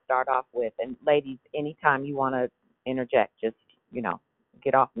like to start off with, and ladies, anytime you want to interject, just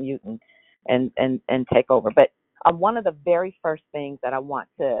get off mute and take over. But one of the very first things that I want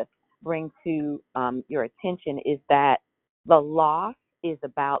to bring to your attention is that the loss is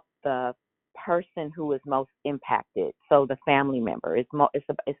about the person who is most impacted. So the family member. It's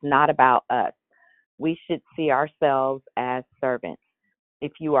not about us. We should see ourselves as servants.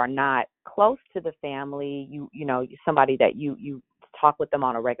 If you are not close to the family, you know somebody that you talk with them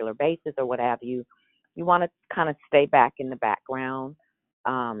on a regular basis or what have you, you want to kind of stay back in the background,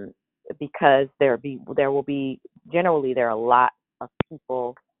 because there will be generally there are a lot of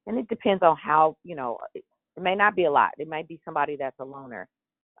people, and it depends on how it may not be a lot. It might be somebody that's a loner,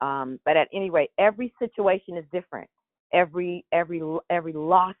 but at any rate, every situation is different. Every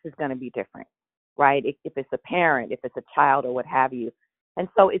loss is going to be different, right? If it's a parent, if it's a child, or what have you. And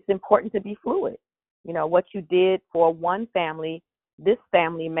so it's important to be fluid. What you did for one family, this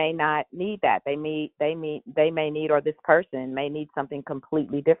family may not need that. They may need, or this person may need something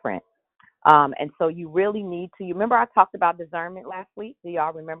completely different. And so you really need to. You remember I talked about discernment last week? Do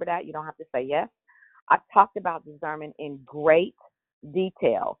y'all remember that? You don't have to say yes. I talked about discernment in great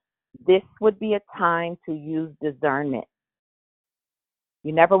detail. This would be a time to use discernment.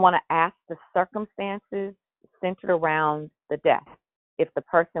 You never want to ask the circumstances centered around the death. If the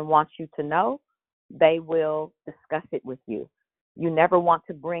person wants you to know, they will discuss it with you. You never want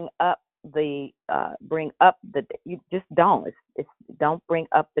to bring up the you just don't. Don't bring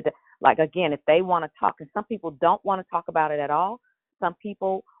up the, like, again, if they want to talk, and some people don't want to talk about it at all. Some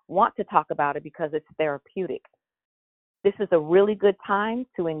people want to talk about it because it's therapeutic. This is a really good time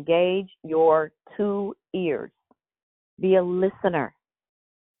to engage your 2 ears. Be a listener.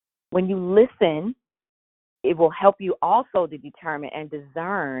 When you listen, it will help you also to determine and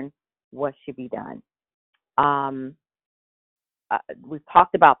discern what should be done. We've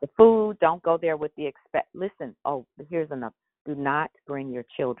talked about the food. Don't go there with the expect. Listen, here's enough. Do not bring your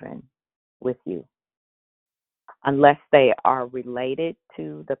children with you unless they are related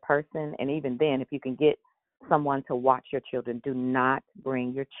to the person. And even then, if you can get someone to watch your children, do not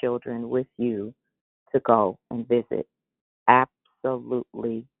bring your children with you to go and visit.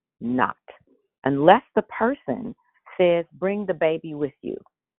 Absolutely not. Unless the person says, bring the baby with you.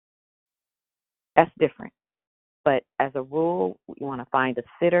 That's different. But as a rule, you want to find a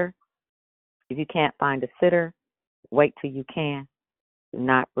sitter. If you can't find a sitter, wait till you can. Do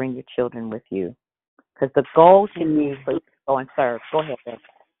not bring your children with you. Because the goal should be for you to go and serve. Go ahead, Beth.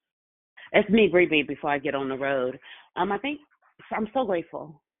 It's me, Bree, before I get on the road. I think I'm so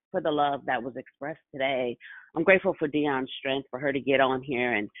grateful for the love that was expressed today. I'm grateful for Dion's strength, for her to get on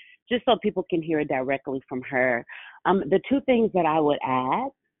here, and just so people can hear it directly from her. The 2 things that I would add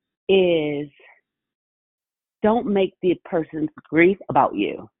is don't make the person's grief about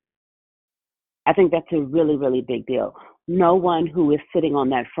you. I think that's a really, really big deal. No one who is sitting on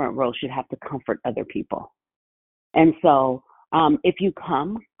that front row should have to comfort other people. And so if you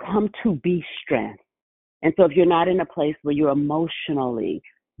come to be strength. And so if you're not in a place where you're emotionally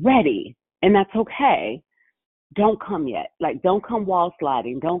ready, and that's okay, don't come yet. Like, don't come wall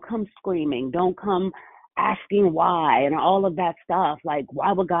sliding. Don't come screaming. Don't come asking why and all of that stuff. Like,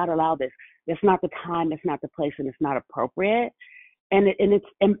 why would God allow this? It's not the time, it's not the place, and it's not appropriate. And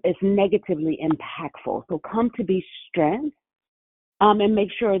it's negatively impactful. So come to be strength, and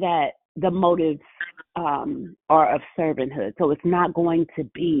make sure that the motives are of servanthood. So it's not going to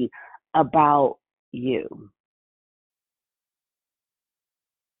be about you.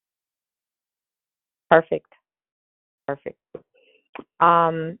 Perfect.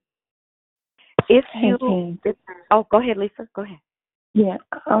 If you, go ahead, Lisa. Go ahead. Yeah,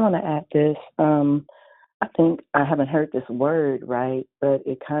 I want to add this. I think I haven't heard this word, right, but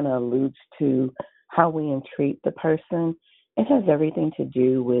it kind of alludes to how we entreat the person. It has everything to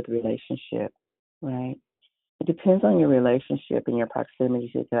do with relationship, right? It depends on your relationship and your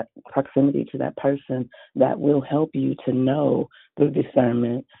proximity to that person that will help you to know through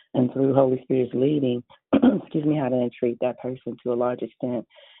discernment and through Holy Spirit's leading, how to entreat that person to a large extent.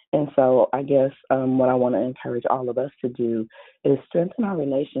 And so I guess what I want to encourage all of us to do is strengthen our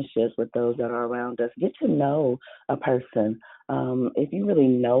relationships with those that are around us. Get to know a person. If you really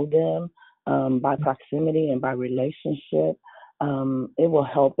know them by proximity and by relationship, it will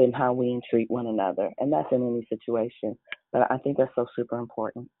help in how we entreat one another. And that's in any situation. But I think that's so super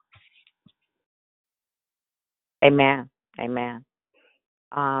important. Amen.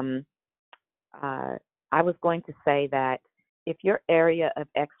 I was going to say that if your area of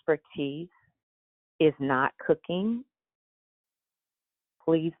expertise is not cooking,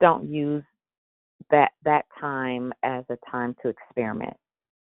 please don't use that time as a time to experiment.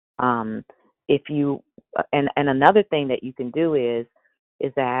 If you and another thing that you can do is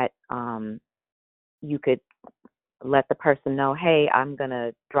that you could let the person know, hey, I'm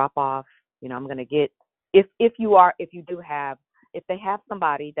gonna drop off. I'm gonna get if they have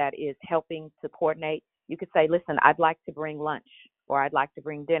somebody that is helping to coordinate, you could say, listen, I'd like to bring lunch or I'd like to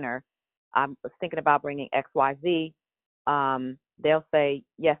bring dinner. I was thinking about bringing XYZ. They'll say,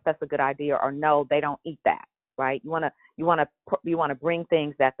 yes, that's a good idea, or no, they don't eat that, right? You want to bring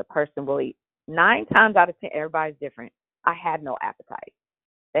things that the person will eat. 9 times out of 10, everybody's different. I had no appetite.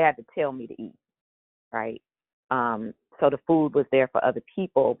 They had to tell me to eat, right? So the food was there for other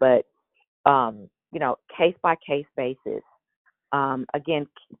people, but case by case basis. Again,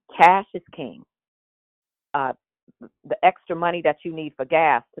 cash is king. The extra money that you need for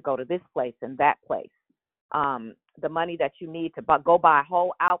gas to go to this place and that place. The money that you need to go buy a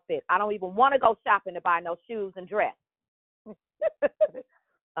whole outfit. I don't even want to go shopping to buy no shoes and dress.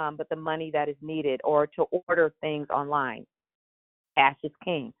 But the money that is needed, or to order things online. Cash is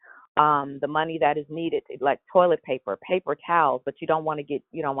king. The money that is needed, like toilet paper, paper towels, but you don't want to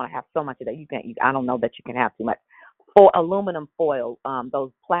have so much of that. I don't know that you can have too much. For aluminum foil,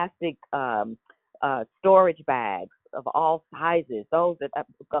 those plastic storage bags of all sizes, those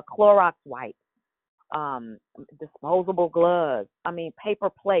Clorox wipes, disposable gloves. Paper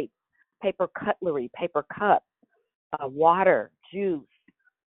plates, paper cutlery, paper cups, water, juice,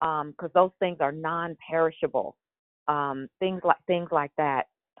 because those things are non-perishable. Things like that.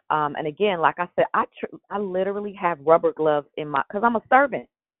 And again, like I said, I literally have rubber gloves because I'm a servant.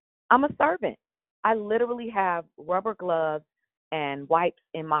 I literally have rubber gloves and wipes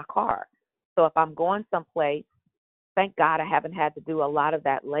in my car. So if I'm going someplace, thank God I haven't had to do a lot of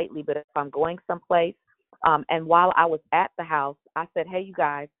that lately, but if I'm going someplace, and while I was at the house, I said, hey, you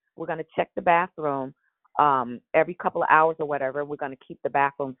guys, we're going to check the bathroom every couple of hours or whatever. We're going to keep the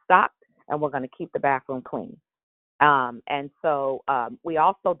bathroom stocked, and we're going to keep the bathroom clean. And so we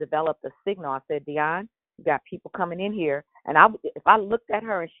also developed a signal. I said, Dion, you got people coming in here. And if I looked at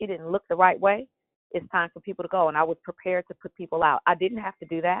her and she didn't look the right way, it's time for people to go. And I was prepared to put people out. I didn't have to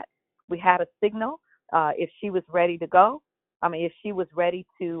do that. We had a signal. If she was ready to go, if she was ready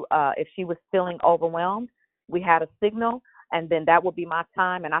to, if she was feeling overwhelmed, we had a signal. And then that would be my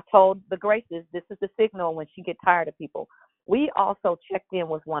time. And I told the Graces, this is the signal when she gets tired of people. We also checked in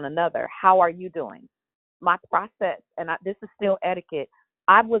with one another. How are you doing? My process, and this is still etiquette.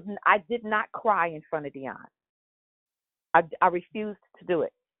 I did not cry in front of Dion. I refused to do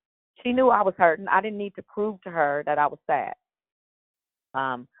it. She knew I was hurting. I didn't need to prove to her that I was sad.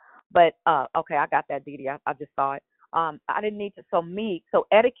 But okay, I got that, Dee. I just saw it. I didn't need to. So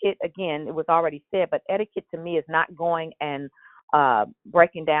etiquette, again, it was already said, but etiquette to me is not going and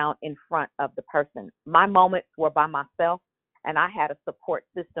breaking down in front of the person. My moments were by myself, and I had a support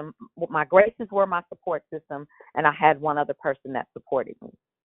system. My Graces were my support system, and I had one other person that supported me,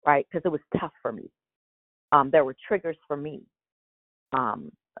 right? Because it was tough for me. There were triggers for me,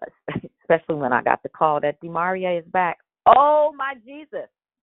 especially when I got the call that DeMaria is back. Oh, my Jesus.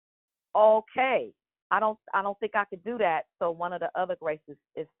 Okay. I don't think I could do that. So one of the other Graces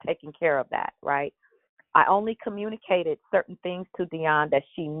is taking care of that, right? I only communicated certain things to Dion that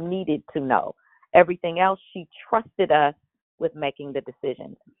she needed to know. Everything else, she trusted us with making the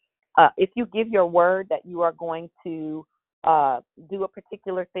decisions. If you give your word that you are going to do a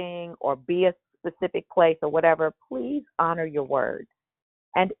particular thing or be a specific place or whatever, please honor your word.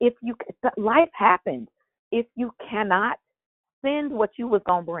 And if life happens, if you cannot, send what you was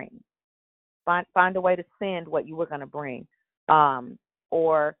going to bring. Find a way to send what you were going to bring,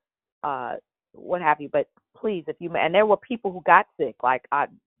 or what have you. But please, if you, and there were people who got sick, like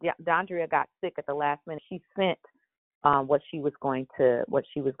Dondria got sick at the last minute. She sent what she was going to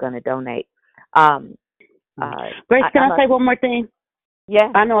donate. Grace, can I say one more thing?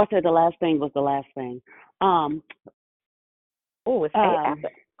 Yeah. I know I said the last thing was the last thing. It's 8 after.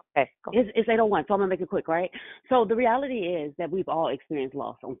 Okay, it's 8:01, so I'm gonna make it quick, right? So the reality is that we've all experienced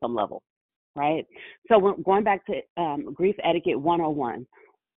loss on some level, right? So we're going back to grief etiquette 101.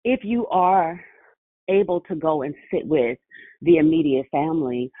 If you are able to go and sit with the immediate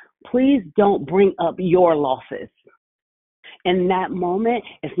family, please don't bring up your losses. In that moment,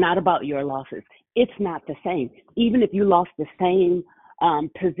 it's not about your losses. It's not the same. Even if you lost the same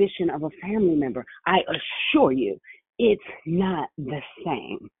position of a family member, I assure you, it's not the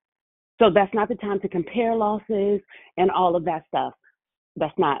same. So that's not the time to compare losses and all of that stuff.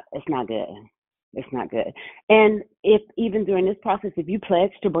 It's not good. It's not good. And if even during this process, if you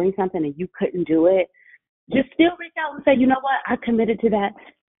pledged to bring something and you couldn't do it, just still reach out and say, you know what, I committed to that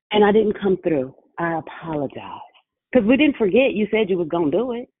and I didn't come through. I apologize. Because we didn't forget you said you was going to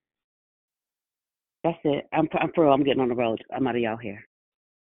do it. That's it. I'm for real. I'm getting on the road. I'm out of y'all here.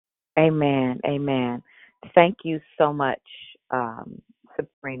 Amen. Amen. Thank you so much,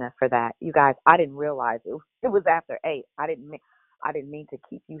 Sabrina, for that. You guys, I didn't realize it was after 8. I didn't mean to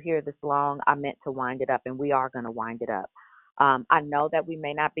keep you here this long. I meant to wind it up, and we are going to wind it up. I know that we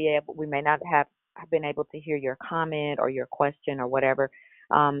may not have been able to hear your comment or your question or whatever.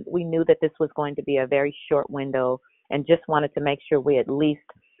 We knew that this was going to be a very short window, and just wanted to make sure we at least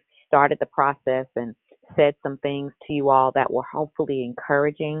started the process and said some things to you all that were hopefully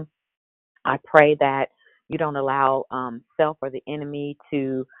encouraging. I pray that you don't allow self or the enemy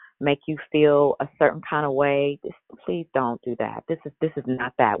to make you feel a certain kind of way. Please don't do that. This is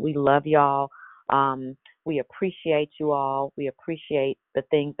not that. We love y'all. We appreciate you all. We appreciate the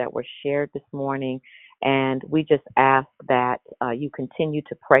things that were shared this morning. And we just ask that you continue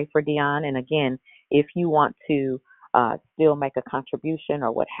to pray for Dion. And again, if you want to still make a contribution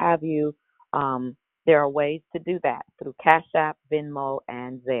or what have you, there are ways to do that through Cash App, Venmo,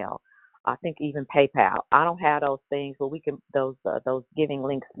 and Zelle. I think even PayPal. I don't have those things, but we can those giving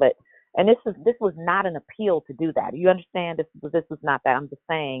links. But this was not an appeal to do that. You understand? This was not that. I'm just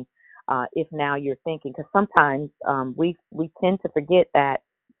saying, if now you're thinking, because sometimes we tend to forget that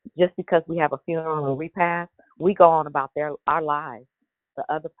just because we have a funeral or repast, we go on about our lives. The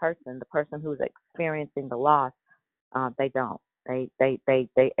other person, the person who's experiencing the loss, they don't.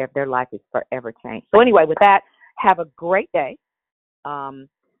 Their life is forever changed. So anyway, with that, have a great day.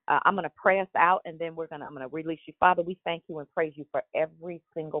 I'm going to pray us out, and then I'm going to release you. Father, we thank you and praise you for every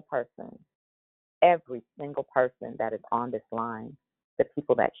single person every single person that is on this line, the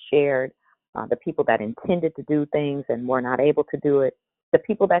people that shared, the people that intended to do things and were not able to do it, the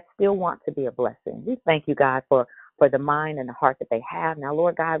people that still want to be a blessing. We thank you, God, for the mind and the heart that they have. Now,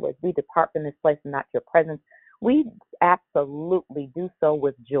 Lord God, as we depart from this place and not your presence, we absolutely do so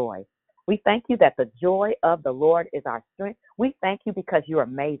with joy. We thank you that the joy of the Lord is our strength. We thank you because you're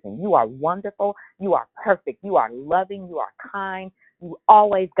amazing. You are wonderful. You are perfect. You are loving. You are kind. You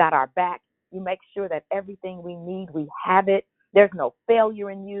always got our back. You make sure that everything we need, we have it. There's no failure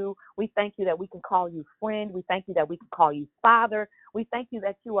in you. We thank you that we can call you friend. We thank you that we can call you Father. We thank you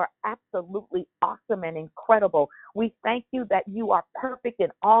that you are absolutely awesome and incredible. We thank you that you are perfect in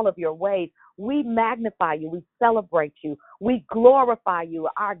all of your ways. We magnify you. We celebrate you. We glorify you,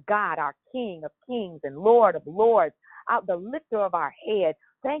 our God, our King of kings and Lord of lords, the lifter of our head.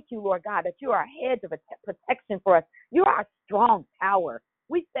 Thank you, Lord God, that you are a hedge of protection for us. You are a strong tower.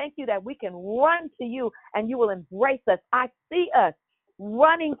 We thank you that we can run to you and you will embrace us. I see us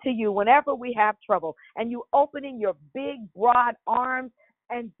running to you whenever we have trouble, and you opening your big, broad arms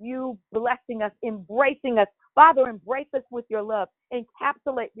and you blessing us, embracing us. Father, embrace us with your love.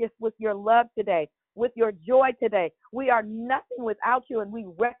 Encapsulate this with your love today, with your joy today. We are nothing without you, and we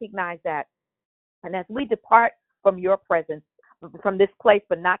recognize that. And as we depart from your presence, from this place,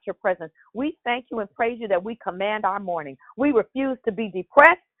 but not your presence, we thank you and praise you that we command our morning. We refuse to be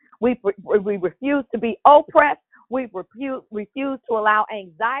depressed. We refuse to be oppressed. We refuse to allow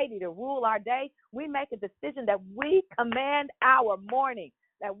anxiety to rule our day. We make a decision that we command our morning,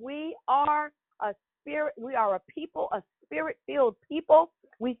 that we are a people, a spirit-filled people.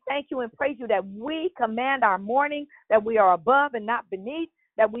 We thank you and praise you that we command our morning, that we are above and not beneath,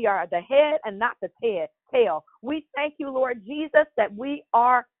 that we are the head and not the tail. We thank you, Lord Jesus, that we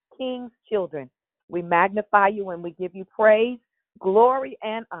are King's children. We magnify you and we give you praise, glory,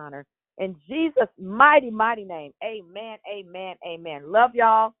 and honor. In Jesus' mighty, mighty name, amen, amen, amen. Love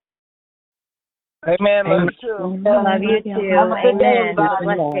y'all. Amen. Love you too. Love you too. Amen. Have a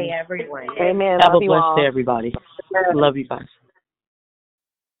blessed day, everyone. Amen. Have Love a you blessed all. day, everybody. Love you guys.